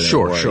or whatever they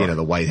wore,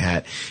 the white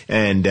hat.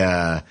 And,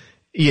 and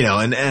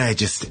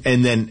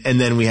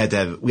then we had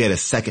a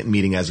second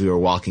meeting as we were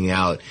walking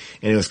out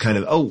and it was kind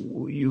of,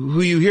 who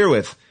you here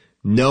with?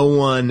 No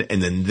one.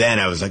 And then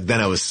I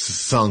was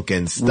sunk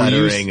and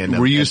stuttering.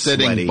 Were you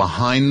sitting sweaty.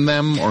 Behind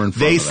them or in front of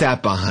them? They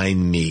sat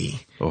behind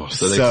me. Oh,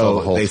 so they saw the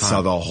whole time. They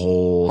saw the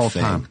whole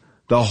thing. Time.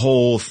 The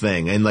whole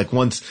thing. And like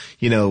once,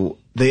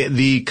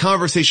 the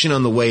conversation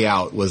on the way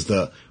out was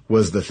the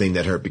thing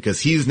that hurt because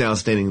he's now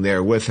standing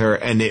there with her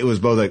and it was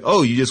both like,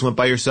 oh, you just went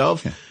by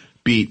yourself? Yeah.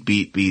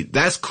 Beat.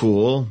 That's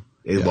cool.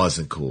 It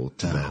wasn't cool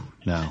to them.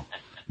 No.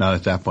 Not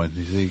at that point.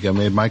 You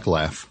made Mike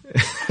laugh.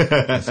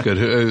 That's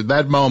good.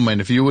 That moment,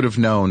 if you would have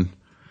known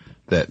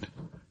that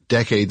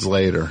decades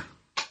later,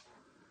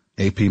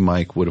 AP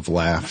Mike would have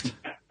laughed.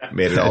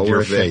 Made it all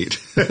worth fate.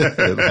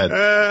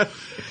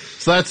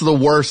 So that's the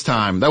worst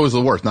time. That was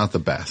the worst, not the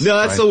best. No,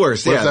 that's right? the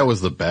worst. What if that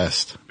was the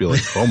best? Be like,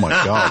 oh my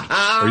God,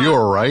 are you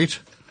all right?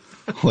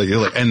 Well,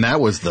 you're like, and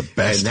that was the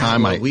best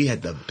time. We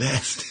had the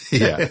best.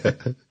 Yeah.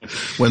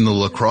 When the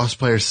lacrosse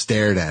player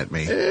stared at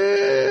me.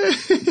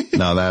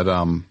 No,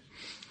 that,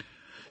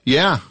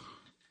 Yeah.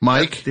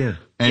 Mike,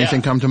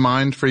 anything come to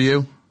mind for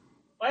you?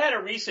 I had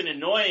a recent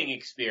annoying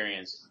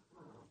experience.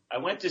 I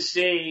went to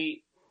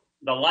see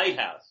The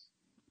Lighthouse.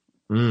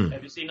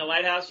 Have you seen The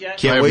Lighthouse yet?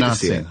 Can't wait to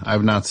see it. I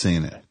have not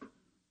seen it.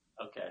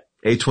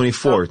 Okay.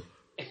 A24.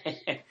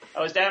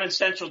 I was down in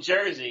Central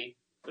Jersey.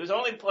 It was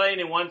only playing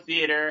in one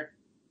theater,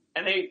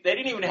 and they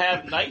didn't even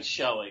have night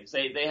showings.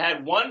 They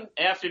had one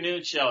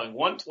afternoon showing,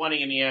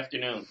 1:20 in the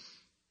afternoon.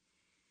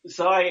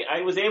 So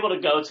I was able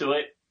to go to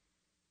it,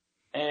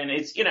 and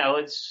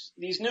it's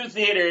these new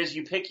theaters,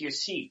 you pick your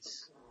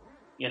seats,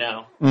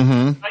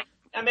 Mm-hmm.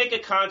 I make a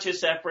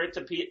conscious effort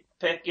to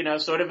pick,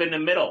 sort of in the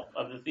middle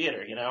of the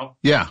theater,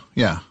 Yeah,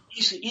 yeah.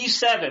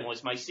 E7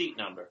 was my seat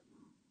number.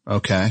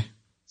 Okay.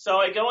 So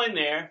I go in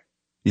there.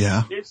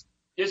 Yeah.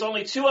 There's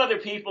only two other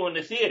people in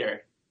the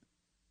theater.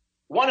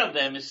 One of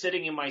them is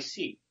sitting in my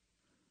seat.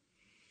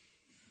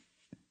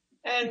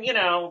 And,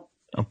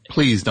 Oh,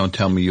 please don't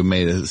tell me you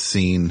made a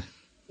scene.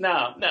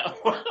 No.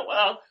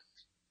 Well,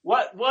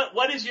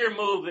 what is your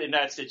move in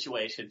that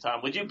situation,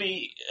 Tom? Would you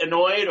be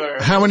annoyed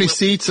or? How many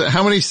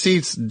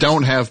seats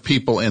don't have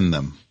people in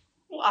them?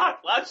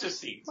 Lots of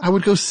seats. I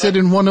would go sit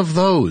in one of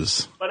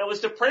those. But it was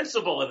the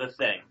principle of the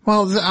thing.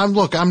 Well,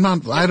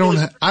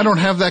 I don't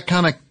have that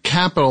kind of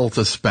capital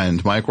to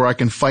spend, Mike, where I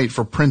can fight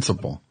for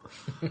principle.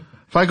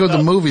 If I go to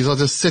the movies, I'll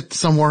just sit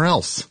somewhere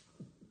else.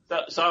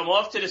 So I'm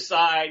off to the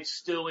side,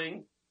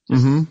 stewing,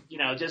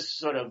 just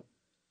sort of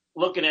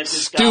looking at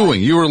this guy.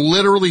 Stewing. You were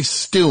literally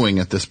stewing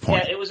at this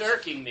point. Yeah, it was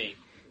irking me.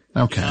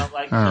 Okay. All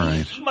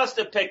right. He must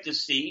have picked a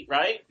seat,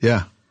 right?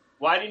 Yeah.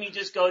 Why didn't he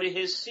just go to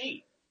his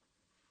seat?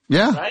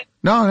 Yeah. Right?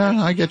 No,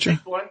 I get you.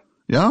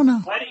 Yeah, no.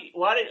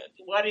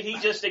 Why did he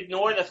just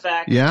ignore the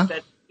fact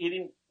that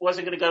he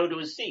wasn't going to go to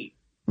his seat?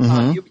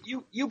 Mm-hmm.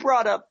 You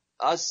brought up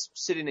us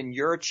sitting in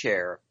your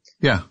chair.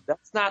 Yeah.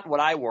 That's not what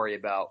I worry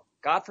about.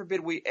 God forbid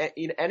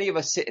any of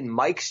us sit in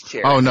Mike's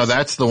chair. Oh no,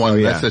 that's the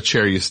one. That's the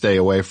chair you stay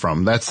away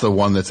from. That's the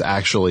one that's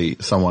actually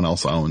someone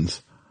else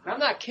owns. I'm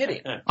not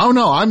kidding. Oh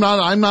no, I'm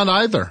not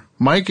either.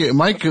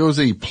 Mike goes,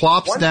 he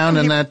plops down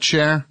in that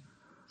chair.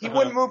 He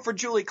wouldn't move for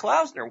Julie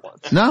Klausner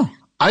once. No,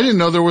 I didn't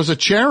know there was a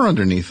chair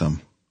underneath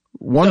him.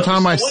 One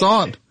time I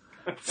saw it.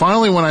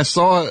 Finally, when I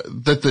saw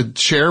that the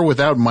chair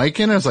without Mike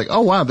in it, I was like,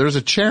 oh wow, there's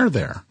a chair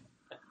there.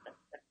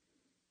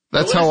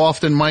 That's how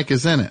often Mike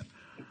is in it.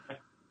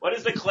 What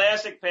is the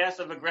classic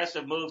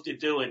passive-aggressive move to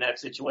do in that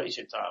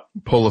situation, Tom?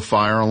 Pull a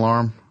fire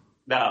alarm?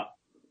 No.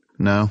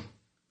 No?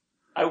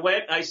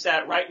 I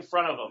sat right in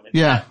front of him.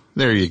 Yeah,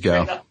 there you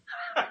go.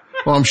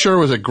 Well, I'm sure it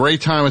was a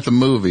great time at the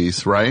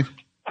movies, right?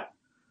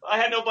 I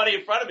had nobody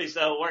in front of me,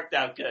 so it worked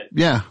out good.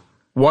 Yeah.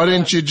 Why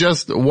didn't you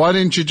just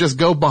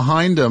go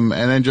behind him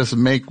and then just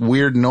make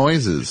weird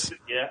noises?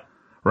 Yeah.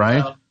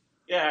 Right?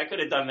 Yeah, I could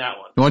have done that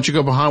one. Why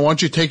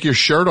don't you take your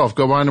shirt off,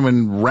 go behind him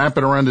and wrap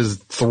it around his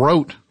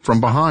throat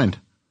from behind?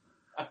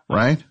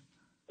 Right?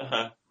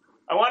 Uh-huh.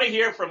 I want to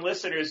hear from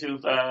listeners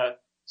who've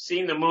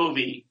seen the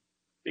movie,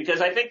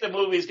 because I think the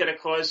movie is going to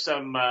cause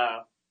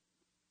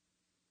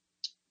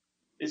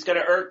it's going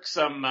to irk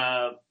some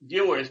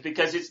viewers,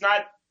 because it's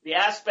not the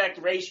aspect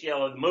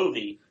ratio of the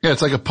movie. Yeah,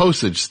 it's like a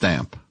postage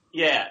stamp.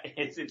 Yeah,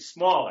 it's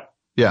smaller.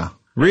 Yeah.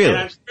 Really? And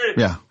I'm sure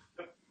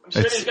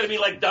there's going to be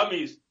like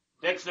dummies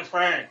next to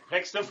Frank,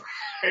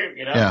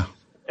 Yeah.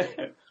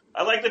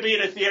 I like to be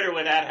in a theater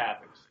when that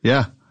happens.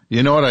 Yeah.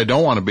 You know what? I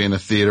don't want to be in a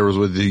theater is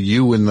with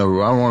you in I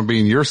don't want to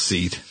be in your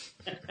seat.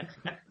 In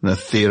the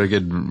theater,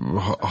 get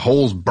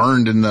holes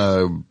burned in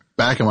the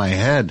back of my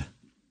head.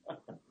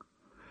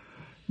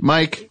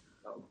 Mike.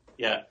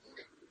 Yeah.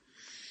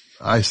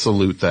 I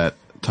salute that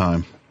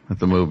time at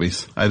the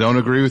movies. I don't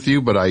agree with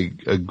you, but I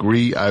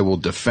agree. I will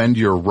defend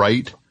your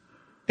right.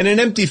 In an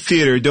empty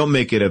theater, don't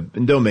make it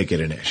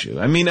an issue.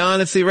 I mean,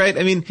 honestly, right?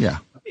 I mean, yeah.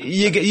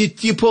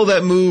 You pull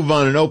that move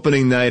on an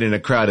opening night in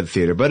a crowded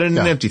theater, but in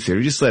an empty theater,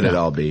 just let it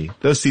all be.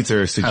 Those seats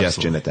are a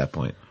suggestion at that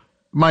point.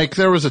 Mike,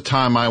 there was a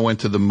time I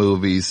went to the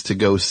movies to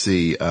go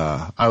see,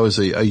 I was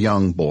a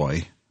young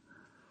boy,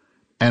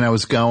 and I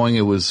was going,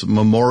 it was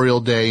Memorial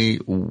Day,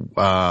 it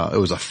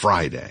was a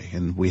Friday,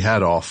 and we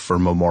had off for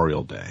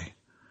Memorial Day.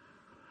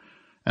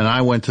 And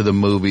I went to the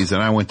movies,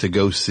 and I went to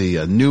go see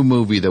a new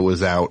movie that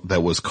was out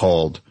that was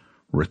called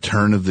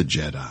Return of the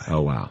Jedi.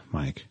 Oh wow.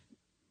 Mike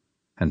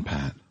and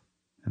Pat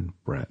and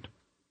Brett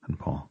and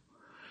Paul.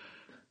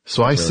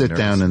 So I sit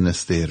down in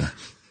this theater.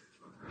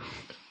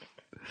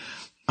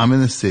 I'm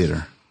in this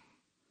theater.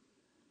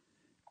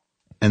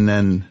 And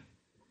then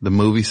the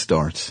movie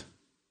starts.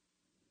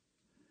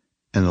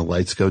 And the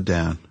lights go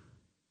down.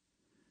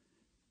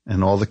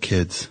 And all the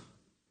kids.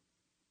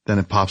 Then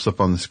it pops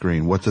up on the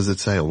screen. What does it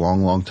say? A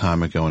long, long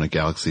time ago in a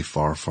galaxy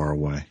far, far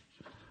away.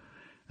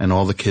 And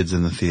all the kids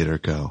in the theater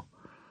go,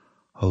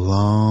 a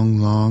long,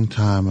 long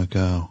time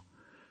ago.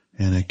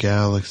 In a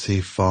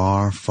galaxy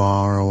far,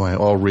 far away,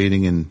 all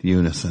reading in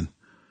unison.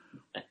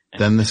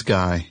 Then this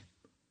guy,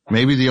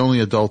 maybe the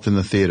only adult in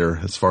the theater,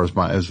 as far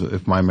as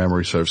if my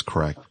memory serves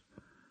correct,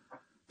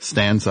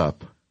 stands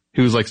up.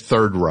 He was like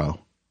third row.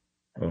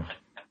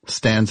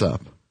 Stands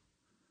up,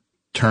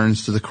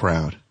 turns to the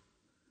crowd,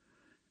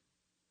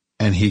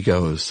 and he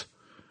goes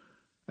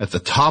at the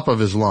top of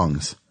his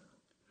lungs,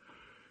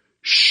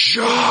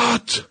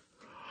 "Shut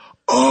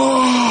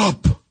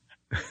up!"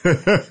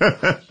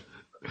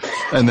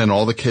 And then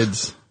all the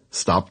kids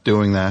stopped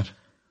doing that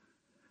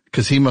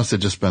because he must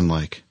have just been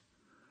like,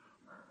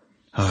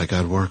 "Oh, I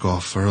got work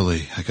off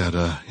early. I got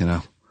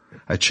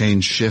I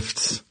changed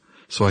shifts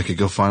so I could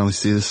go finally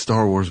see this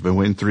Star Wars. Been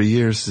waiting 3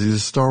 years to see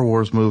this Star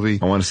Wars movie.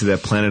 I want to see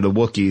that Planet of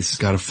Wookiees.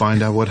 Got to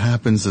find out what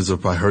happens.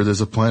 I heard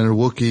there's a Planet of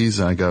Wookiees,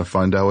 and I got to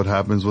find out what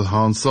happens with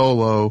Han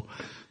Solo.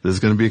 This is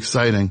going to be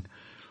exciting."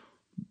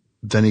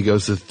 Then he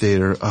goes to the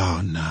theater.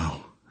 Oh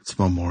no, it's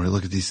Memorial.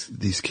 Look at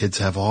these kids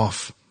have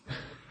off.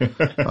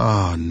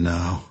 Oh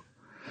no.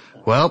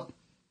 Well,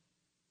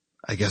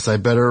 I guess I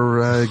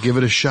better give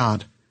it a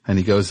shot. And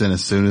he goes in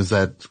as soon as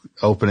that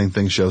opening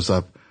thing shows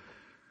up.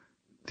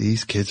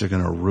 These kids are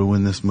going to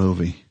ruin this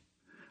movie.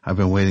 I've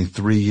been waiting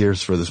 3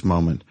 years for this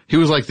moment. He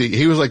was like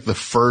the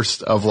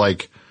first of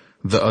like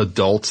the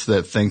adults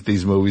that think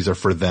these movies are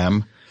for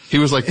them. He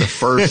was like the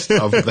first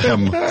of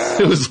them.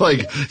 He was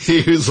like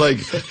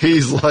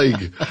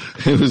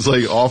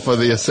off of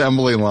the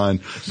assembly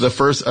line. The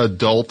first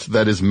adult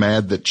that is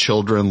mad that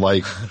children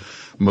like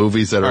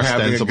movies that are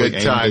ostensibly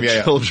aimed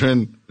at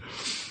children.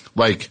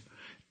 Like,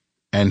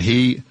 and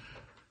he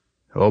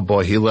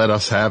let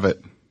us have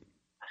it.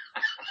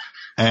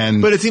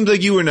 But it seems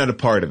like you were not a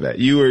part of that.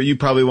 You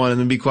probably wanted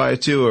them to be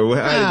quiet too, or what?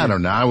 I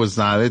don't know. I was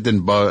not. It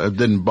didn't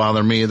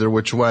bother me either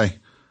which way.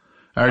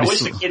 I wish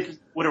the kids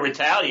would have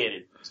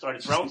retaliated.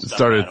 Started throwing stuff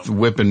Started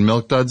whipping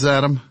milk duds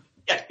at him.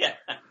 Yeah.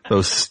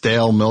 Those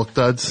stale milk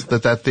duds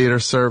that theater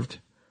served.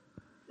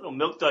 Little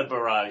milk dud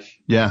barrage.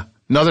 Yeah.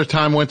 Another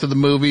time went to the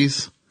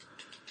movies.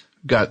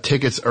 Got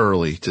tickets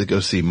early to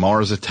go see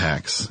Mars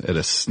Attacks at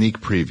a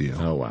sneak preview.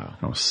 Oh wow.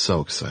 I was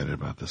so excited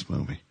about this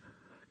movie.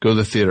 Go to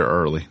the theater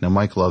early. Now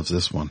Mike loves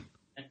this one.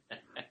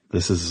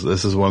 This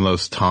is one of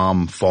those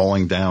Tom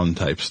falling down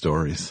type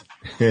stories.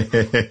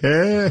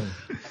 Get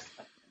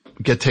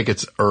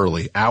tickets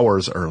early,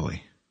 hours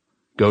early.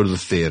 Go to the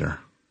theater.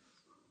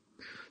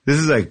 This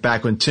is like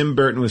back when Tim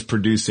Burton was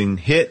producing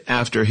hit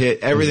after hit.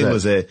 Everything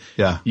was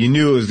you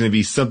knew it was going to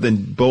be something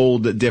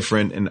bold,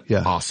 different, and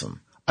awesome.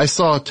 I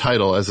saw a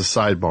title as a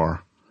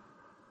sidebar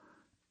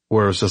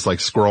where it was just like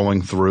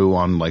scrolling through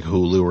on like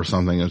Hulu or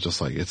something. It was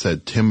just like, it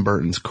said Tim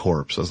Burton's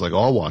Corpse. I was like, oh,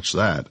 I'll watch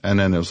that. And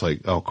then it was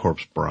like, oh,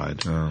 Corpse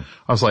Bride. Oh.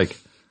 I was like,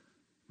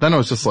 then I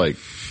was just like,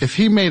 if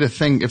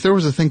there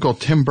was a thing called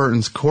Tim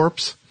Burton's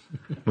Corpse,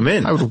 I'm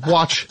in. I would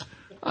watch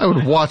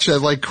that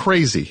like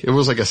crazy. It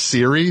was like a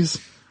series.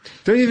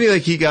 Don't you feel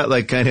like he got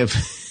like kind of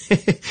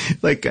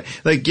like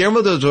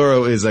Guillermo del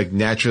Toro is like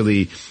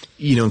naturally,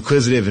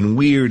 inquisitive and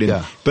weird,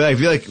 but I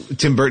feel like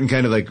Tim Burton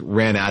kind of like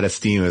ran out of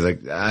steam. I was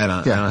like, I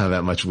don't have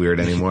that much weird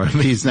anymore.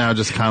 He's now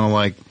just kind of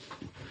like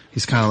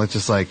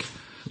just like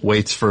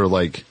waits for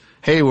like,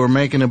 hey, we're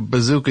making a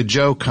Bazooka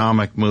Joe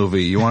comic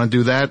movie. You want to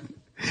do that?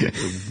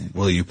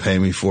 Will you pay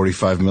me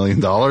 $45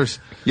 million?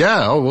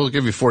 Yeah, we'll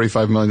give you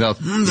 $45 million.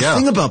 The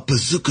thing about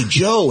Bazooka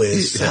Joe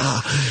is,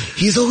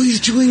 he's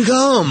always chewing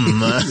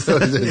gum.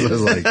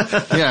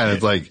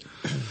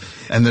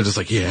 And they're just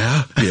like,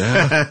 yeah.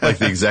 Like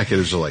the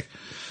executives are like,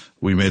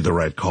 we made the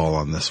right call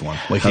on this one.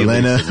 Like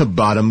Helena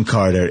Bottom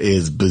Carter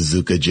is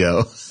Bazooka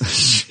Joe.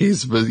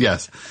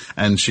 Yes.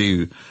 And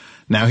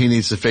now he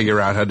needs to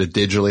figure out how to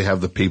digitally have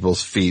the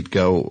people's feet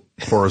go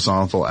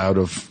horizontal out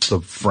of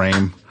the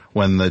frame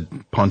when the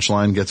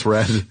punchline gets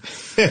read.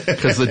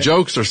 Because the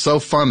jokes are so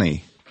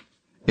funny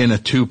in a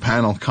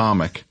 2-panel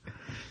comic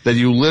that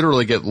you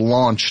literally get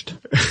launched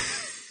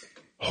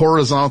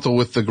horizontal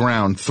with the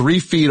ground, 3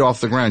 feet off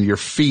the ground. Your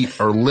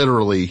feet are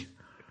literally,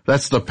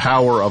 that's the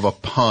power of a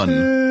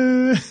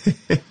pun.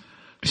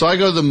 So I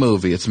go to the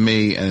movie. It's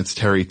me and it's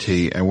Terry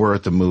T, and we're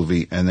at the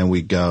movie, and then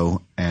we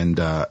go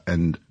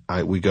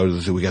we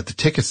got the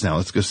tickets now.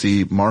 Let's go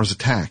see Mars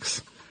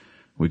Attacks.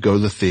 We go to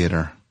the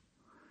theater,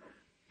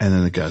 and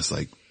then the guy's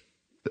like,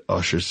 the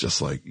usher's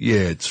just like,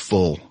 yeah, it's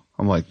full.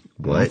 I'm like,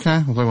 what? Okay. I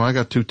was like, well, I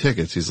got 2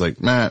 tickets. He's like,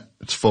 Matt,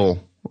 it's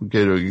full. You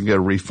can get a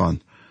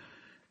refund.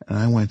 And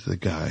I went to the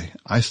guy.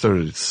 I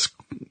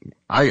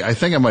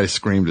think I might have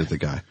screamed at the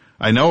guy.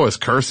 I know I was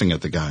cursing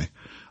at the guy.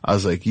 I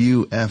was like,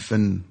 you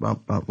effing,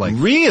 like.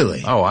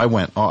 Really? Oh, I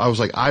was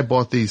like, I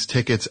bought these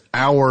tickets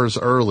hours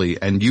early,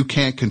 and you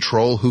can't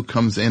control who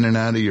comes in and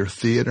out of your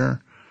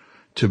theater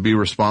to be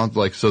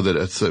responsible, like, so that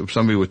it's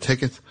somebody with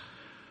tickets.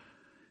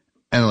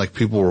 And like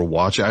people were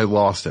watching. I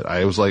lost it.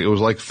 It was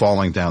like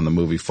falling down, the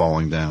movie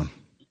Falling Down.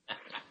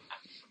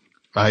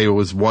 I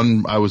was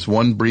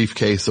one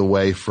briefcase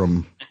away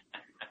from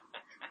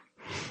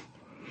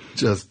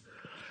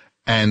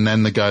and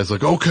then the guy's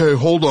like, okay,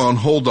 hold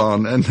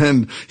on. And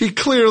then he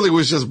clearly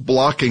was just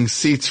blocking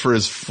seats for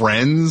his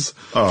friends.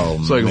 Oh,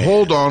 it's like,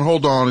 hold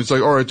on. It's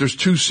like, all right, there's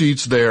 2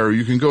 seats there.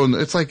 You can go in.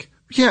 It's like,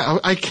 yeah,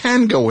 I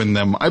can go in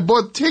them. I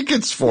bought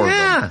tickets for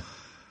them.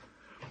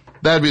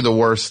 That'd be the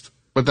worst.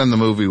 But then the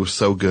movie was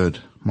so good.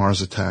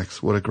 Mars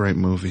Attacks. What a great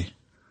movie.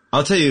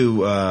 I'll tell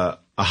you, a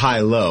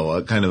high-low,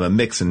 a kind of a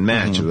mix and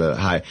match of a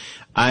high.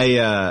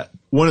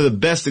 One of the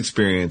best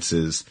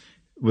experiences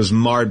was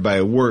marred by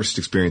a worse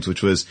experience,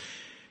 which was,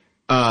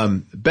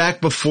 back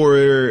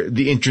before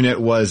the internet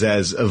was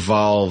as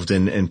evolved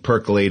and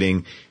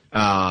percolating,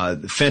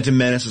 Phantom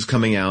Menace was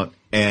coming out,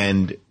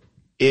 and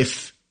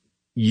if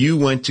you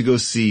went to go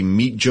see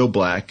Meet Joe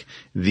Black,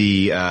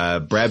 the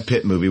Brad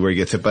Pitt movie where he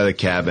gets hit by the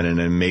cab in an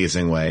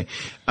amazing way,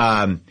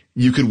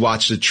 you could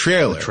watch the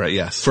trailer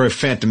for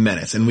Phantom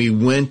Menace. And we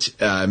went,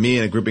 me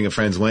and a grouping of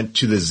friends went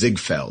to the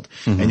Ziegfeld,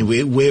 and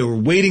we were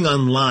waiting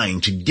online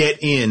to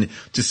get in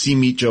to see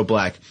Meet Joe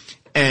Black.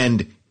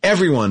 And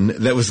everyone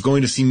that was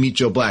going to see Meet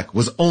Joe Black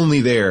was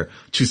only there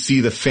to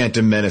see the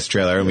Phantom Menace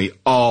trailer, and we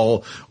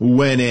all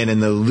went in,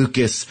 and the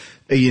Lucas,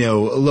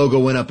 logo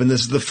went up, and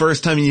this is the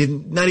first time you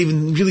had not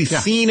even really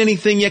seen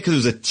anything yet, because it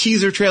was a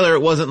teaser trailer.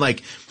 It wasn't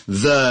like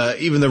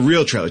even the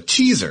real trailer.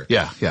 Teaser.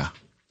 Yeah, yeah.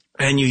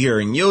 And you hear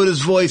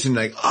Yoda's voice, and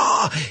like,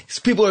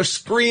 people are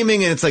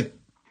screaming, and it's like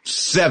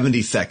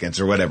 70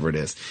 seconds or whatever it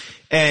is.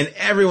 And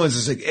everyone's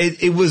just like,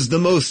 it was the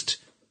most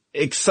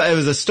excited. It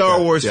was a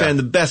Star Wars fan,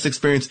 the best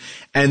experience.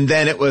 And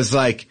then it was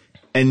like,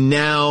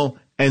 now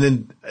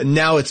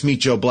it's Meet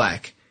Joe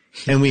Black.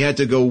 And we had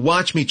to go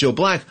watch Meet Joe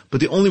Black.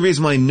 But the only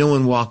reason why no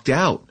one walked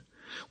out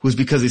was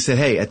because they said,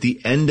 hey, at the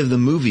end of the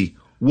movie,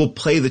 we'll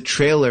play the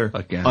trailer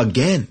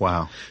again.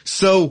 Wow.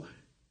 So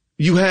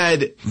you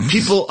had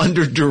people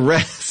under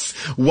duress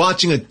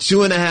watching a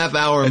 2.5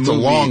 hour movie. It's a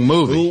long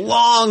movie.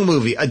 Long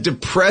movie. A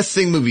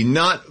depressing movie.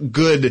 Not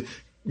good,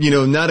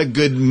 not a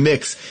good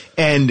mix.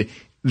 And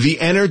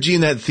the energy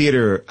in that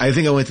theater, I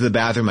think I went to the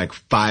bathroom like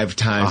 5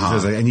 times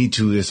because I need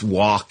to just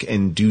walk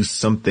and do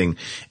something.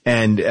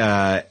 And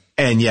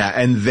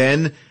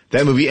then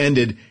that movie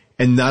ended.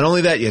 And not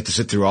only that, you have to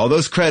sit through all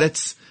those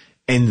credits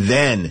and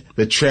then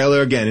the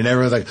trailer again. And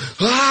everyone's like,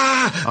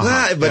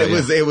 but it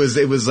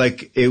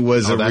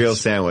was a real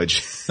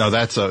sandwich. No,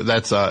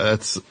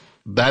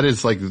 that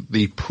is like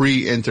the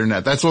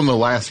pre-internet. That's one of the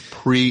last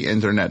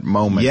pre-internet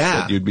moments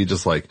that you'd be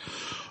just like,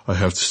 I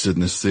have to sit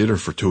in this theater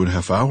for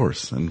 2.5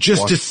 hours and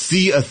just to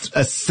see a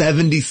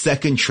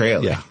 70-second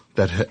trailer. Yeah.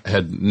 That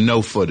had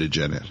no footage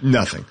in it.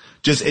 Nothing.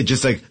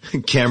 Just like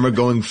camera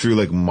going through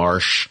like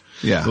marsh.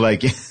 Yeah.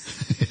 Like,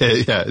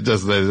 it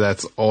does.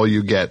 That's all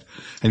you get.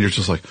 And you're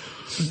just like,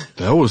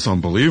 that was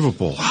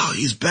unbelievable. Wow,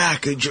 he's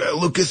back.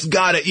 Lucas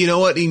got it. You know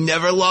what? He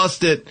never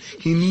lost it.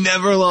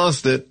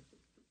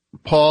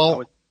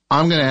 Paul,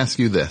 I'm going to ask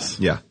you this.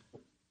 Yeah.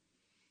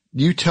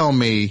 You tell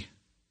me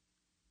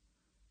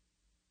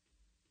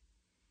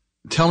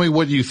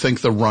what you think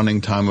the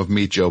running time of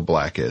Meet Joe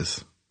Black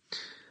is.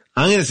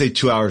 I'm going to say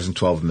 2 hours and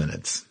 12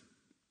 minutes.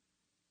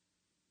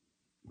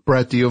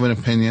 Brett, do you have an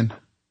opinion?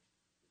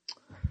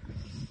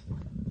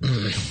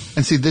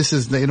 And see,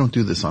 they don't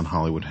do this on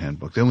Hollywood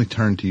Handbook. They only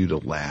turn to you to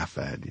laugh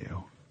at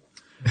you.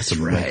 That's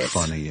to right. Make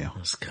fun of you.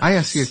 I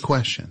asked you a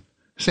question.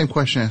 Same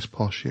question I asked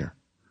Paul Scheer.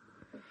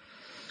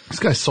 This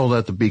guy sold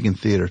out the Beacon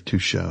Theater 2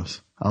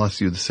 shows. I'll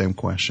ask you the same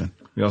question.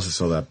 We also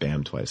sold out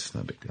BAM twice. It's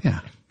not a big deal. Yeah.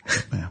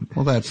 BAM.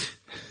 Well, that's...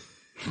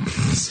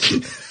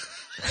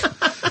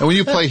 And when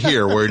you play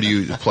here, where do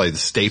you play? The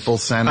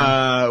Staples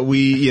Center?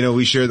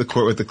 We share the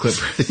court with the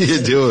Clippers. You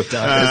do. It's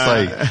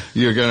like,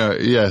 you're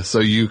gonna,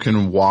 so you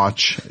can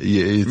watch,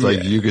 it's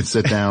like you can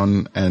sit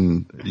down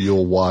and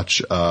you'll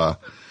watch, the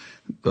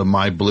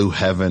My Blue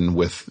Heaven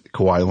with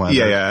Kawhi Leonard.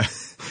 Yeah.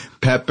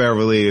 Pat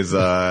Beverly is,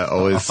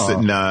 always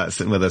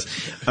sitting with us.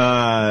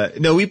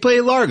 No, we play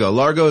Largo.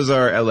 Largo's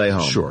our LA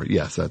home. Sure.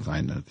 Yes.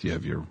 I know.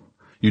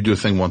 You do a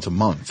thing once a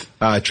month.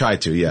 Try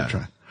to,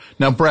 yeah.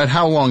 Now, Brett,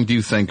 how long do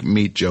you think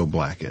Meet Joe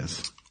Black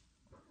is?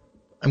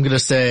 I'm going to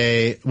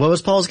say, what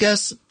was Paul's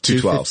guess?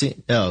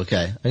 2:12. Oh,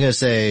 okay. I'm going to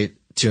say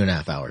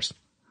 2.5 hours.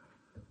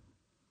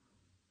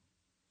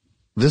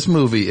 This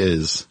movie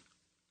is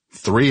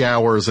 3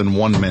 hours and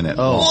 1 minute.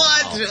 Oh.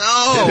 What?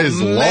 Oh, it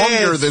is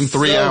longer than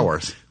 3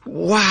 hours.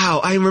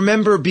 Wow. I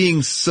remember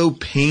being so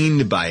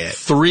pained by it.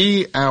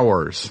 3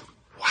 hours.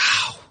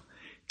 Wow.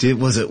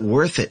 Was it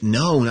worth it?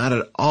 No, not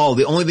at all.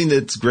 The only thing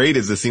that's great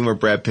is the scene where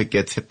Brad Pitt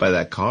gets hit by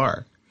that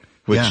car.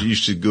 Which you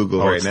should Google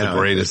right now.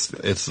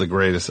 It's the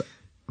greatest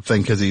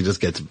thing because he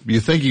just gets, you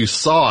think you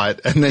saw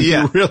it and then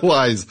you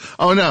realize,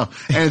 oh no.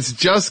 And it's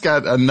just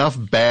got enough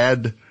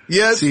bad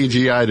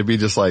CGI to be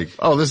just like,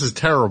 oh, this is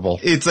terrible.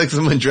 It's like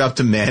someone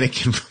dropped a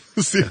mannequin from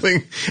the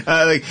ceiling.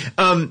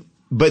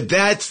 But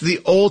that's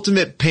the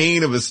ultimate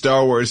pain of a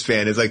Star Wars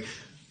fan is like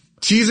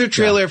teaser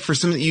trailer for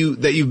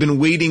something that you've been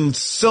waiting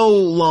so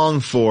long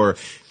for.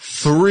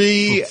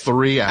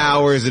 3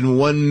 hours and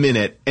 1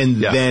 minute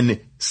and then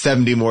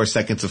 70 more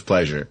seconds of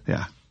pleasure.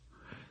 Yeah.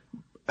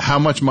 How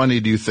much money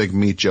do you think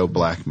Meet Joe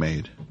Black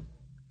made?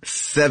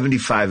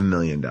 $75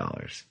 million.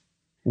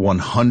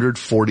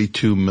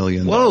 $142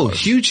 million. Whoa,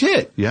 huge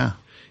hit. Yeah.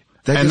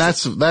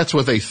 That's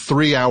with a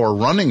 3 hour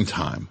running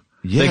time.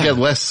 Yeah. They get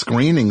less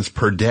screenings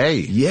per day.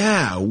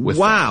 Yeah.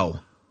 Wow.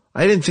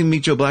 I didn't think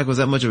Meet Joe Black was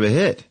that much of a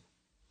hit.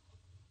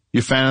 You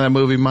a fan of that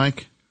movie,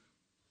 Mike?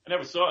 I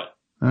never saw it.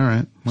 All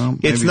right. Well,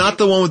 it's not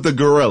the one with the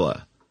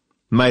gorilla.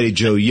 Mighty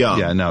Joe Young.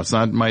 Yeah, no, it's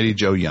not Mighty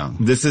Joe Young.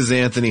 This is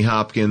Anthony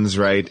Hopkins,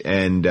 right?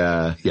 And,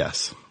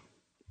 yes.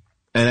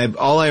 And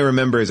all I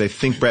remember is I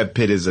think Brad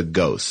Pitt is a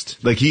ghost.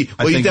 Like he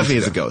definitely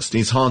is a ghost.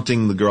 He's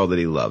haunting the girl that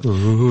he loved.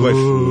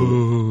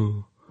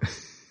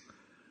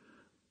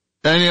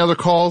 Any other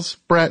calls,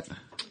 Brett?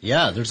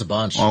 Yeah, there's a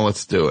bunch. Well,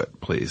 let's do it,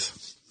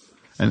 please.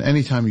 And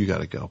anytime you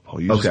gotta go, Paul,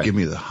 just give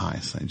me the high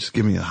sign. Just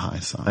give me the high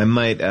sign. I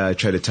might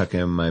try to tuck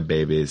in my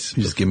babies.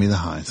 You just give me the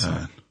high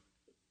sign.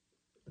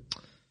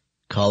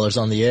 Callers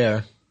on the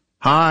air.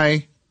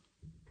 Hi.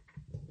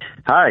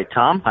 Hi,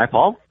 Tom. Hi,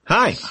 Paul.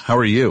 Hi. How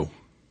are you?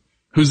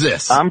 Who's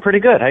this? I'm pretty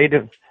good. How you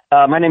doing?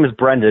 My name is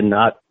Brendan,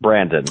 not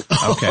Brandon.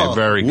 Okay,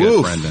 very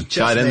good, Brendan.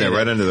 Got in there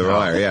right under the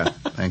wire, yeah.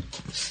 Thank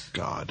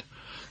God.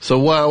 So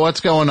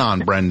what's going on,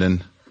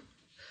 Brendan?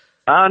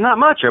 Not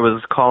much. I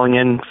was calling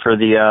in for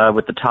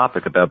with the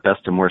topic about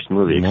best and worst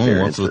movie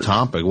experiences. What's the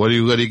topic? What do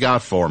you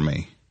got for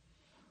me?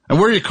 And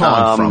where are you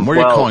calling from? Where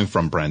are you calling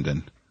from,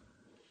 Brendan?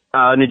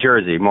 New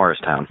Jersey,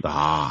 Morristown.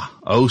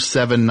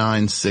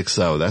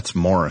 07960. That's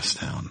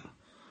Morristown.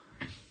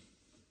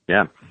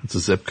 Yeah. It's a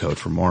zip code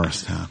for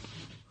Morristown.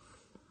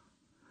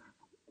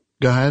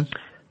 Go ahead.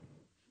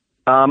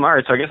 All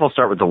right, so I guess I'll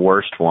start with the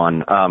worst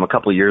one. A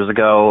couple of years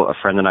ago, a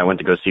friend and I went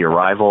to go see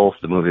Arrival,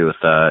 the movie with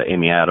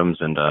Amy Adams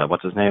and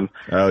what's his name?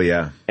 Oh,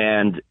 yeah.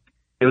 And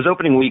it was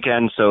opening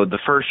weekend, so the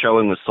first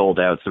showing was sold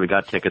out, so we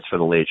got tickets for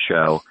the late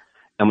show.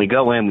 And we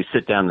go in, we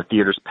sit down, the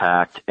theater's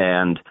packed,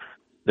 and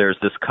there's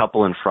this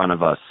couple in front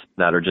of us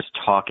that are just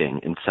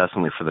talking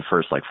incessantly for the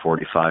first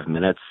 45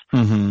 minutes.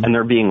 Mm-hmm. And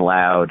they're being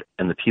loud,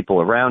 and the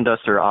people around us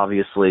are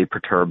obviously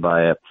perturbed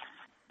by it.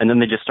 And then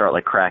they just start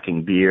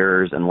cracking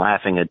beers and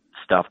laughing at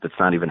stuff that's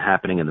not even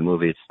happening in the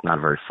movie. It's not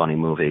a very funny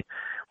movie.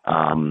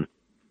 And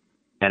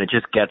it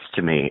just gets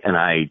to me. And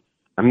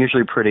I'm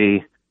usually a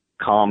pretty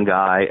calm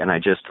guy, and I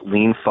just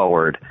lean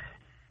forward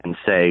and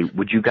say,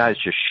 would you guys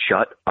just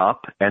shut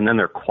up? And then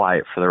they're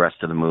quiet for the rest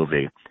of the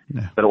movie.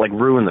 Yeah. But it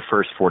ruined the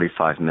first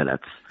 45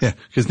 minutes. Yeah,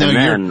 because now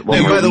and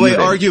by the way,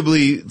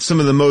 arguably some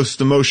of the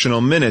most emotional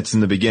minutes in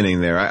the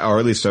beginning there, or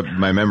at least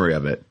my memory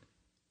of it.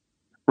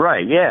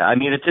 Right, yeah. I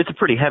mean, it's a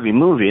pretty heavy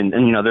movie, and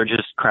they're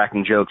just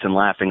cracking jokes and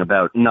laughing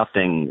about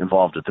nothing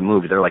involved with the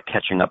movie. They're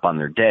catching up on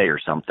their day or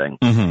something.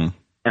 Mm-hmm.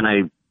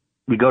 And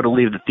we go to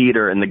leave the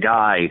theater, and the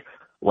guy,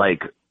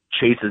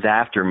 chases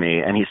after me,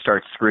 and he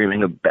starts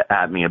screaming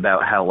at me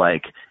about how,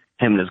 him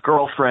and his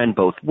girlfriend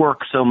both work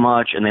so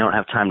much, and they don't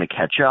have time to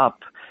catch up.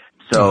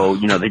 So,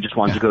 they just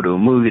wanted to go to a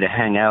movie to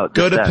hang out.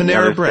 Go to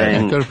Panera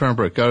Bread. Go to Panera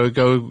Bread.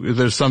 Go.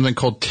 There's something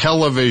called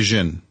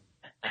television.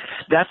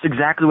 That's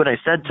exactly what I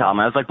said, Tom.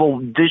 I was like,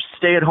 well, just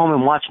stay at home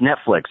and watch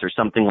Netflix or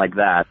something like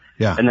that.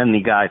 Yeah. And then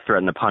the guy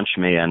threatened to punch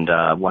me, and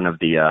one of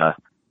the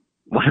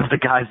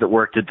guys that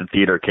worked at the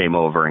theater came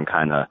over and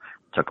kind of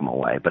took him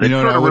away. But it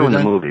sort of ruined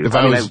the movie. If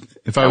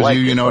I was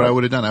you, you know what I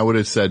would have done? I would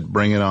have said,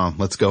 bring it on.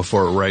 Let's go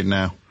for it right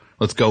now.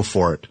 Let's go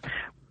for it.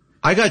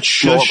 I got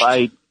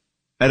shushed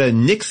at a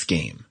Knicks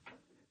game.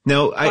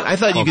 No, I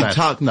thought you could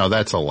talk. No,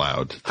 that's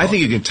allowed. I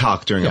think you can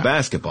talk during a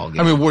basketball game.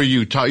 I mean,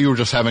 you were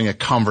just having a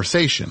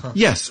conversation.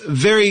 Yes,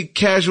 very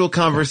casual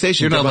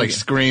conversation. You're not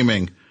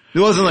screaming. It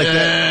wasn't like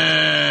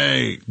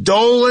that.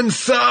 Dolan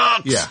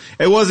sucks. Yeah.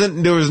 It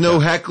wasn't, there was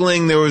no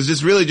heckling. There was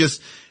just really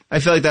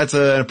I feel like that's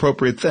an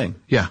appropriate thing.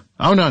 Yeah.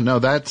 Oh, no,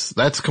 that's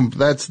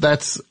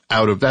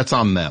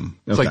on them.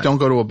 It's don't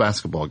go to a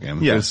basketball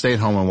game. Yeah. Stay at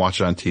home and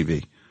watch it on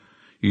TV.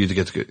 You need to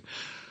get to good.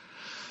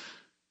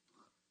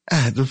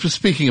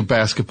 Speaking of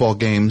basketball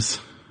games,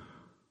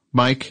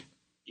 Mike.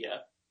 Yeah.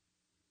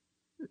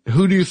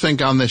 Who do you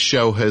think on this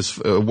show has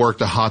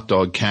worked a hot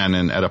dog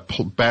cannon at an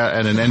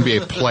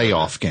NBA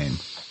playoff game?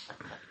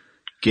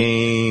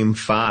 Game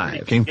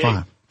 5. Game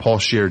 5. Paul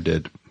Scheer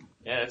did.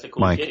 Yeah, that's a cool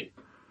Mike. gig.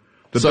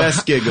 The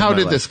best gig of my life. How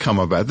did this come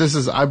about?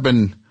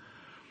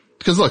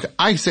 Because look,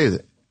 I say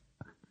that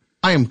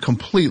I am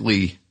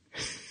completely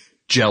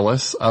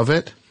jealous of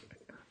it.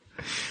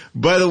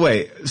 By the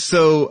way,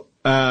 so,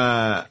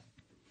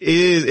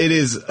 it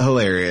is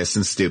hilarious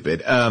and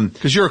stupid.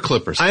 Cause you're a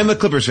Clippers fan. I'm a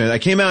Clippers fan. I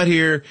came out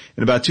here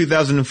in about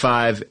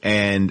 2005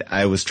 and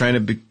I was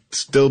trying to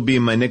still be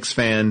my Knicks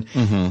fan.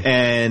 Mm-hmm.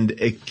 And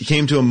it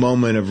came to a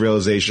moment of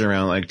realization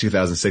around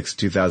 2006,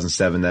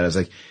 2007 that I was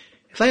like,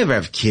 if I ever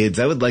have kids,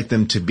 I would like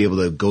them to be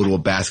able to go to a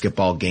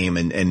basketball game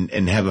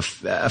and have a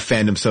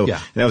fandom. So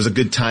that was a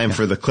good time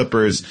for the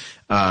Clippers.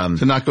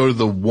 To not go to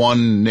the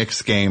one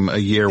Knicks game a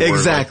year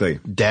where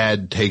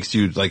dad takes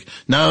you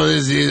no,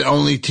 this is the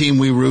only team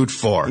we root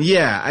for.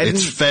 Yeah.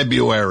 It's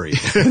February.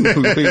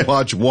 We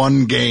watch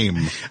one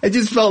game. I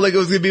just felt like it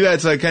was going to be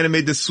bad. So I kind of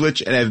made the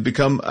switch and I've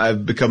become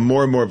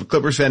more and more of a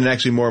Clippers fan and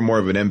actually more and more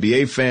of an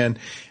NBA fan.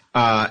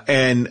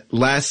 And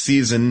last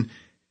season,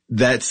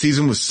 that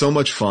season was so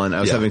much fun.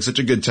 I was having such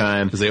a good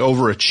time. Because they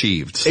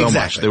overachieved so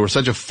much. They were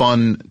such a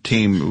fun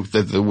team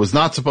that was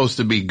not supposed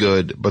to be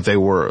good, but it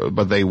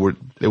was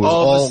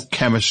all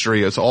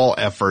chemistry. It was all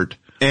effort.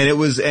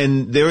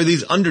 And there were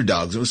these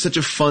underdogs. It was such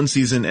a fun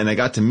season and I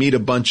got to meet a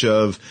bunch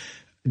of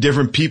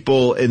different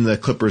people in the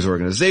Clippers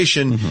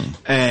organization.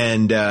 Mm-hmm.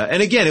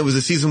 And again, it was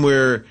a season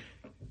where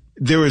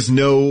there was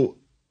no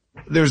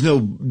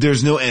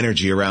there's no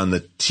energy around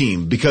the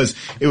team because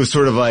it was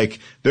sort of like,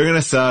 they're going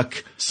to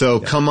suck. So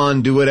come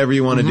on, do whatever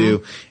you want to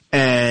do.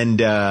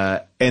 And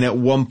at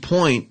one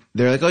point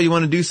they're like, oh, you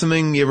want to do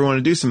something? You ever want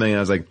to do something? And I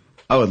was like,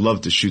 I would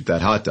love to shoot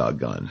that hot dog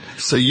gun.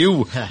 So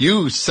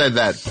you said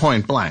that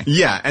point blank.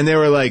 Yeah. And they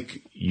were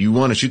like, you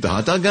want to shoot the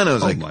hot dog gun? I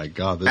was like, oh my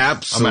God.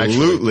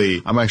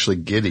 Absolutely. I'm actually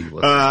giddy.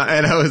 And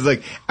I was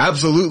like,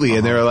 absolutely.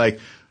 And they were like,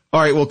 all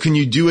right, well, can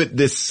you do it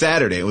this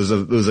Saturday? It was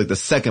like the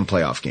second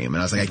playoff game.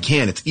 And I was like, I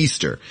can't, it's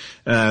Easter.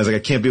 And I was like, I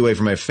can't be away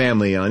from my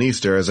family on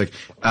Easter. I was like,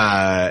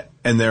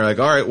 and they're like,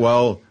 all right,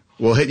 well,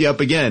 we'll hit you up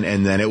again.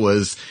 And then it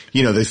was,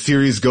 the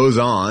series goes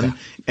on.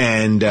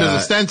 And,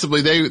 because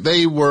ostensibly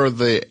they were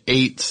the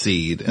 8th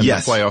seed in the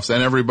playoffs,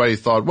 and everybody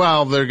thought,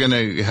 well, they're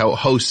gonna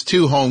host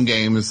 2 home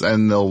games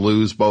and they'll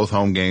lose both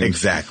home games.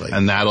 Exactly.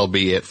 And that'll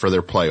be it for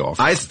their playoff.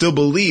 I still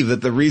believe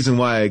that the reason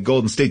why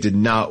Golden State did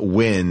not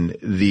win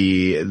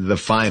the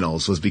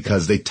finals was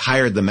because they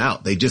tired them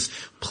out. They just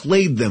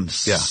played them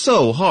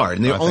so hard.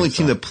 And they're the only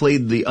team that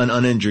played the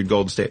uninjured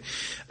Golden State.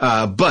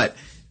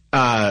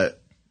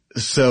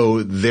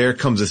 So there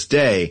comes this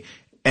day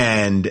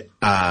and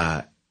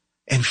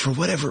for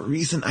whatever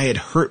reason, I had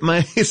hurt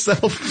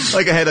myself.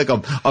 Like I had like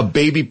a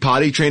baby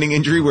potty training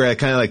injury where I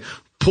kind of like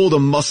pulled a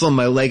muscle in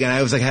my leg and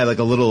I was like, had like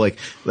a little like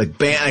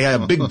band, I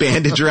had a big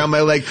bandage around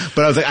my leg,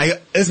 but I was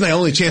like, this is my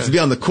only chance to be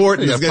on the court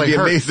and it's going to be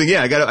amazing.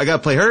 Yeah, I got to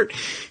play hurt.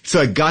 So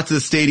I got to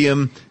the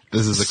stadium.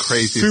 This is the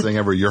craziest thing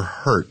ever. You're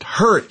hurt.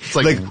 It's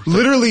like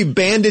literally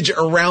bandage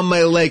around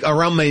my leg,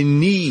 around my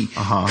knee.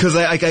 Cause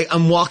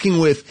I'm walking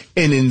with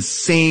an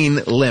insane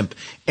limp.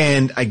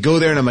 And I go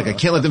there and I'm like, I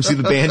can't let them see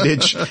the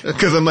bandage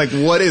cause I'm like,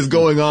 what is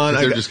going on?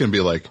 They're just going to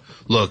be like,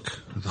 look,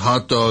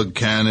 hot dog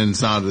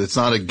cannon's it's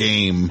not a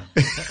game.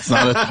 It's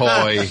not a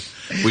toy.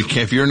 We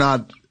can't,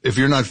 if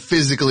you're not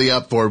physically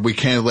up for it, we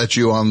can't let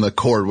you on the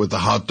court with the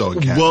hot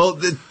dog cannon. Well,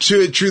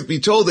 truth be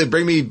told, they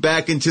bring me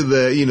back into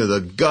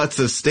the guts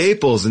of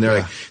Staples and they're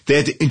like, they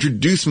had to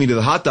introduce me to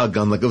the hot dog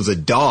gun like it was a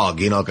dog,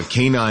 like a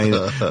canine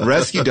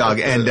rescue dog.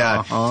 And,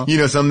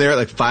 so I'm there at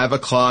like 5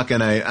 o'clock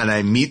and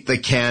I meet the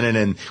cannon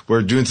and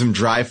we're doing some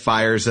dry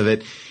fires of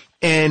it.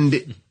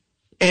 And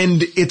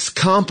it's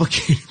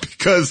complicated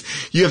because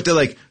you have to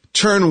like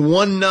turn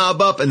one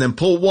knob up and then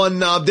pull one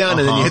knob down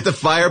and then you hit the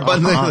fire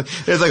button.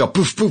 There's like a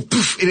poof, poof,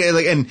 poof.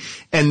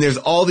 And there's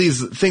all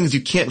these things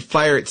you can't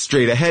fire it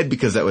straight ahead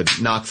because that would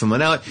knock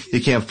someone out. You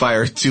can't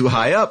fire it too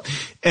high up.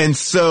 And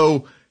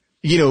so,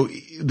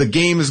 the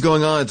game is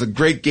going on. It's a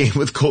great game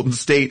with Golden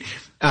State.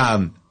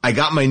 I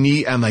got my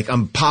knee.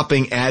 I'm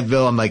popping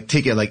Advil. I'm like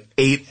taking like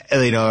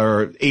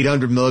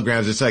 800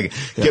 milligrams just so I can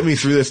get me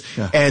through this.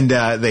 Yeah. And,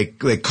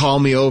 they call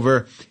me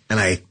over and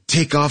I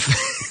take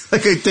off, I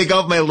take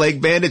off my leg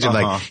bandage. I'm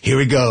like, here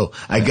we go.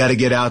 I gotta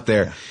get out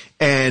there. Yeah.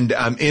 And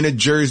I'm in a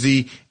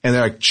jersey and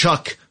they're like,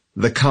 Chuck,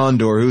 the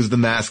Condor, who's the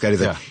mascot.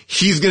 He's like,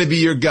 he's going to be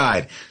your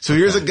guide. So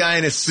here's a guy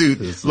in a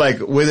suit, like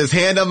with his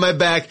hand on my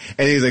back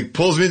and he's like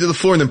pulls me to the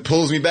floor and then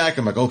pulls me back.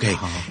 I'm like, okay.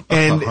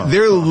 And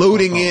they're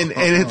loading in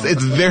and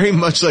it's very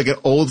much like an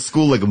old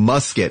school, like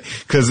musket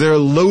because they're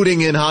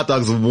loading in hot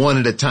dogs one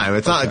at a time.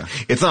 It's not,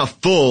 it's not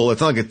full. It's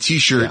not like a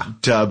t-shirt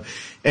tub.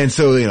 And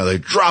so, they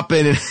drop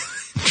in and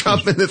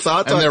dropping this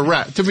hot dog. And they're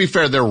wrapped. To be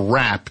fair, they're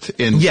wrapped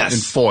in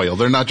foil.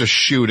 They're not just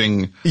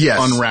shooting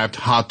unwrapped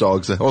hot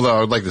dogs. Although I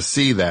would like to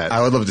see that.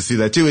 I would love to see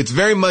that too. It's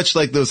very much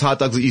like those hot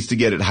dogs that you used to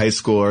get at high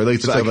school or like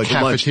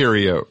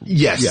cafeteria. Lunch.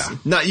 Yes.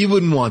 Yeah. You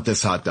wouldn't want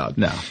this hot dog.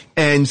 No.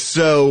 And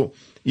so,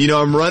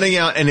 I'm running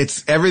out and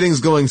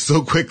everything's going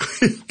so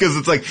quickly because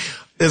it's like,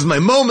 this is my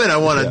moment. I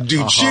want to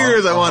do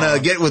cheers. I want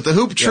to get with the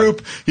hoop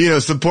troop,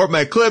 support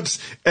my clips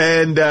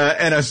and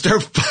I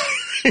start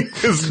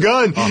his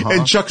gun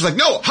and Chuck's like,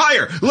 no,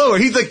 higher, lower.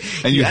 He's like,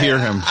 and you hear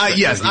him.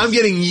 Yes, I'm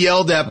getting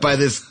yelled at by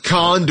this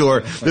Condor.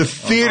 The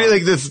theater,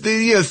 like this,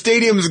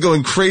 stadium is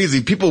going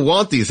crazy. People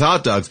want these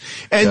hot dogs.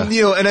 And,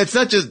 and it's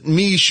not just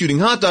me shooting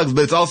hot dogs,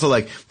 but it's also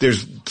like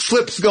there's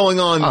flips going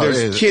on.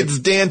 There's kids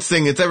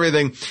dancing. It's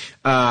everything.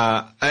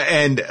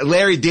 And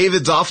Larry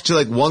David's off to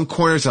like one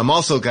corner. So I'm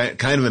also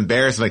kind of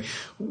embarrassed. I'm like,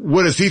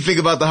 what does he think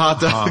about the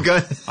hot dog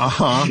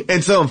gun?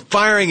 And so I'm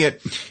firing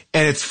it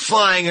and it's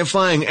flying and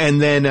flying. And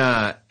then,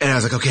 and I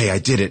was like, okay, I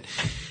did it.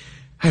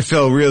 I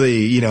felt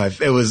really,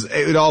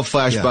 it all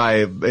flashed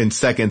by in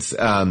seconds.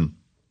 And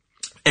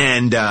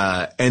then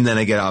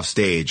I get off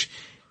stage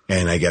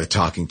and I get a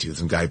talking to.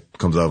 Some guy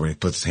comes over and he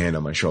puts his hand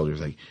on my shoulder. He's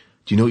like,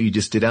 do you know what you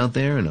just did out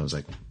there? And I was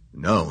like,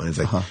 no. And it's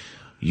like,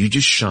 you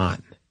just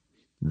shot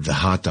the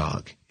hot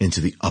dog into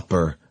the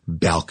upper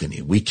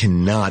balcony. We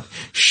cannot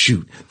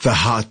shoot the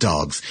hot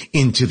dogs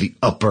into the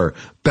upper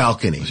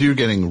balcony. So you're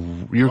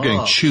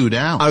getting chewed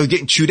out. I was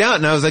getting chewed out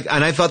and I was like,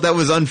 and I thought that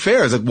was unfair.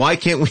 I was like, why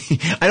can't we,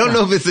 I don't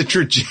know if it's a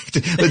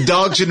trajectory. The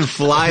dog shouldn't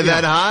fly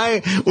that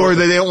high or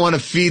they don't want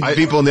to feed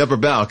people in the upper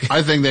balcony.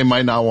 I think they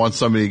might not want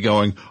somebody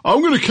going,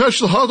 I'm going to catch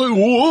the hot dog.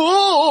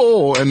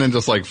 Whoa! And then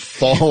just like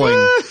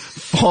falling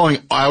falling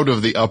out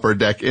of the upper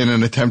deck in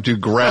an attempt to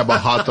grab a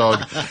hot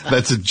dog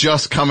that's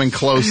just coming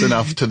close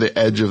enough to the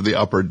edge of the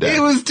upper deck. It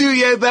was too,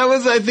 yeah, that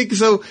was, I think,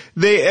 so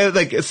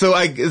they, so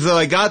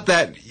I got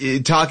that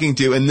talking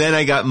to, and then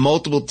I got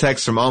multiple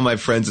texts from all my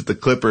friends at the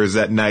Clippers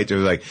that night. They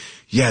were like,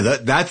 yeah,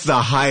 that's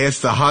the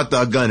highest the hot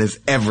dog gun has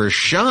ever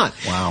shot.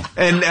 Wow.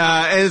 And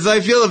as I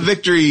feel a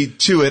victory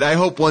to it, I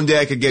hope one day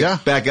I could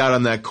get back out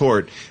on that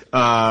court.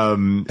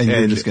 And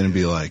you're just going to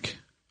be like,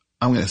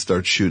 I'm going to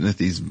start shooting at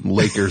these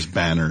Lakers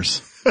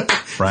banners.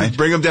 Right?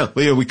 Bring them down.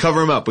 We cover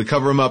them up. We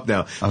cover them up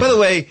now. Okay. By the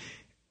way,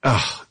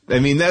 I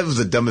mean, that was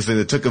the dumbest thing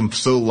that took them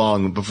so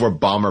long before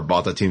Ballmer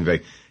bought that team.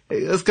 Like,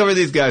 hey, let's cover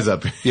these guys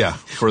up. Yeah.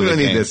 We don't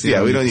need this.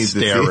 Yeah, we don't need to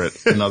stare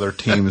at another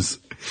team's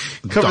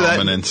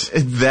dominance.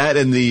 That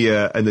and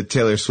the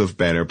Taylor Swift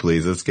banner,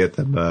 please. Let's get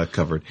them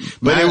covered.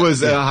 But it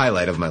was a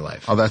highlight of my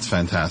life. Oh, that's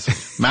fantastic.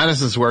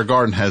 Madison Square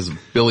Garden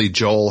Billy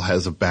Joel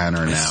has a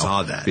banner now. I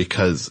saw that.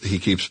 Because he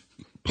keeps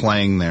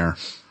playing there.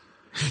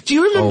 Do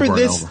you remember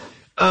this?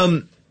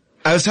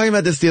 I was talking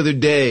about this the other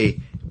day,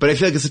 but I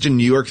feel like it's such a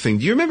New York thing.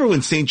 Do you remember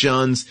when St.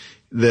 John's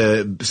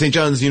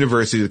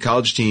University, the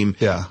college team,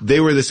 they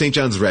were the St.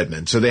 John's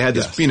Redmen. So they had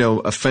this,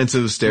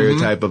 offensive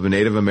stereotype of a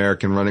Native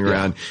American running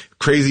around,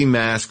 crazy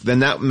mask. Then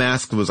that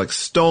mask was like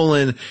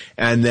stolen,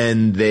 and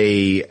then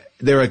they're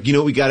like,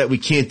 we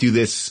can't do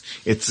this.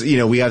 It's,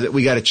 we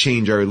got to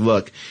change our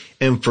look.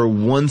 And for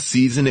one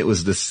season, it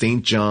was the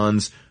St.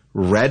 John's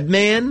Red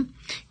Man.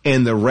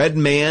 And the Red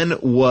Man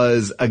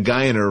was a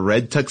guy in a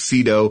red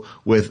tuxedo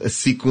with a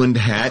sequined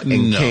hat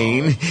and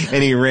cane,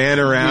 and he ran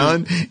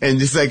around and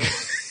just like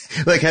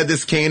had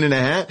this cane and a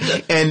hat.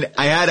 And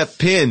I had a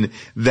pin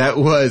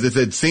it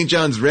said St.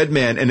 John's Red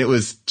Man, and it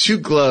was two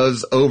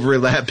gloves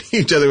overlapping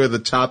each other with a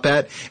top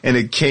hat and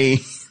a cane.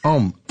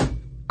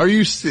 Are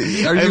you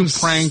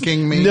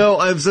pranking me?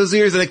 No, I'm so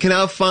serious, and I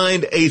cannot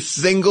find a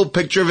single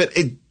picture of it.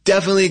 It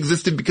definitely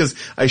existed because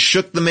I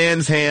shook the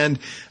man's hand.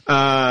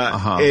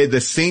 The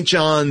St.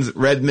 John's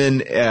Red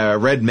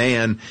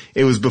Man,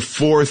 it was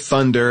before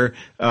Thunder,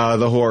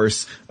 the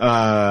horse,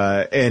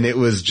 and it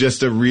was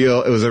just a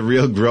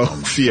real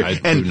growth fear.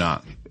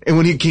 And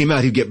when he came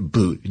out, he'd get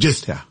booed.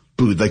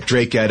 Booed, like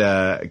Drake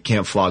at,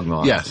 Camp Flog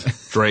Gnaw.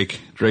 Yes, Drake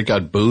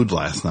got booed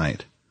last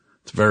night.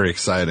 It's very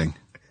exciting.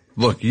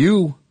 Look,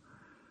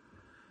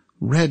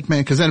 Red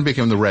Man, cause then it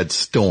became the Red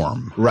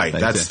Storm. Right,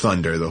 that's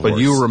Thunder, the horse.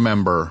 But you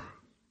remember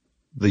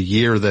the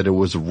year that it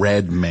was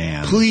Red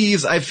Man.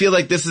 Please, I feel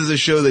like this is a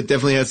show that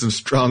definitely has some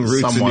strong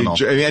roots in New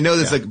Jersey. I mean, I know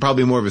there's like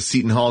probably more of a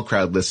Seton Hall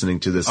crowd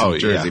listening to this in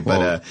Jersey,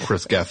 but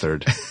Chris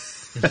Gethard.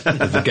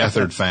 The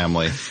Gethard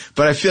family.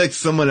 But I feel like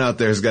someone out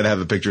there has got to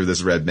have a picture of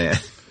this Red Man.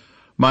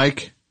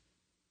 Mike?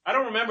 I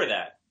don't remember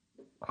that.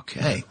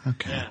 Okay.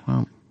 Yeah.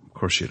 Well, of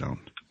course you don't.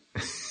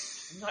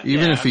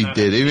 Even if he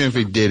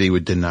did, he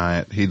would deny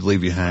it. He'd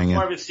leave you hanging.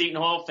 I'm more of a Seton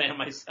Hall fan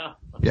myself.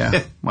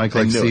 Yeah. Mike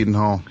likes Seton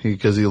Hall.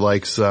 Because he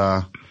likes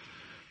the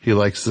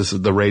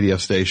radio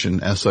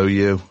station,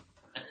 SOU.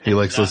 He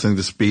likes listening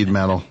to speed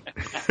metal.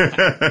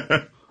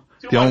 The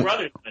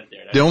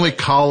only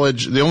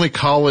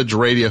college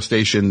radio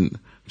station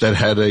that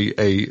had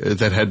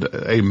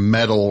a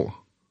metal,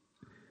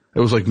 it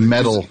was like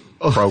metal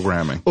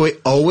programming. Oh,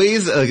 wait,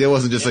 always? Like it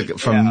wasn't just like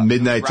from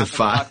midnight to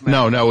 5?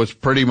 No, it's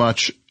pretty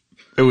much,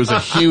 it was a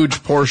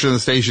huge portion of the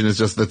station. It's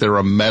just that they're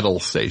a metal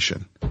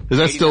station. Is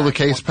that still the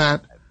case,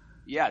 Pat?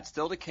 Yeah, it's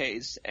still the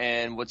case.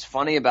 And what's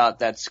funny about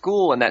that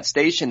school and that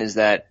station is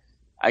that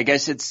I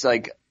guess it's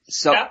like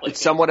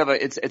it's somewhat of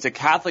it's a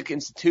Catholic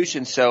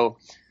institution. So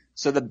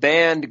the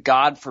band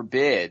God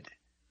Forbid,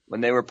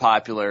 when they were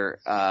popular,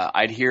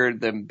 I'd hear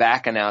them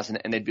back announce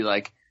and they'd be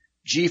like,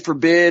 G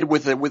forbid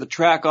with a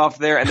track off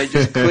there, and they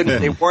just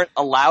couldn't. They weren't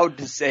allowed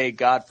to say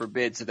God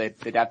forbid, so they'd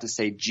have to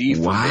say G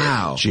forbid.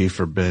 Wow, G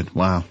forbid.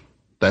 Wow,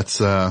 that's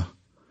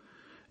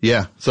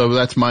yeah. So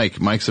that's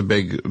Mike. Mike's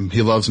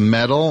he loves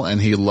metal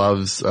and he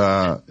loves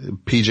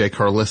PJ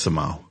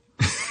Carlissimo.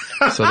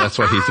 So that's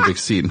why he's a big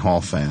Seton Hall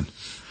fan.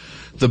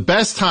 The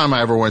best time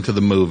I ever went to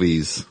the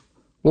movies,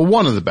 well,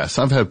 one of the best.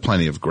 I've had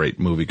plenty of great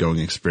movie going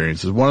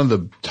experiences. One of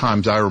the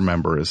times I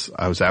remember is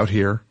I was out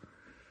here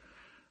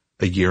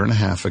a year and a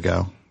half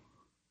ago,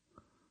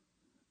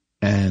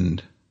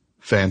 and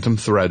Phantom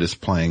Thread is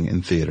playing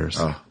in theaters.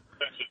 Oh.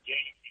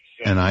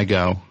 And I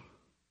go,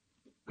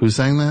 who's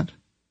saying that?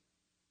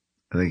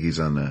 I think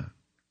he's on the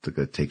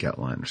takeout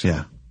line or something.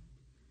 Yeah.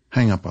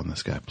 Hang up on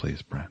this guy,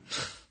 please, Brent.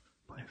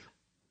 Please.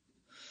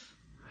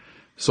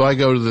 So I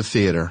go to the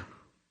theater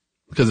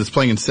because it's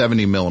playing in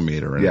 70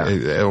 millimeter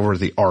over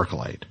the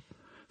ArcLight.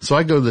 So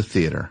I go to the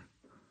theater.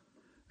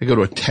 I go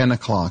to a 10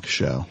 o'clock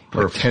show,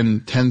 or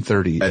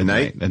 10:30 at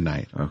night. At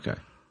night. Okay.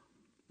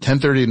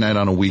 10:30 at night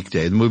on a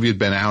weekday. The movie had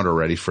been out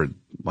already for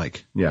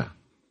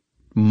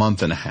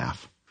month and a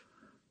half.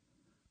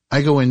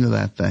 I go into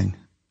that thing.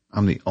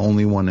 I'm the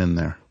only one in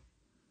there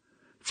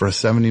for a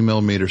 70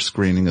 millimeter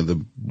screening of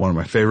one of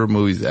my favorite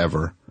movies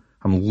ever.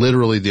 I'm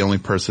literally the only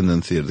person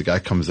in the theater. The guy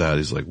comes out.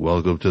 He's like,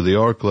 "Welcome to the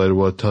ArcLight.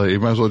 What tell you?" He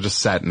might as well just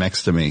sat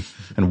next to me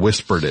and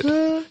whispered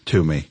it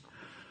to me.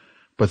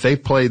 But they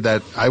played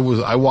that. I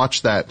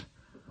watched that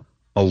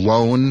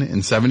alone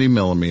in 70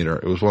 millimeter.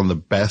 It was one of the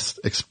best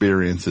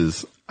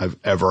experiences I've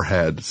ever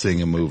had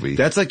seeing a movie.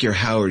 That's like your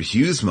Howard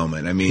Hughes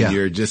moment. I mean,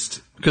 you're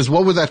just... Because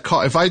what would that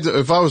cost?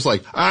 If I was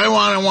like, I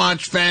want to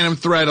watch Phantom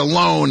Thread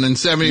alone in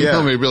 70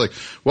 millimeter, I'd be like,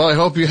 well, I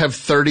hope you have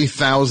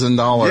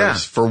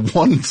 $30,000 for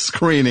one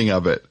screening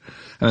of it.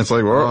 And it's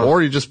like,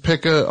 or you just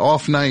pick a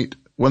off night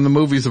when the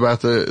movie's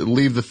about to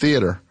leave the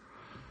theater.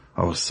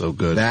 Oh, it was so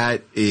good.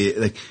 That is,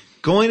 like,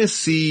 going to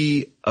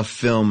see a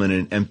film in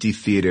an empty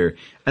theater,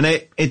 and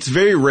it's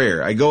very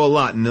rare. I go a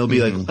lot, and there'll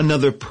be like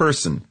another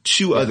person,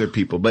 two other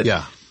people, but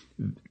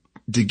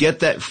to get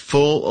that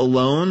full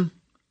alone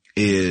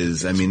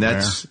is, I mean,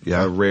 that's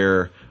a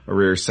rare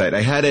sight.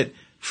 I had it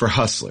for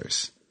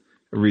Hustlers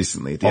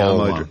recently at the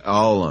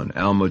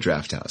Alamo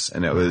Draft House,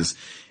 and it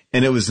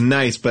was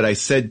nice, but I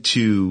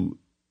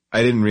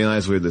didn't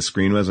realize where the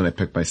screen was when I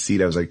picked my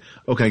seat. I was like,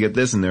 oh, can I get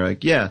this? And they're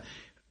like, yeah.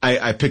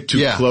 I picked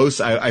too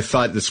close. I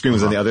thought the screen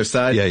was on the other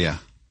side. Yeah.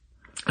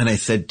 And I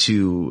said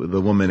to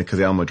the woman, because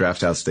the Alamo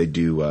Draft House, they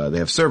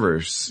have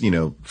servers,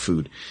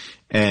 food.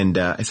 And,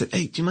 I said,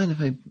 hey, do you mind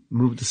if I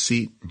move the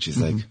seat? And she's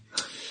like,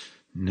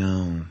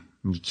 no,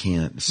 you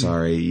can't.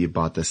 Sorry, you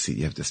bought the seat.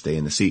 You have to stay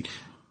in the seat.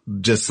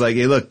 Just like,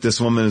 hey, look,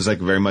 this woman is like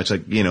very much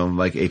like,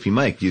 like AP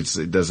Mike.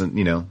 It doesn't,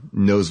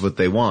 knows what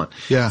they want.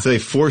 Yeah. So they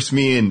forced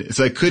me in.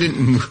 So I couldn't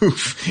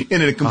move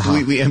in a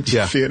completely empty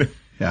theater.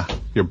 Yeah.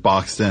 You're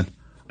boxed in.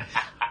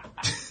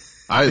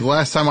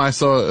 Last time I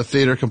saw a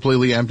theater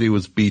completely empty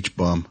was Beach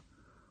Bum.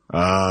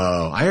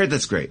 Oh, I heard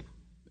that's great.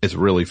 It's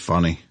really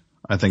funny.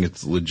 I think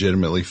it's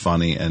legitimately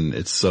funny, and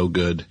it's so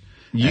good.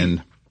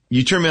 You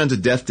turned me on to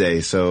Death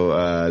Day,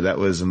 so that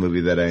was a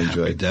movie that I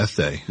enjoyed. Happy Death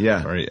Day.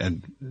 Yeah. Right.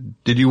 And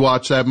did you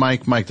watch that,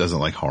 Mike? Mike doesn't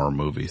like horror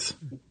movies.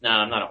 No,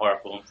 I'm not a horror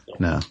film.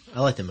 No.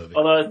 I like the movie.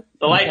 Although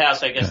The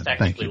Lighthouse, I guess,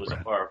 technically was a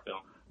horror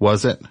film.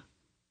 Was it?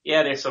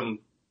 Yeah, there's some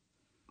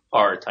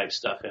horror type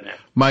stuff in there.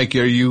 Mike,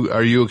 are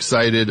you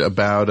excited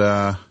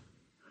about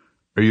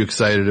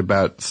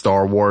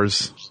Star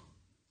Wars?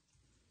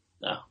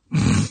 No.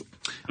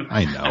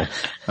 I know.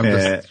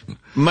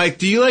 Mike,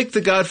 do you like The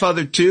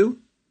Godfather 2?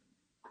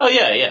 Oh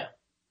yeah.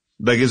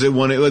 Like, is it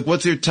one, like,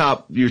 what's your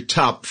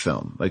top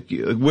film? Like,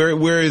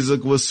 where is,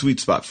 like, what's sweet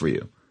spot for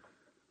you?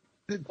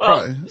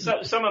 Well,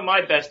 some of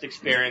my best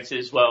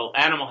experiences,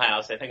 Animal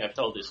House, I think I've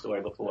told this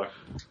story before.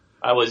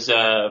 I was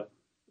a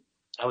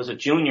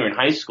junior in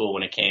high school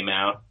when it came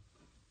out,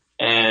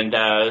 and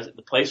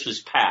the place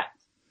was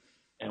packed,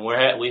 and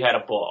we had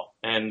a ball,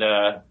 and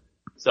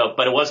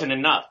but it wasn't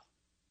enough.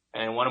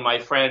 And one of my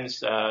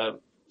friends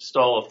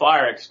stole a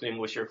fire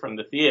extinguisher from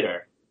the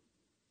theater,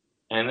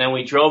 and then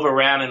we drove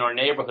around in our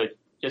neighborhood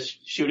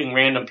just shooting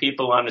random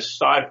people on the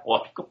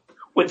sidewalk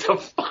with a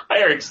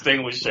fire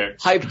extinguisher.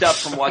 Hyped up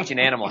from watching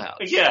Animal House.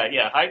 Yeah,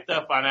 hyped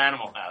up on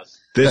Animal House.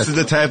 This is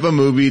the type of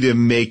movie to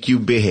make you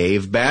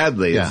behave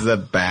badly. Yeah. This is a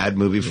bad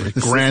movie for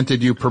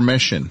granted you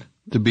permission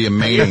to be a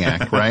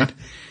maniac, right?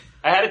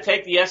 I had to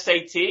take the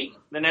SAT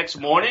the next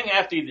morning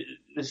after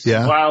this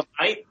wild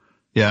night.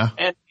 Yeah.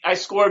 And I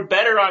scored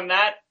better on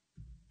that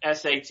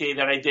SAT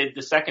than I did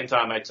the second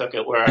time I took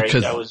it, where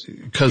I was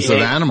because of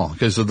Animal,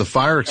 because of the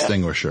fire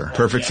extinguisher. Yeah.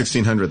 Perfect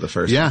 1600 the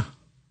first time.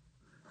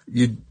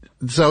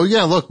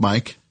 Look,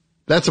 Mike,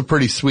 that's a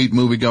pretty sweet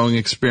movie going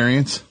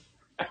experience.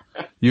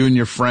 You and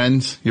your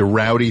friends, your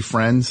rowdy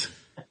friends.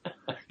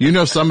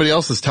 Somebody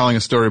else is telling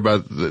a story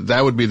about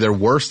that would be their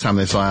worst time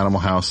they saw Animal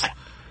House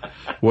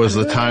was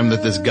the time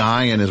that this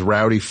guy and his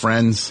rowdy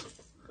friends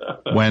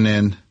went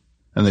in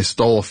and they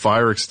stole a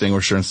fire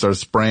extinguisher and started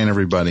spraying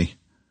everybody.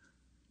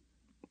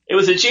 It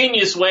was a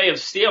genius way of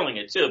stealing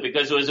it too,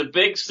 because it was a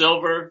big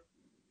silver,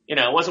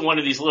 it wasn't one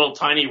of these little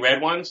tiny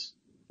red ones.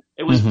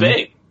 It was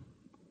big.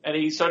 And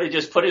he sort of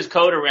just put his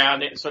coat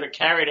around it and sort of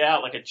carried it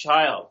out like a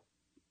child,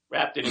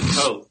 wrapped it in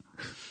coat.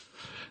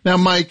 Now,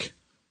 Mike,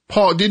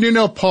 Paul, did you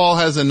know Paul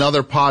has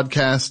another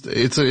podcast?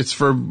 It's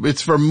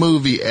for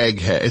movie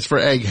egghead. It's for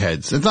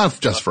eggheads. It's not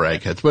just for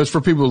eggheads, but it's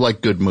for people who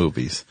like good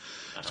movies.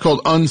 It's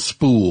called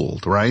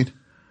Unspooled, right?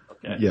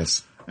 Okay.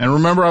 Yes. And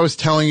remember I was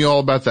telling you all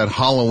about that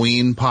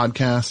Halloween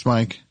podcast,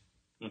 Mike?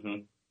 Mm-hmm.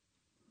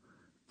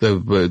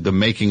 The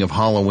making of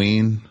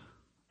Halloween?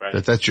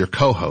 Right. That's your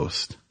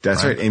co-host.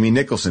 That's right. Amy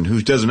Nicholson,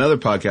 who does another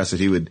podcast that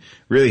he would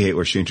really hate,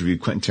 where she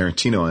interviewed Quentin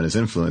Tarantino on his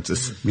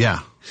influences. Yeah.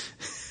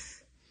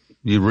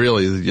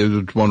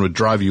 One would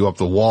drive you up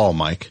the wall,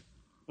 Mike.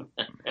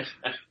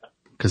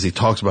 Because he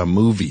talks about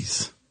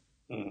movies.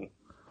 Mm.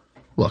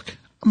 Look,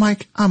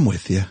 Mike, I'm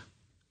with you.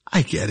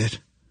 I get it.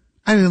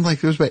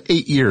 It was about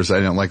 8 years I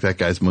didn't like that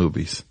guy's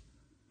movies.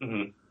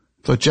 Mm-hmm.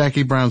 So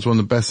Jackie Brown's one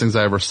of the best things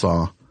I ever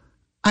saw.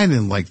 I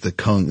didn't like the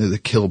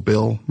Kill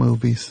Bill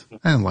movies.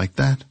 I didn't like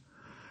that.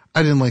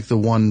 I didn't like the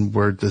one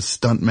where the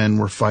stuntmen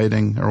were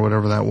fighting or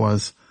whatever that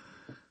was.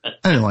 I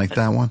didn't like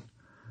that one.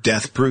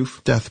 Death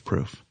Proof.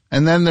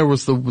 And then there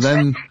was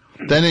then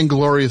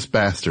Inglourious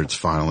Bastards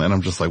finally. And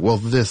I'm just like, well,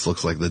 this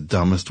looks like the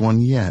dumbest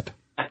one yet.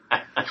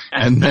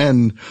 And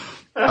then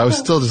I was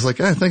still just like,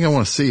 I think I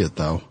want to see it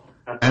though.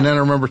 And then I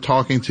remember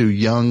talking to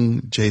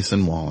young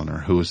Jason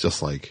Walliner, who was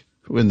just like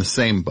in the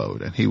same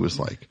boat. And he was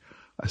like,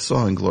 I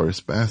saw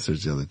Inglourious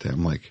Bastards the other day.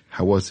 I'm like,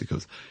 how was it? He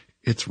goes,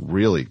 it's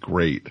really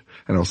great.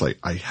 And I was like,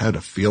 I had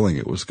a feeling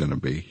it was going to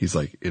be. He's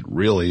like, it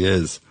really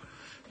is.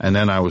 And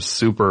then I was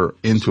super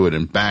into it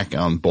and back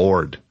on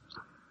board.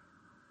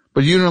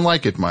 But you didn't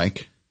like it,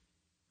 Mike.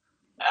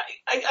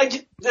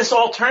 This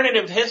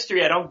alternative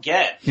history I don't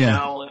get. Yeah. You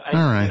know, all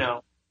right. You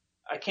know,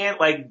 I can't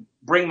like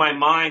bring my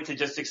mind to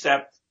just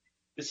accept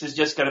this is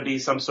just going to be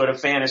some sort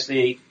of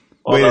fantasy.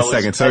 Wait a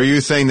second. So are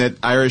you saying that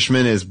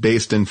Irishman is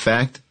based in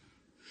fact?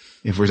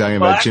 If we're talking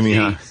about Jimmy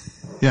Hahn.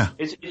 Yeah.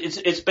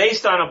 It's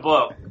based on a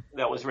book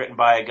that was written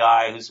by a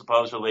guy who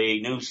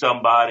supposedly knew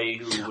somebody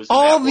who was.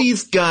 All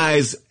these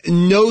guys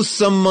know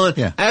someone.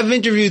 Yeah. I've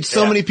interviewed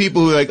so many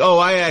people who are like, oh,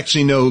 I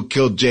actually know who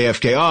killed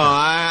JFK. Oh,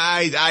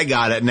 I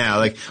got it now.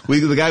 Like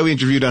the guy we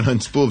interviewed on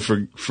Unspooled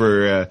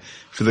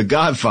for The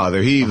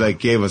Godfather, he like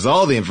gave us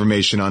all the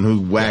information on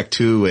who whacked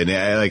who, and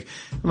I'm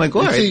like,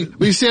 all right.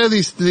 We see how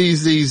these,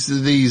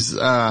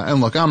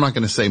 and look, I'm not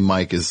going to say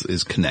Mike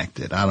is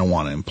connected. I don't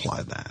want to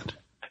imply that.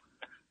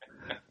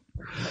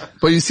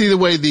 But you see the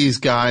way these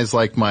guys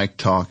like Mike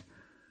talk,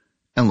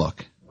 and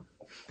look,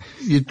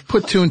 you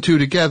put two and two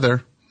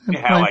together. And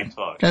how I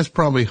talk. Guy's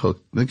probably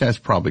hooked. The guy's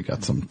probably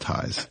got some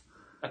ties.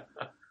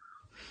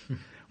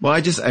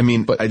 Well,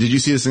 did you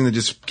see this thing that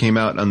just came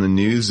out on the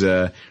news?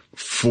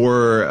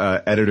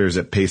 4 editors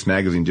at Pace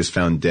Magazine just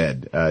found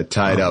dead,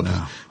 tied up.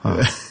 No.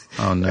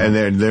 Oh no.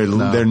 And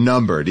they're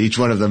numbered. Each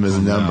one of them is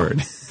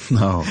numbered.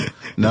 No.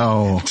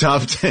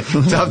 Top 10.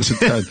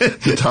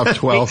 The top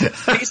 12.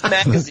 Pace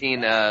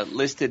Magazine,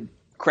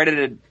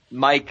 credited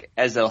Mike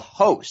as a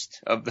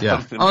host of the.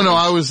 Yeah. Oh no,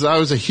 I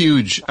was a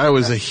huge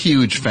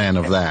fan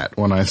of that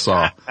when I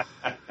saw.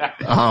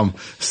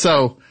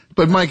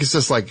 But Mike is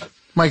just like,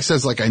 Mike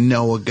says like, I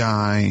know a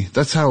guy.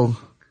 That's how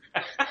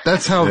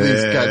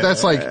these guys,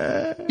 that's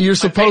like, you're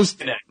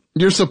supposed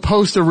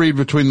to read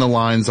between the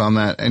lines on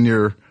that, and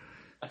you're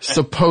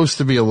supposed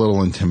to be a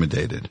little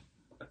intimidated.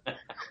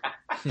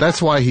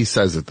 That's why he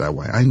says it that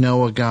way. I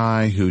know a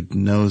guy who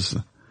knows,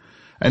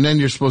 and then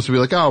you're supposed to be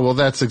like, oh, well,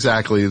 that's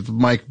exactly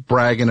Mike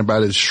bragging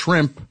about his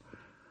shrimp,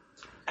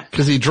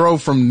 because he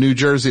drove from New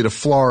Jersey to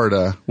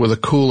Florida with a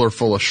cooler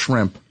full of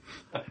shrimp.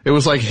 It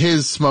was like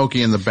his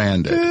Smokey and the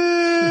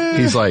Bandit.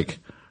 He's like,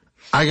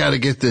 I got to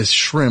get this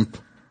shrimp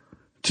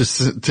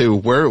to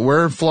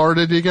where in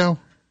Florida did you go?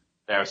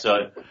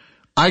 Sarasota.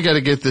 I got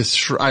to get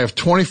this. I have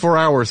 24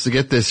 hours to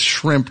get this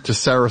shrimp to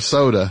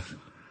Sarasota.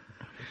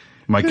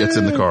 Mike gets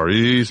in the car,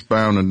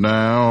 eastbound and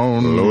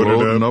down,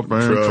 loading up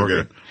and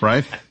trucking.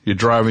 Right? You're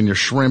driving your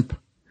shrimp.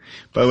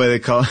 By the way,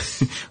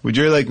 would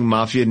your like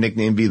mafia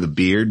nickname be the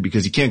Beard?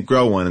 Because you can't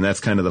grow one, and that's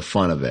kind of the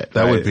fun of it.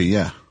 That would be,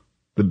 yeah.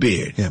 The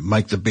Beard. Yeah,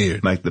 Mike the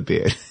Beard. Mike the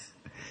Beard.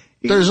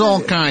 There's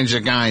all kinds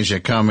of guys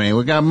that come in.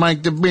 We got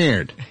Mike the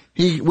Beard.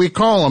 We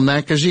call him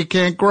that because he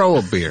can't grow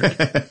a beard.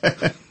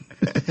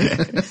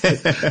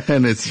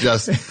 And it's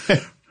just,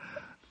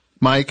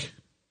 Mike.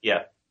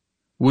 Yeah.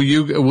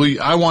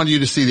 I want you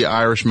to see The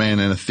Irishman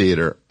in a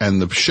theater,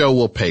 and the show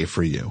will pay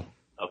for you.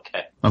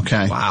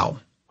 Okay. Wow.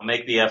 I'll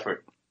make the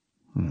effort.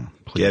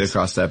 Get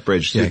across that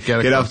bridge. Yeah,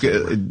 get off,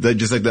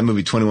 just like that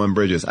movie 21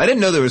 Bridges. I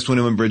didn't know there was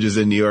 21 Bridges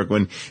in New York.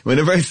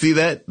 Whenever I see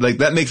that, like,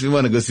 that makes me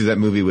want to go see that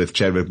movie with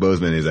Chadwick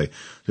Boseman. He's like,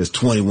 there's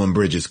 21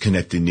 bridges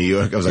connecting New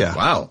York. I was like,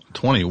 wow.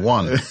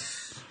 21.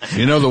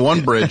 You know, the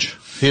one bridge,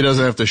 he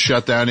doesn't have to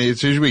shut down.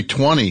 It's usually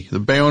 20. The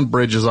Bayonne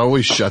Bridge is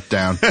always shut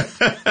down.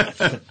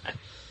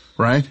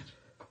 Right?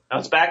 Now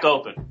it's back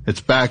open.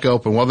 It's back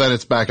open. Well, then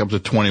it's back up to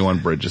 21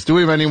 bridges. Do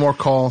we have any more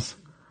calls?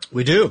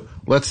 We do.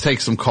 Let's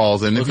take some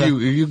calls. And Okay.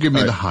 if you give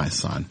me the high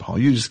sign, Paul,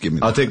 you just give me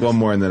the I'll take one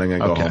more and then I'm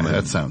going to go home. Okay,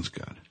 that sounds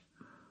good.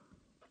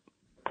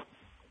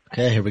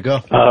 Okay, here we go.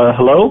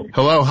 Hello?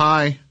 Hello,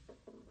 hi.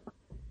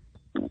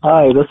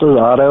 Hi, this is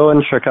Otto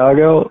in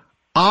Chicago.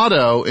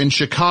 Otto in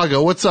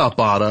Chicago. What's up,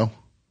 Otto?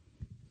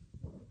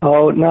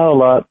 Oh, not a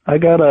lot. I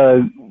got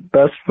a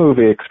best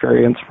movie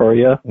experience for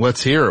you.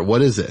 Let's hear it.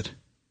 What is it?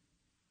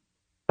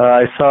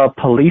 I saw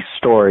Police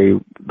Story,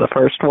 the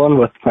first one,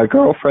 with my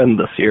girlfriend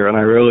this year, and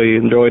I really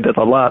enjoyed it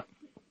a lot.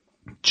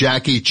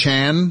 Jackie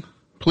Chan,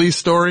 Police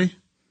Story?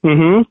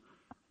 Mm-hmm.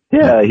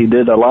 Yeah, he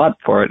did a lot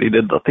for it. He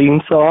did the theme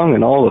song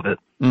and all of it.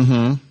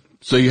 Mm-hmm.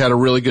 So you had a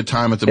really good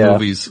time at the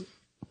movies.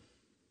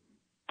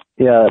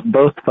 Yeah,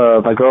 both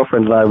my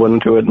girlfriend and I went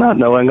into it not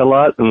knowing a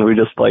lot, and we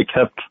just like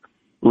kept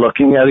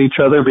looking at each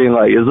other, being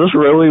like, "Is this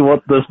really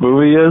what this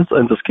movie is?"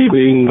 And just keep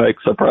being like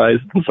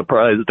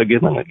surprised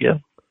again and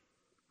again.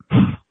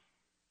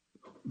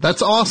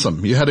 That's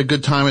awesome. You had a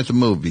good time at the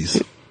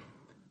movies.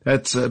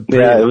 That's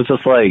yeah. It was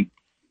just like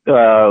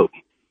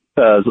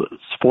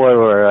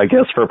spoiler, I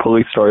guess, for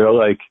Police Story.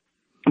 Like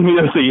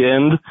near the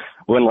end,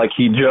 when like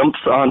he jumps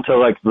onto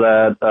like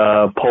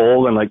that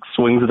pole and like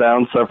swings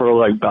down several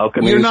like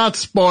balconies. You're not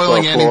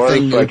spoiling floors,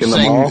 anything. like You're in the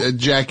saying mall. a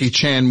Jackie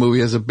Chan movie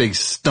has a big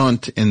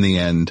stunt in the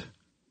end.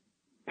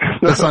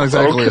 That's not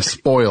exactly a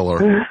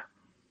spoiler.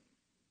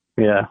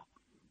 Yeah.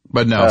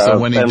 But no, so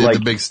when he and, did like,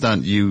 the big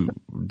stunt, you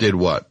did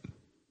what?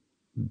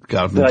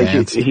 Got him to like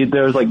dance?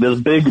 there's like this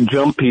big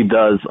jump he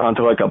does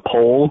onto like a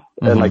pole,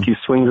 and like he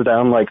swings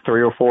down like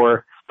 3 or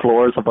 4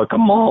 floors of like a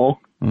mall.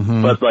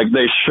 Mm-hmm. But like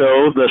they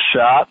show the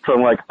shot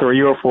from like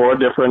 3 or 4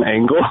 different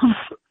angles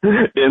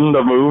in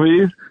the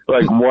movie,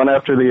 like one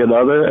after the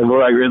other, and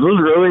we're like, is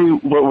this really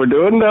what we're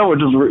doing now? We're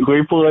just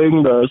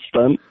replaying the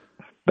stunt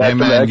back Hey to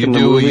man, back in the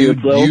movie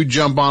itself? you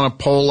jump on a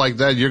pole like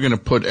that, you're going to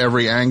put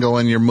every angle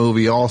in your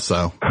movie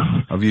also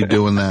of you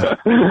doing that.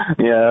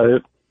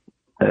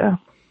 Yeah.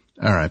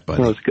 All right,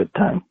 buddy. It was a good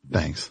time.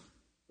 Thanks.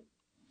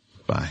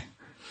 Bye.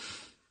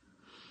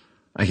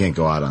 I can't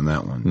go out on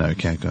that one. No, you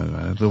can't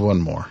go. Do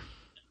one more.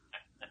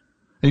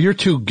 You're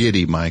too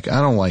giddy, Mike. I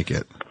don't like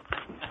it.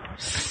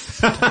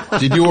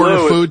 Did you order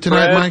Hello, food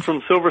tonight, Brad Mike?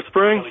 from Silver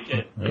Spring.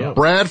 Yeah.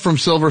 Brad from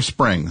Silver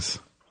Springs.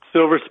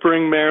 Silver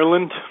Spring,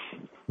 Maryland.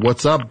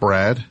 What's up,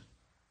 Brad?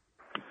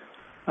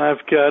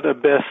 I've got a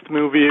best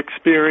movie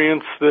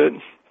experience that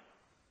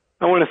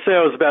I want to say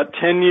I was about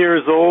 10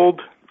 years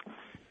old,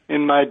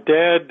 and my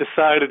dad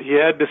decided he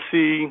had to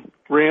see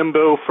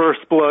Rambo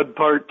First Blood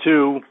Part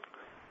 2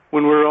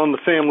 when we were on the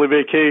family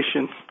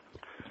vacation.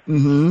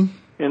 Mm-hmm.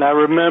 And I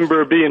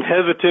remember being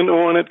hesitant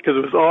on it because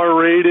it was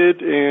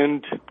R-rated,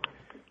 and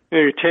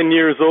you're 10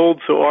 years old,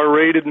 so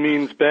R-rated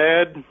means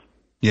bad.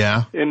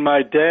 Yeah. And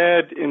my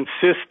dad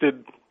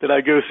insisted that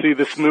I go see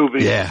this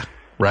movie. Yeah,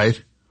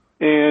 right?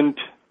 And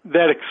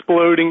that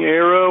exploding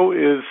arrow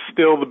is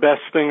still the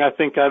best thing I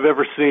think I've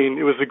ever seen.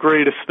 It was the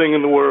greatest thing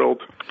in the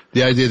world.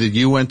 The idea that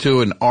you went to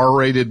an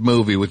R-rated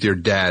movie with your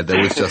dad that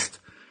was just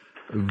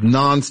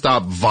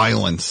nonstop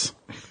violence,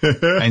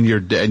 and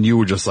you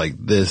were just like,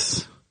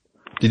 this.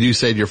 Did you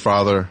say to your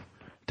father,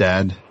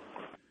 Dad,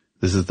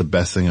 this is the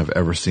best thing I've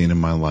ever seen in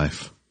my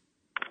life?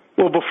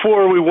 Well,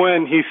 before we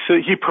went,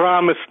 he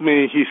promised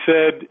me, he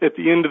said, at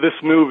the end of this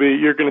movie,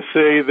 you're going to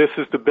say this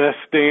is the best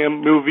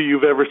damn movie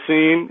you've ever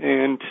seen,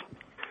 and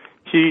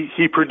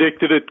he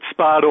predicted it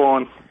spot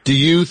on. Do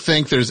you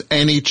think there's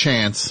any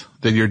chance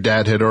that your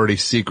dad had already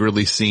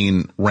secretly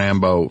seen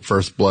Rambo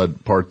First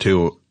Blood Part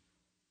 2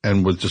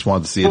 and just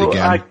wanted to see it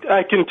again?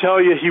 I can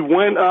tell you, he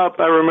went up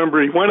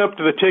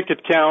to the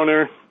ticket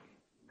counter,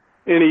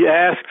 and he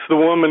asks the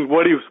woman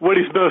what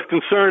he's most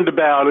concerned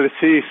about. As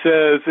he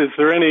says, "Is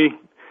there any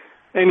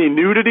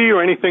nudity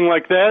or anything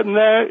like that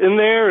in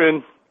there?"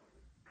 And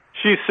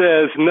she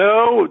says,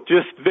 "No,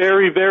 just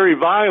very, very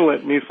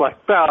violent." And he's like,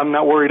 "Well, I'm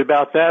not worried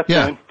about that."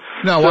 Yeah. Then.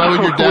 No, why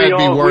would your dad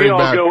be worried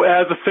about? We all go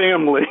as a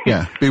family.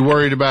 Yeah, be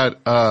worried about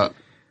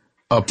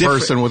a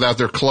person without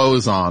their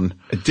clothes on.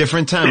 A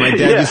different time. My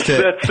dad used to.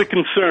 That's the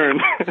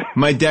concern.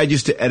 My dad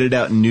used to edit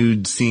out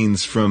nude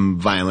scenes from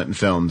violent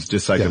films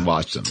just so I could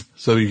watch them.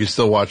 So you could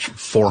still watch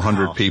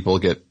 400 people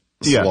get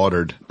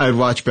slaughtered. I'd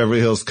watch Beverly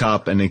Hills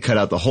Cop and they cut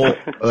out the whole,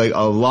 like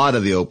a lot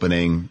of the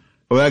opening.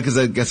 Well, because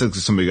I guess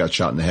somebody got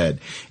shot in the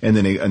head, and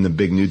then and the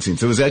big nude scene.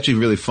 So it was actually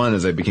really fun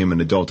as I became an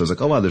adult. I was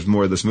like, oh wow, there's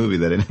more of this movie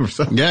that I never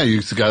saw. Yeah, you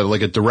got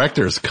like a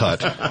director's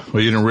cut.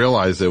 Well, you didn't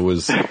realize it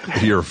was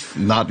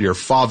not your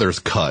father's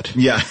cut.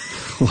 Yeah.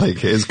 Like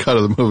his cut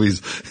of the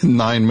movie's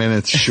 9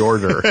 minutes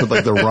shorter,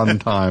 like the run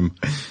time.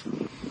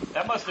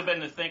 That must have been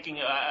the thinking.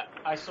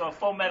 I saw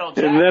Full Metal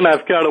Jacket. And then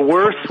I've got a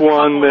worse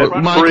one that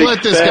Mike, breaks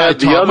let this guy bad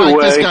the talk. other Mike,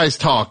 way. this guy's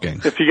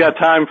talking. If you got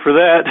time for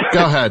that.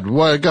 Go ahead.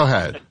 Go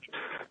ahead.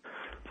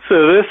 So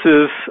this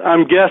is,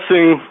 I'm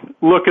guessing,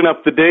 looking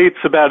up the dates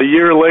about a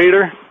year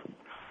later.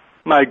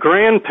 My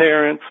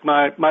grandparents,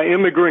 my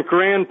immigrant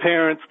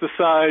grandparents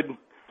decide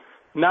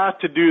not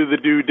to do the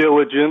due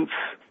diligence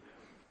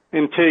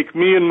and take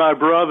me and my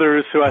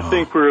brothers, who I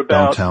think were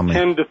about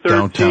 10 to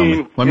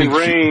 13 in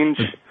range,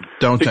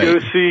 to go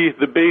see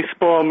the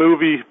baseball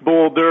movie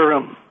Bull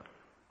Durham.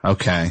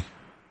 Okay.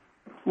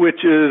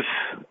 Which is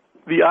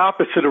the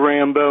opposite of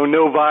Rambo,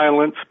 no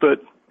violence,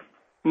 but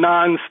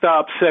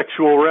non-stop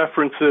sexual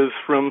references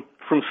from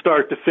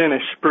start to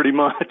finish, pretty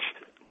much.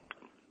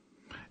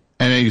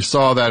 And then you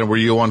saw that, and were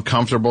you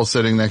uncomfortable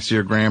sitting next to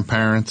your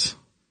grandparents?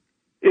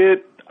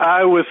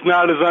 I was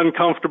not as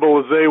uncomfortable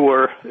as they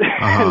were.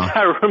 And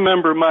I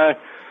remember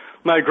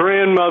my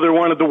grandmother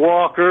wanted to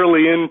walk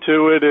early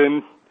into it,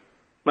 and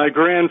my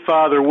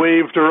grandfather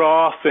waved her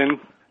off and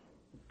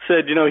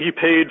said, he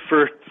paid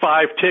for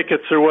 5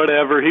 tickets or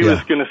whatever. He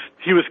was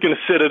gonna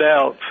sit it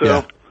out. So.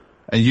 Yeah.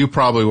 And you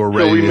probably were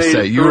ready to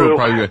say,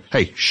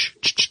 hey, shh.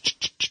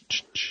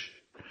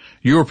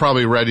 You were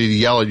probably ready to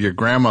yell at your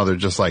grandmother,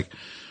 just like,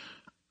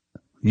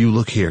 you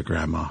look here,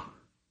 Grandma.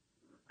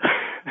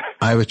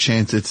 I have a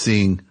chance at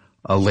seeing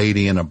a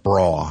lady in a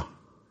bra,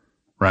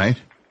 right?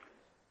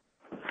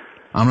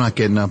 I'm not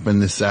getting up in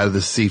this out of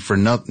the seat for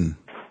nothing,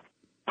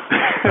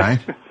 right?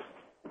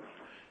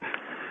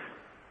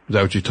 Is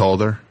that what you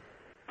told her?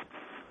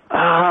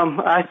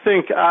 I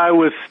think I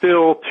was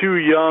still too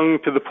young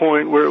to the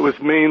point where it was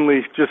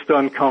mainly just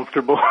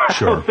uncomfortable.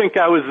 Sure. I don't think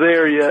I was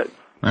there yet.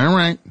 All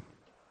right.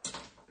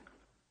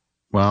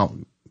 Well,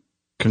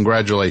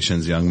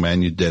 congratulations, young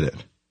man. You did it.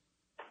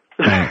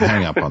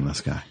 Hang up on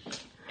this guy.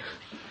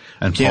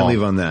 And can't Paul,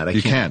 leave on that.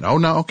 You can't. Oh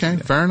no. Okay.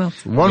 Fair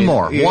enough. One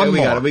more. We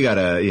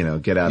gotta,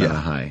 get out on a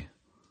high.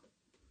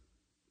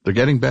 They're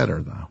getting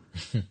better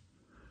though.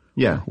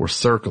 Yeah. We're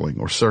circling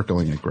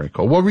at Great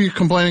Cole. What were you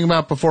complaining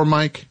about before,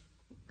 Mike?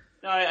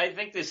 No, I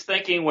think this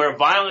thinking where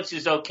violence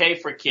is okay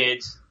for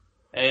kids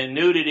and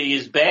nudity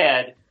is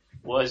bad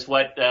was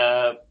what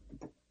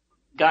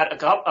got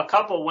a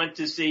couple went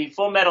to see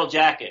Full Metal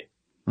Jacket,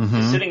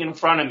 sitting in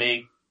front of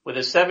me with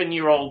a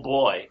 7-year-old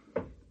boy.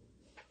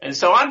 And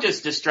so I'm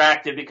just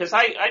distracted because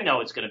I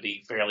know it's going to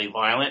be fairly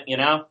violent, you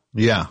know?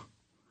 Yeah.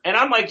 And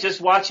I'm like just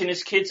watching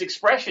this kid's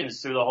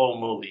expressions through the whole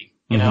movie.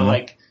 You know,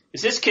 like,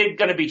 is this kid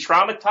going to be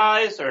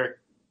traumatized or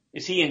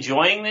is he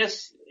enjoying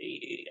this?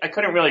 I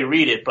couldn't really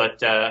read it,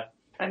 but,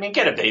 I mean,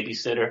 get a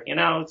babysitter, you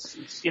know,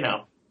 it's, you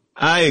know.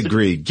 I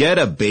agree. Get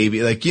a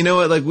baby. Like, you know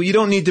what? Like, you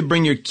don't need to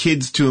bring your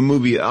kids to a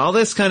movie. All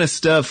this kind of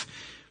stuff.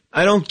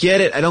 I don't get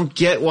it. I don't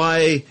get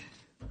why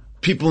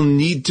people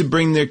need to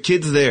bring their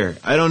kids there.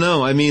 I don't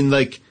know. I mean,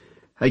 like,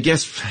 I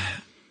guess,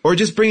 or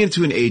just bring it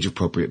to an age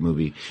appropriate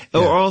movie.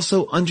 Yeah. Or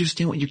also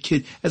understand what your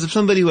kid, as if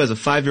somebody who has a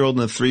 5-year-old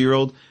and a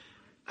 3-year-old,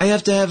 I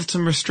have to have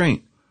some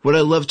restraint. Would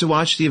I love to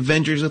watch the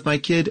Avengers with my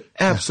kid?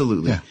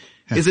 Absolutely. Yeah.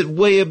 Is it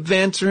way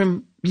advanced for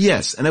him?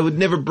 Yes. And I would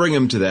never bring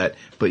him to that.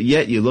 But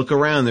yet you look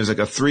around, there's like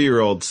a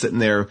 3-year-old sitting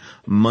there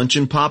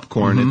munching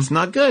popcorn. It's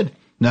not good.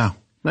 No.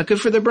 Not good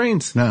for their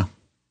brains. No.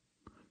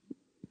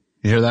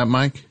 You hear that,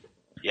 Mike?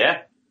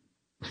 Yeah.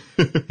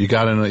 You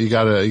got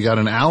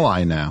an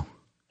ally now.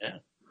 Yeah.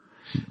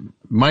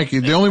 Mike,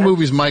 the only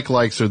movies Mike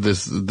likes are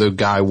the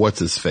guy, what's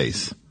his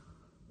face?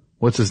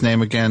 What's his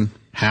name again?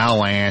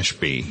 Hal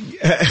Ashby.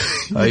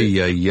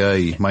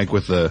 Ay. Mike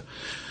with the,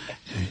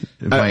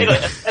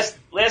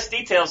 last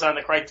details on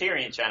the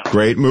Criterion Channel.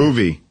 Great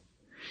movie.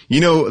 You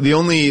know, the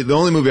only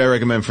movie I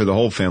recommend for the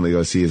whole family to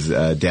go see is,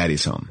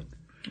 Daddy's Home,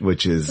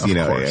 which is, of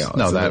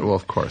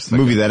course. The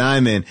movie that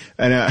I'm in.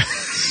 And,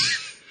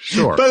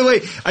 sure. By the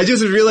way, I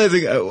just was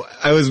realizing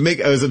I was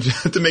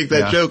about to make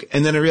that joke,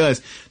 and then I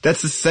realized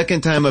that's the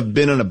second time I've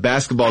been on a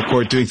basketball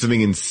court doing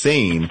something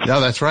insane. No,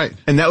 that's right.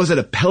 And that was at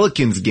a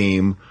Pelicans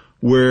game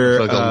where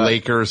like a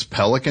Lakers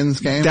Pelicans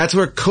game. That's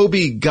where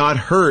Kobe got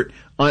hurt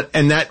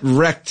and that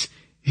wrecked.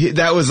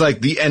 That was like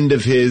the end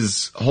of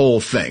his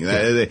whole thing.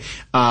 Yeah.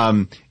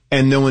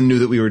 And no one knew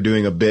that we were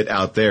doing a bit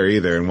out there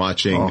either, and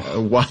watching.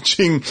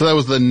 So that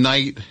was the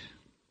night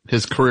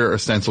his career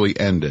essentially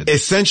ended.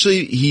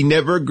 Essentially, he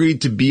never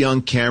agreed to be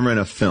on camera in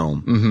a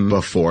film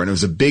before, and it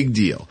was a big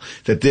deal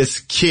that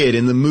this kid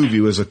in the movie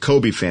was a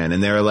Kobe fan,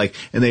 and they were like,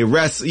 and they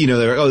rest, you know,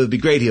 they were, oh, it'd be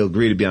great, he'll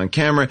agree to be on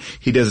camera.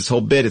 He does this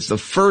whole bit. It's the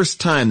first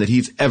time that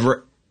he's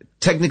ever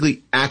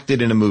technically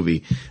acted in a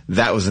movie.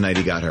 That was the night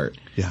he got hurt.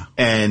 Yeah.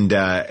 And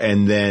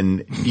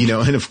then, you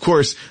know, and of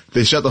course,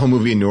 they shot the whole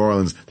movie in New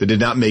Orleans. They did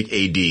not make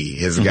AD,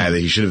 his guy that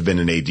he should have been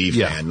an AD fan.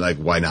 Yeah. Like,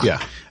 why not?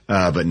 Yeah.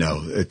 But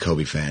no, a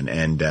Kobe fan.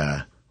 And,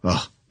 it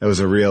was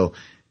a real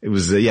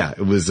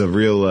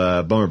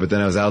bummer. But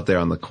then I was out there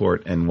on the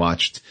court and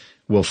watched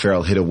Will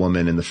Ferrell hit a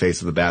woman in the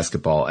face of the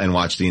basketball and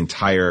watched the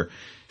entire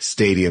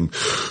stadium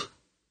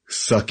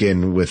suck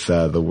in with,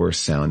 the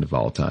worst sound of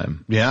all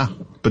time. Yeah.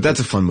 But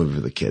that's a fun movie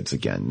for the kids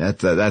again.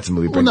 That's a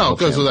movie. Well, no, it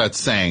goes without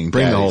saying.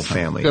 Bring the whole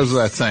family. It goes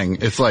without saying.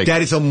 It's like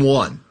Daddy's Home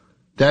 1.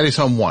 Daddy's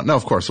Home 1. No,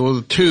 of course.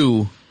 Well,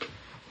 2,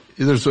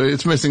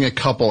 it's missing a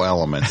couple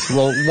elements.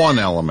 Well, one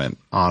element,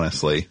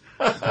 honestly.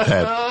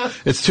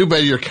 It's too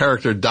bad your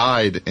character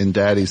died in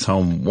Daddy's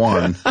Home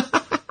 1.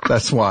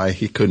 That's why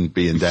he couldn't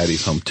be in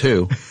Daddy's Home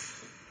 2.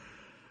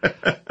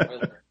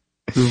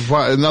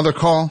 Another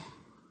call?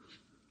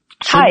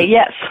 Hi,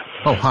 yes.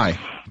 Oh, hi.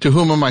 To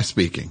whom am I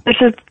speaking?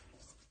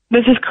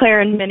 This is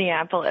Claire in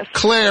Minneapolis.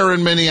 Claire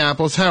in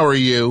Minneapolis, how are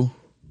you?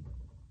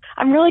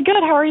 I'm really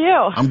good. How are you?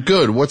 I'm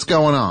good. What's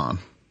going on?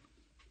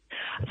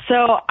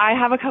 So I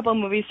have a couple of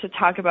movies to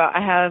talk about.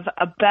 I have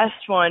a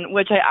best one,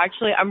 which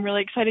I'm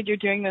really excited you're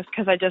doing this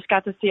because I just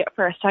got to see it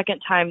for a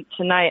second time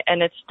tonight,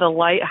 and it's The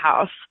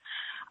Lighthouse.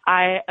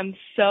 I am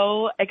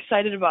so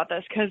excited about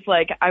this because,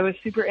 like, I was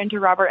super into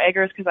Robert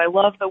Eggers because I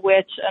love The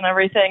Witch and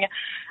everything.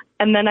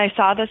 And then I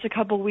saw this a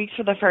couple weeks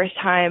for the first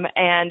time,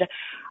 and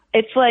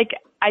it's like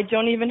I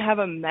don't even have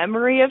a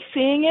memory of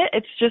seeing it.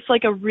 It's just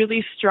like a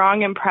really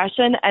strong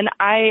impression, and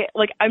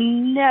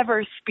I'm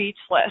never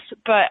speechless,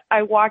 but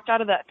I walked out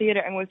of that theater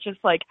and was just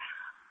like,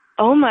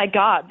 oh my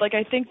God, like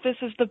I think this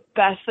is the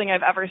best thing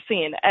I've ever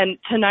seen. And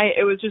tonight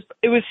it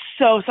was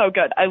so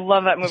good. I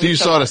love that movie. So you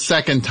saw it a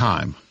second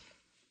time?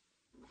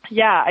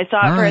 Yeah, I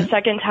saw it for a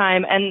second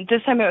time, and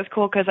this time it was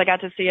cool because I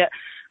got to see it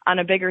on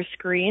a bigger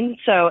screen,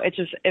 so it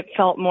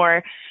felt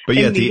more But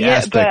yet immediate. the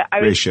aspect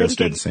ratio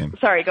stayed the same.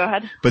 Sorry, go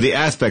ahead. But the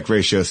aspect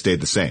ratio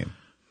stayed the same.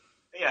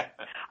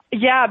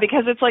 Yeah,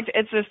 because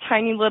it's this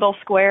tiny little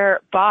square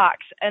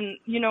box, and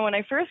you know, when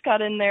I first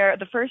got in there,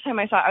 the first time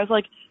I saw it, I was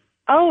like,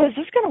 oh, is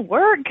this gonna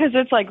work? Because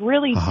it's like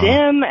really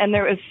dim, and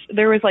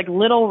there was like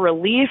little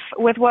relief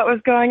with what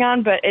was going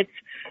on, but it's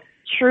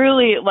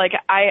truly, like,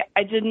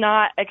 I did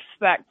not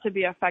expect to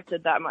be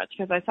affected that much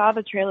because I saw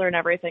the trailer and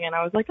everything, and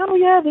I was like, oh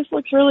yeah, this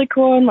looks really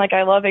cool, and like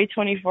I love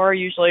A24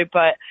 usually,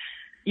 but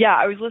yeah,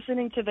 I was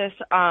listening to this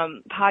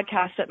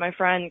podcast that my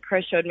friend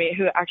Chris showed me,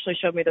 who actually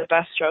showed me the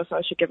best show, so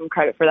I should give him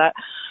credit for that.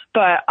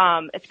 But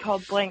it's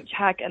called Blank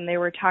Check, and they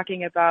were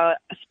talking about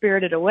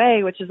Spirited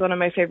Away, which is one of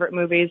my favorite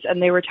movies,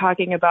 and they were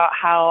talking about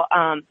how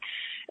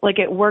like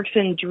it works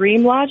in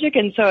dream logic,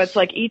 and so it's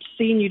like each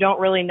scene you don't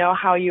really know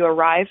how you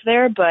arrive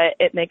there, but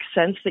it makes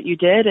sense that you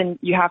did, and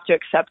you have to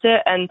accept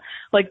it. And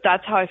like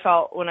that's how I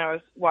felt when I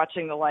was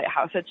watching The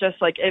Lighthouse. It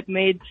just like it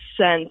made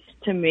sense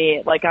to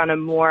me, like on a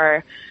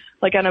more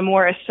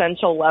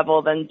essential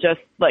level than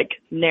just like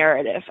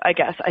narrative, I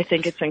guess. I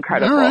think it's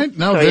incredible. All right.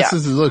 No, so, this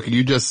is, look,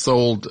 you just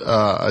sold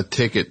a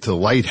ticket to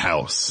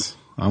Lighthouse.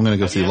 I'm going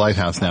to go see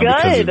Lighthouse now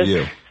because of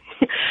you.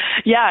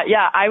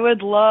 Yeah, I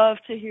would love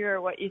to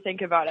hear what you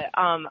think about it.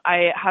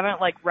 I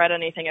haven't like read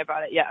anything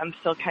about it yet. I'm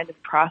still kind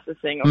of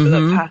processing over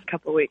the past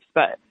couple of weeks,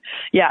 but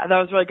yeah, that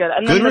was really good.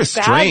 And good then the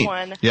restraint.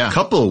 bad one, Yeah,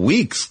 couple of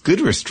weeks.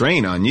 Good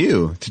restraint on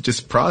you to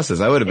just process.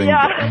 I would have been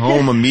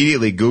home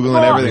immediately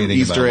Googling everything,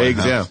 Easter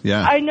eggs.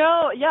 Yeah. I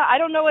know. Yeah, I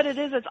don't know what it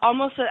is. It's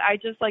almost that I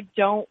just like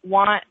don't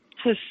want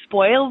to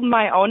spoil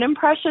my own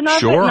impression of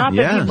it. Not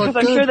that because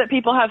I'm sure that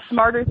people have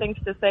smarter things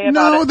to say about it.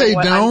 No, they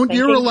don't.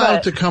 You're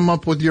allowed to come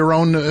up with your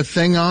own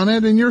thing on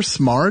it, and you're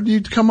smart.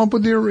 You come up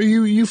with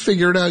you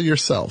figure it out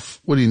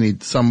yourself. What do you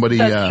need? Somebody?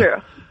 That's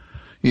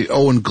true.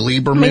 Owen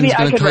Gleiberman's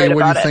going to tell you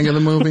what you think of the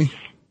movie.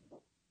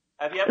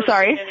 Have you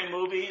ever seen any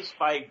movies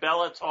by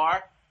Bela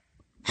Tarr?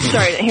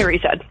 Sorry, I didn't hear what you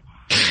said.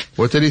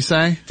 What did he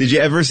say? Did you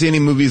ever see any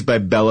movies by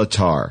Bela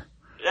Tarr?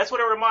 That's what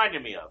it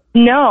reminded me of.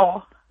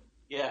 No.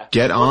 Yeah.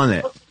 Get on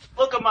it.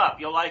 Look him up.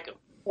 You'll like him.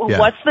 Yeah.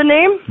 What's the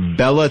name?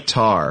 Bela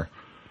Tarr.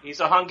 He's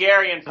a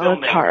Hungarian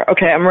filmmaker. Tarr.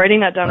 Okay, I'm writing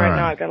that down right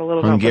now. I've got a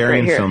little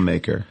Hungarian notebook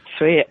right filmmaker.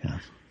 Sweet. Yeah.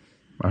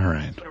 All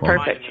right. Well,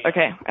 perfect.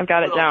 Okay, I've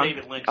got it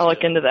down. I'll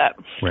look into that.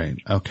 Right.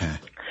 Okay.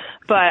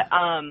 But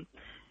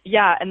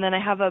yeah, and then I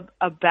have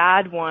a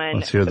bad one.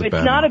 Let's hear the it's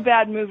bad not one. a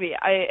bad movie.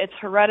 It's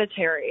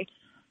Hereditary.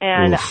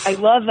 And I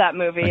love that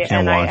movie,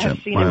 and I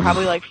have seen it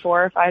probably like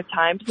 4 or 5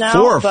 times now.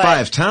 4 or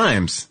 5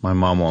 times? My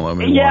mom won't let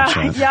me watch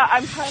that. Yeah,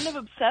 I'm kind of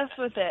obsessed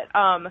with it.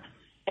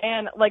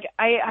 And like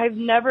I've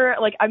never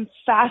I'm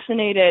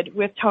fascinated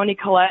with Toni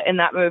Collette in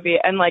that movie.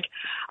 And like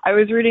I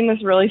was reading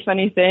this really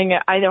funny thing.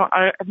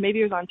 Maybe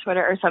it was on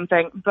Twitter or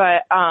something,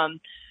 but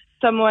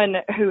someone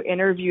who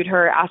interviewed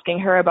her asking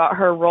her about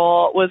her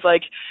role was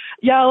like,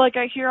 yeah, like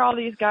I hear all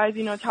these guys,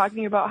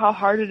 talking about how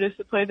hard it is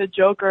to play the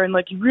Joker, and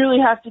like you really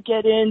have to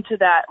get into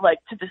that, like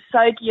to the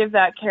psyche of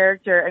that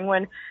character. And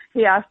when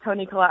he asked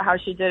Toni Collette how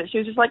she did it, she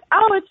was just like,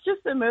 oh, it's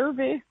just a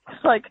movie.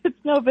 It's like, it's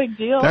no big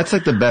deal. That's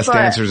like the best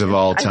answers of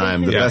all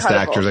time. The best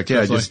actors, like,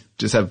 yeah,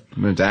 just have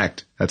them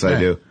act. That's what I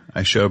do.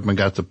 I showed up and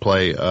got to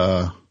play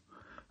a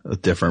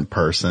different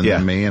person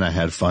than me, and I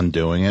had fun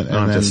doing it. I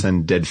don't have to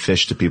send dead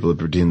fish to people to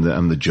pretend that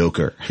I'm the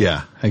Joker.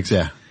 Yeah,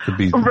 exactly.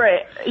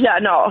 Right. Yeah,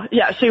 no.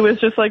 Yeah, she was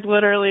just like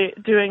literally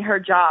doing her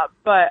job.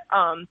 But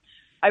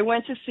I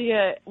went to see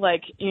it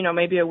like,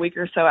 maybe a week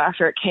or so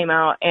after it came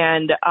out,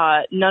 and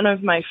none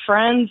of my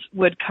friends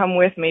would come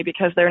with me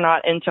because they're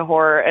not into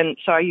horror, and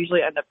so I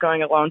usually end up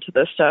going alone to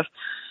this stuff.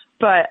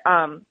 But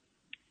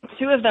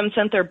 2 of them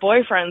sent their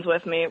boyfriends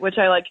with me, which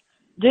I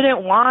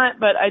didn't want,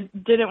 but I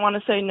didn't want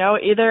to say no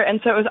either. And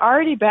so it was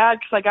already bad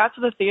because I got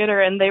to the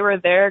theater and they were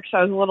there because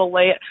I was a little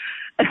late.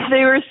 And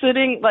they were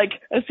sitting like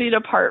a seat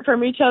apart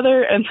from each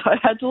other, and so I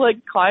had to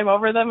like climb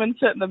over them and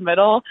sit in the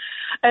middle.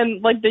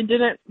 And like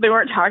they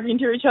weren't talking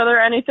to each other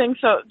or anything,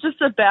 so just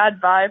a bad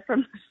vibe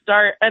from the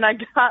start. And I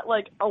got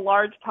like a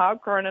large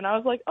popcorn, and I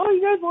was like, "Oh,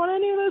 you guys want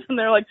any of this?" And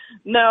they're like,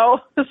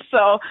 "No."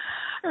 So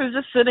I was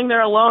just sitting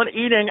there alone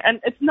eating, and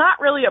it's not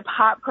really a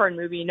popcorn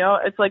movie,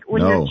 It's like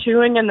when you're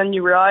chewing and then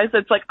you realize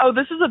it's like, oh,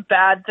 this is a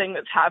bad thing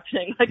that's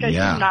happening. Like I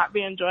should not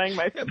be enjoying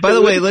my food. By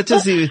the way, let's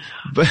just see.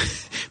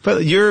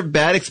 But your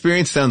bad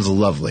experience sounds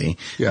lovely.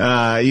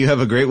 Yeah. You have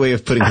a great way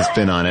of putting a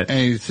spin on it.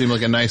 And you seem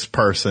like a nice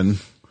person.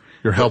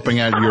 You're helping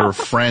out your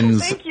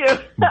friends. Thank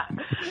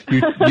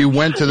you. You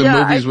went to the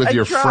movies with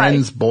your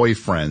friends'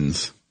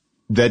 boyfriends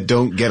that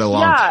don't get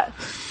along. Yeah.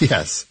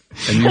 Yes.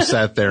 And you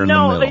sat there in the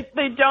middle. No,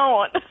 they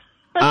don't.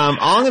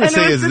 All I'm going to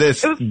say is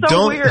this. It was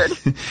so weird.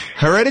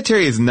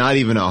 Hereditary is not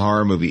even a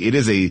horror movie. It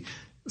is a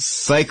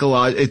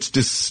it's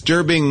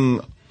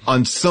disturbing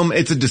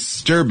it's a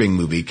disturbing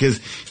movie because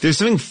there's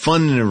something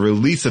fun and a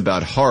release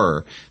about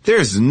horror.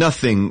 There's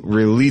nothing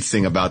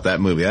releasing about that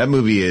movie. That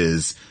movie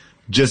is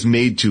just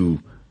made to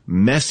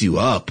mess you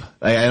up.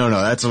 I don't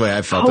know. That's the way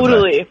I felt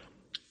totally. about it.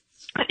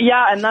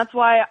 Yeah, and that's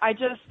why I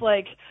just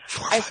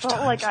I felt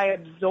like I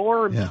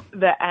absorbed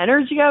the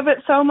energy of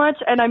it so much,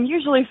 and I'm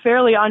usually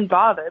fairly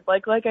unbothered.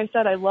 Like I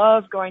said, I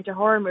love going to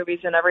horror movies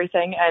and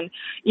everything, and,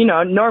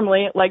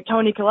 normally, like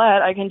Toni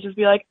Collette, I can just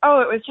be like,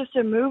 oh, it was just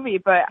a movie,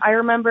 but I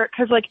remember,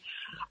 because,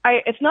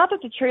 it's not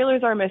that the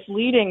trailers are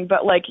misleading,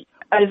 but,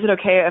 is it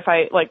okay if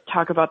I,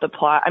 talk about the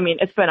plot? I mean,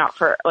 it's been out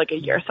for, a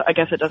year, so I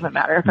guess it doesn't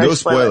matter if no I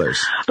spoil spoilers.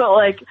 it.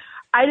 But,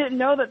 I didn't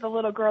know that the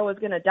little girl was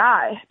going to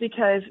die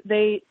because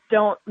they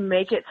don't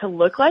make it to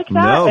look like that.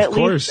 No, of at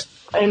course.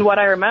 least in what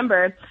I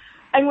remember.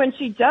 And when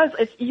she does,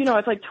 it's,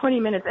 it's like 20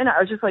 minutes in.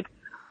 I was just like,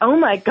 oh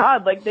my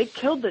God, they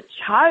killed the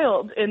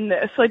child in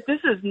this.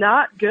 This is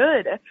not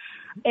good.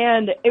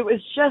 And it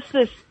was just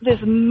this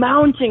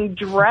mounting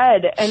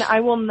dread, and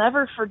I will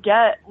never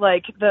forget,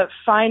 like, the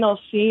final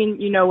scene,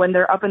 you know, when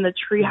they're up in the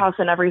treehouse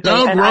and everything.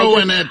 Don't and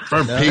ruin it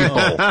for people.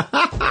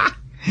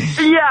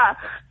 Yeah.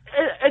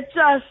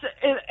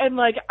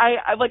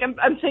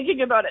 I'm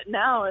thinking about it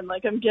now, and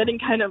like I'm getting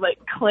kind of like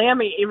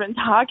clammy even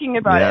talking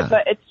about it,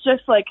 but it's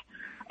just like,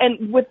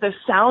 and with the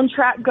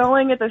soundtrack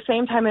going at the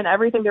same time and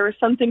everything, there was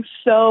something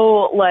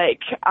so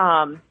like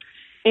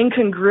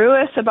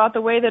incongruous about the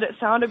way that it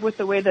sounded with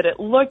the way that it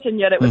looked, and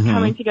yet it was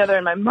coming together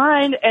in my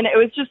mind, and it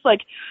was just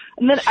like,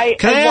 and then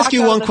Can I ask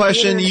you one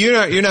question?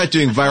 You're not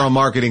doing viral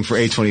marketing for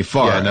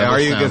A24. Yeah, no, are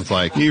you? Sounds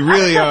like you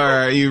really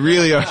are. You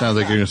really are. Sounds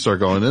like you're gonna start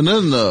going. And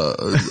then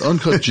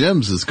Uncut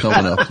Gems is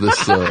coming up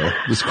this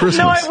Christmas.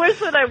 No, I wish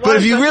that I was. But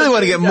if you really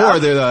want to get more,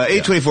 the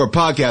A24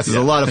 podcast is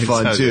a lot of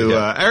fun exactly, too.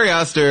 Ari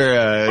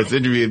Aster is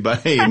interviewed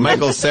by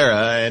Michael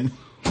Cera and.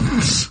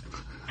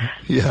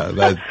 Yeah,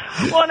 well,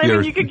 and I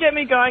mean, you could get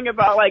me going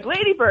about like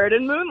Lady Bird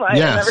and Moonlight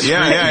and everything.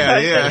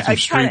 Yeah. I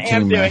kind of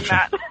am doing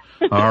that.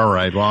 All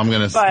right. Well, I'm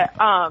gonna. But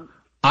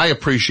I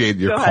appreciate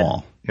your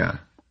call. Yeah,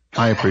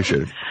 I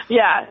appreciate it.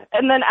 Yeah,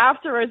 and then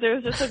afterwards, it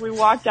was just like we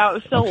walked out. It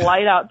was still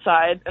light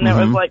outside, and it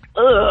was like,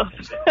 ugh,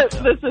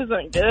 this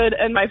isn't good.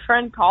 And my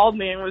friend called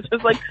me and was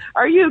just like,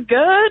 "Are you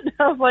good?"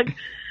 I was like,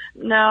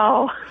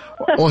 "No."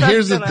 Well,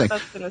 here's the thing.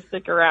 That's gonna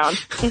stick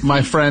around.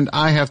 My friend,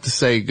 I have to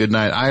say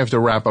goodnight. I have to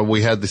wrap up.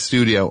 We had the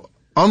studio.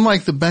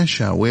 Unlike the best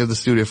show, we have the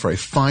studio for a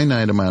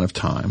finite amount of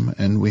time,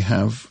 and we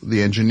have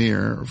the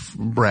engineer,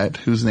 Brett,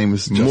 whose name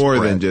is just more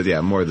Brett,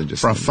 than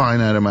just for a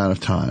finite amount of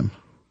time.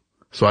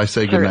 So I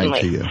say goodnight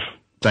to you.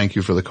 Thank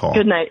you for the call.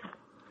 Good night.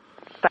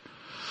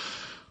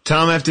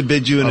 Tom, I have to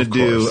bid you an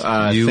adieu.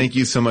 Thank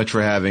you so much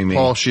for having me.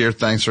 Paul Scheer,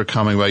 thanks for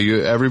coming by.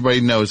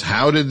 Everybody knows,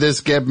 how did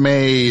this get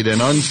made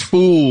and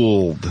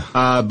unspooled?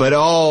 But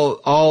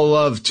all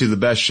love to the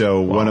best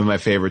show, one of my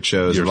favorite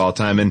shows of all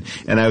time. And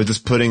I was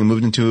just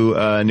moved into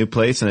a new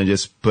place, and I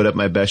just put up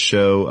my best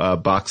show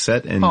box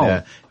set, and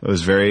I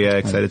was very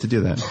excited to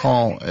do that.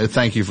 Paul,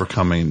 thank you for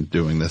coming and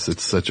doing this.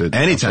 It's such a...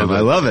 Anytime. I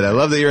love it. I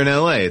love that you're in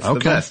LA. It's the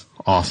best.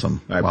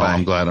 Awesome. All right, well, bye.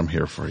 I'm glad I'm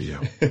here for you.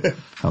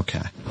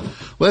 Okay.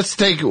 Let's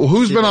take,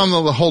 who's been on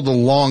the hold the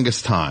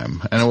longest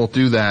time? And we'll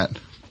do that.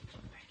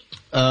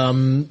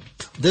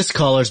 This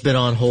caller's been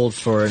on hold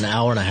for an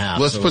hour and a half.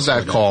 Let's put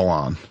that call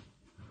on.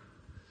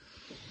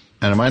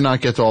 And I might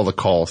not get to all the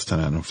calls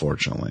tonight,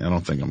 unfortunately. I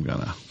don't think I'm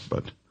gonna,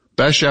 but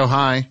Best Show,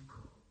 hi.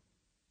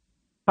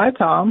 Hi,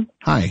 Tom.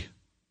 Hi.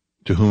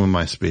 To whom am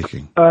I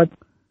speaking?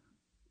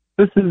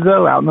 This is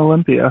Zoe out in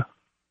Olympia.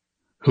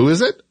 Who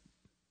is it?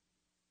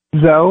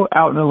 Zoe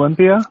out in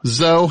Olympia.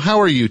 Zoe, how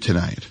are you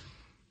tonight?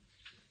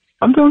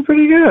 I'm doing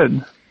pretty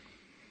good.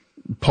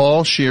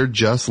 Paul Scheer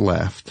just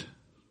left.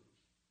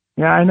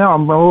 Yeah, I know.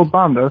 I'm a little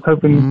bummed. I was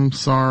hoping. I'm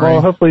sorry.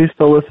 Well, hopefully you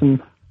still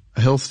listen.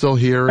 He'll still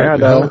hear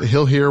it.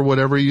 He'll hear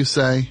whatever you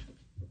say.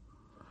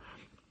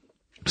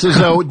 So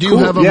Zoe, do you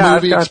have a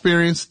movie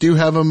experience? Do you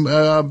have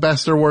a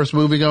best or worst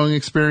movie going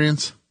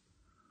experience?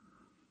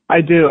 I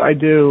do. I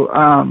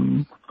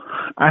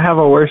have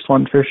a worse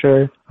one for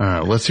sure. All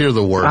right, let's hear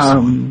the worst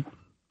one.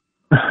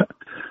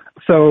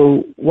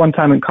 So one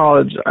time in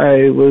college,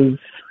 I was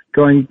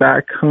going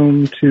back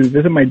home to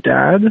visit my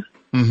dad,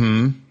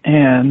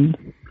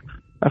 and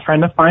a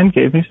friend of mine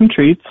gave me some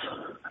treats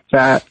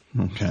that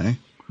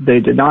they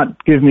did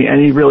not give me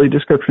any really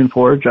description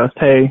for, just,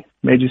 hey,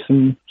 made you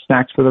some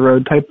snacks for the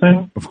road type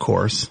thing. Of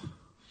course.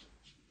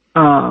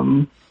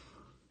 And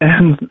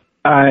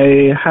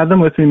I had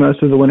them with me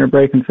most of the winter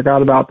break and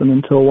forgot about them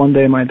until one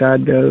day my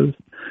dad goes,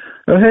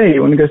 "Oh, hey,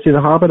 you want to go see The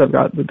Hobbit? I've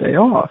got the day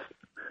off."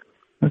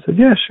 I said,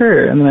 "Yeah,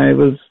 sure." And then I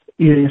was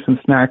eating some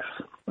snacks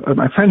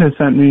my friend had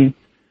sent me,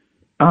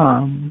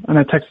 and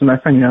I texted my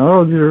friend,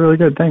 "Oh, these are really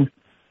good, thanks."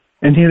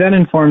 And he then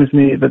informs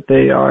me that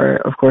they are,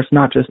 of course,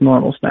 not just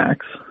normal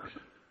snacks.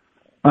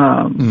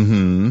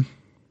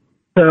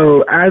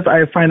 So as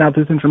I find out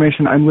this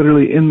information, I'm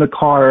literally in the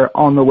car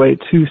on the way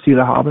to see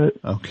The Hobbit.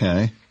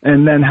 Okay.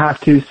 And then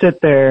have to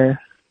sit there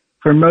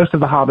for most of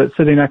The Hobbit,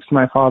 sitting next to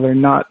my father,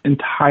 not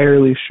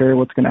entirely sure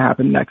what's going to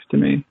happen next to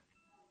me.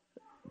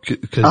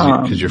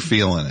 Because you're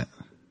feeling it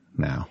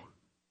now.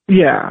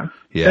 Yeah.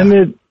 Yeah. And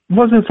it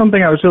wasn't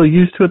something I was really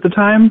used to at the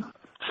time,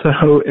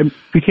 so it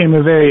became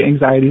a very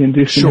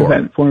anxiety-inducing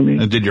event for me.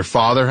 And did your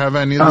father have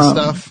any of the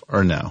stuff,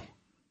 or no?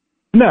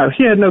 No,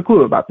 he had no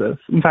clue about this.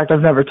 In fact,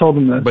 I've never told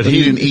him this. But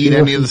he didn't eat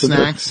any of the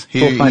snacks? He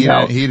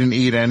didn't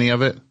eat any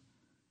of it?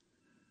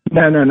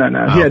 No.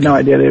 He had no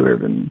idea they were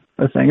even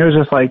a thing. It was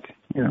just like,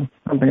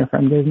 something a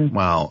friend gave me.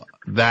 Wow.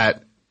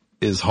 That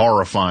is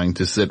horrifying,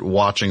 to sit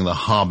watching The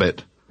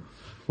Hobbit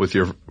with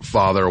your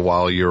father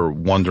while you're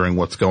wondering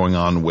what's going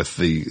on with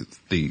the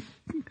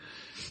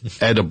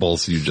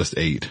edibles you just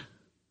ate.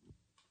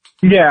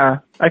 Yeah.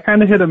 I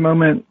kind of hit a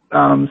moment,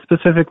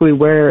 specifically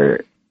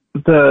where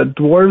the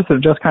dwarves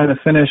have just kind of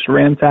finished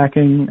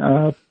ransacking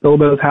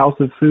Bilbo's house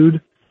of food,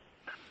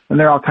 and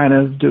they're all kind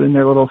of doing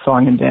their little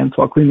song and dance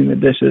while cleaning the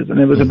dishes. And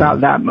it was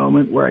about that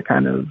moment where I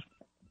kind of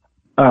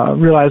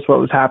realized what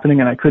was happening,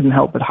 and I couldn't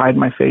help but hide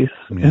my face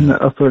in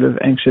a sort of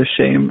anxious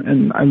shame,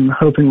 and I'm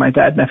hoping my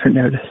dad never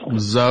noticed.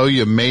 Zoe,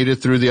 you made it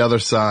through the other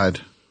side.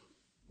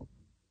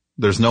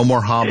 There's no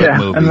more Hobbit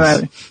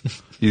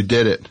movies. You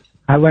did it.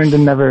 I learned to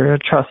never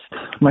trust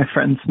my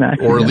friend's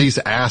snacks. Or at least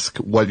ask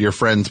what your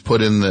friends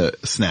put in the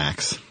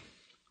snacks.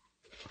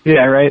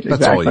 Yeah, right.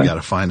 That's all you got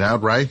to find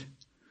out, right?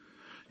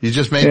 You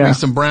just made me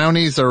some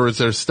brownies, or is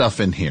there stuff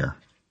in here?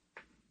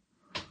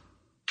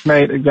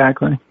 Right,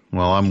 exactly.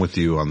 Well, I'm with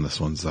you on this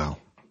one, Zoe.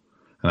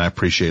 And I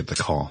appreciate the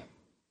call.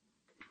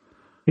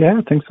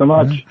 Yeah, thanks so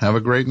much. Have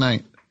a great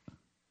night.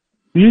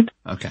 You too.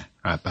 Okay.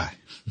 All right, bye.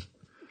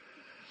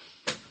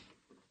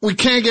 We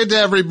can't get to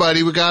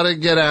everybody. We got to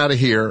get out of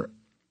here.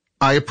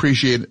 I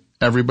appreciate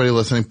everybody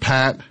listening.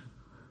 Pat.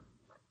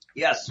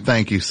 Yes.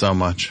 Thank you so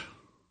much.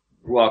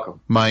 You're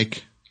welcome.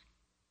 Mike.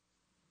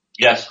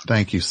 Yes.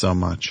 Thank you so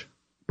much.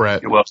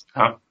 Brett. You're welcome.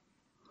 Huh?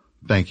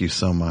 Thank you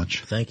so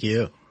much. Thank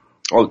you.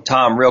 Oh,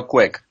 Tom, real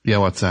quick. Yeah,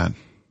 what's that?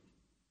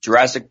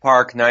 Jurassic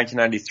Park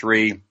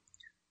 1993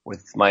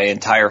 with my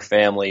entire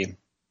family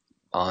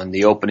on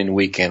the opening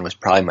weekend was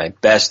probably my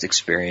best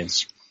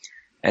experience.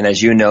 And as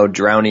you know,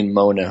 Drowning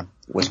Mona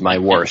was my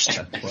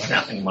worst.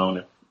 Drowning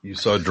Mona. You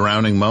saw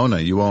Drowning Mona.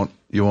 You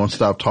won't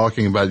stop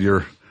talking about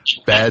your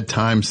bad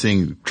time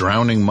seeing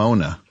Drowning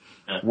Mona.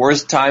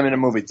 Worst time in a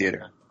movie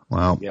theater.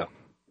 Well, yeah.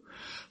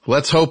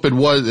 Let's hope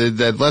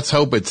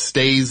it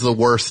stays the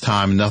worst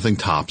time. Nothing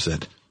tops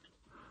it.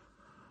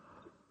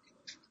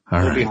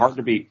 It'll be hard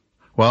to beat.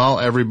 Well,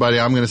 everybody,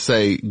 I'm going to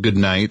say good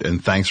night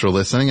and thanks for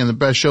listening. And the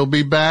best show will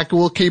be back.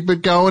 We'll keep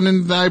it going.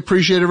 And I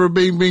appreciate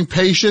everybody being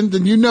patient.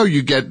 And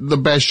you get the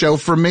best show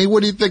from me.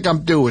 What do you think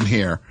I'm doing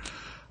here?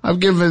 I've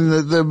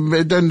given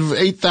done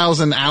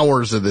 8,000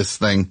 hours of this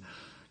thing.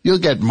 You'll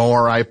get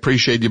more. I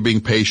appreciate you being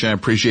patient. I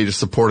appreciate you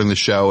supporting the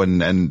show,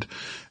 and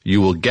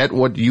you will get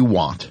what you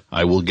want.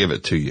 I will give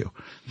it to you.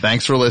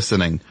 Thanks for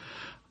listening.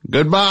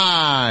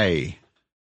 Goodbye.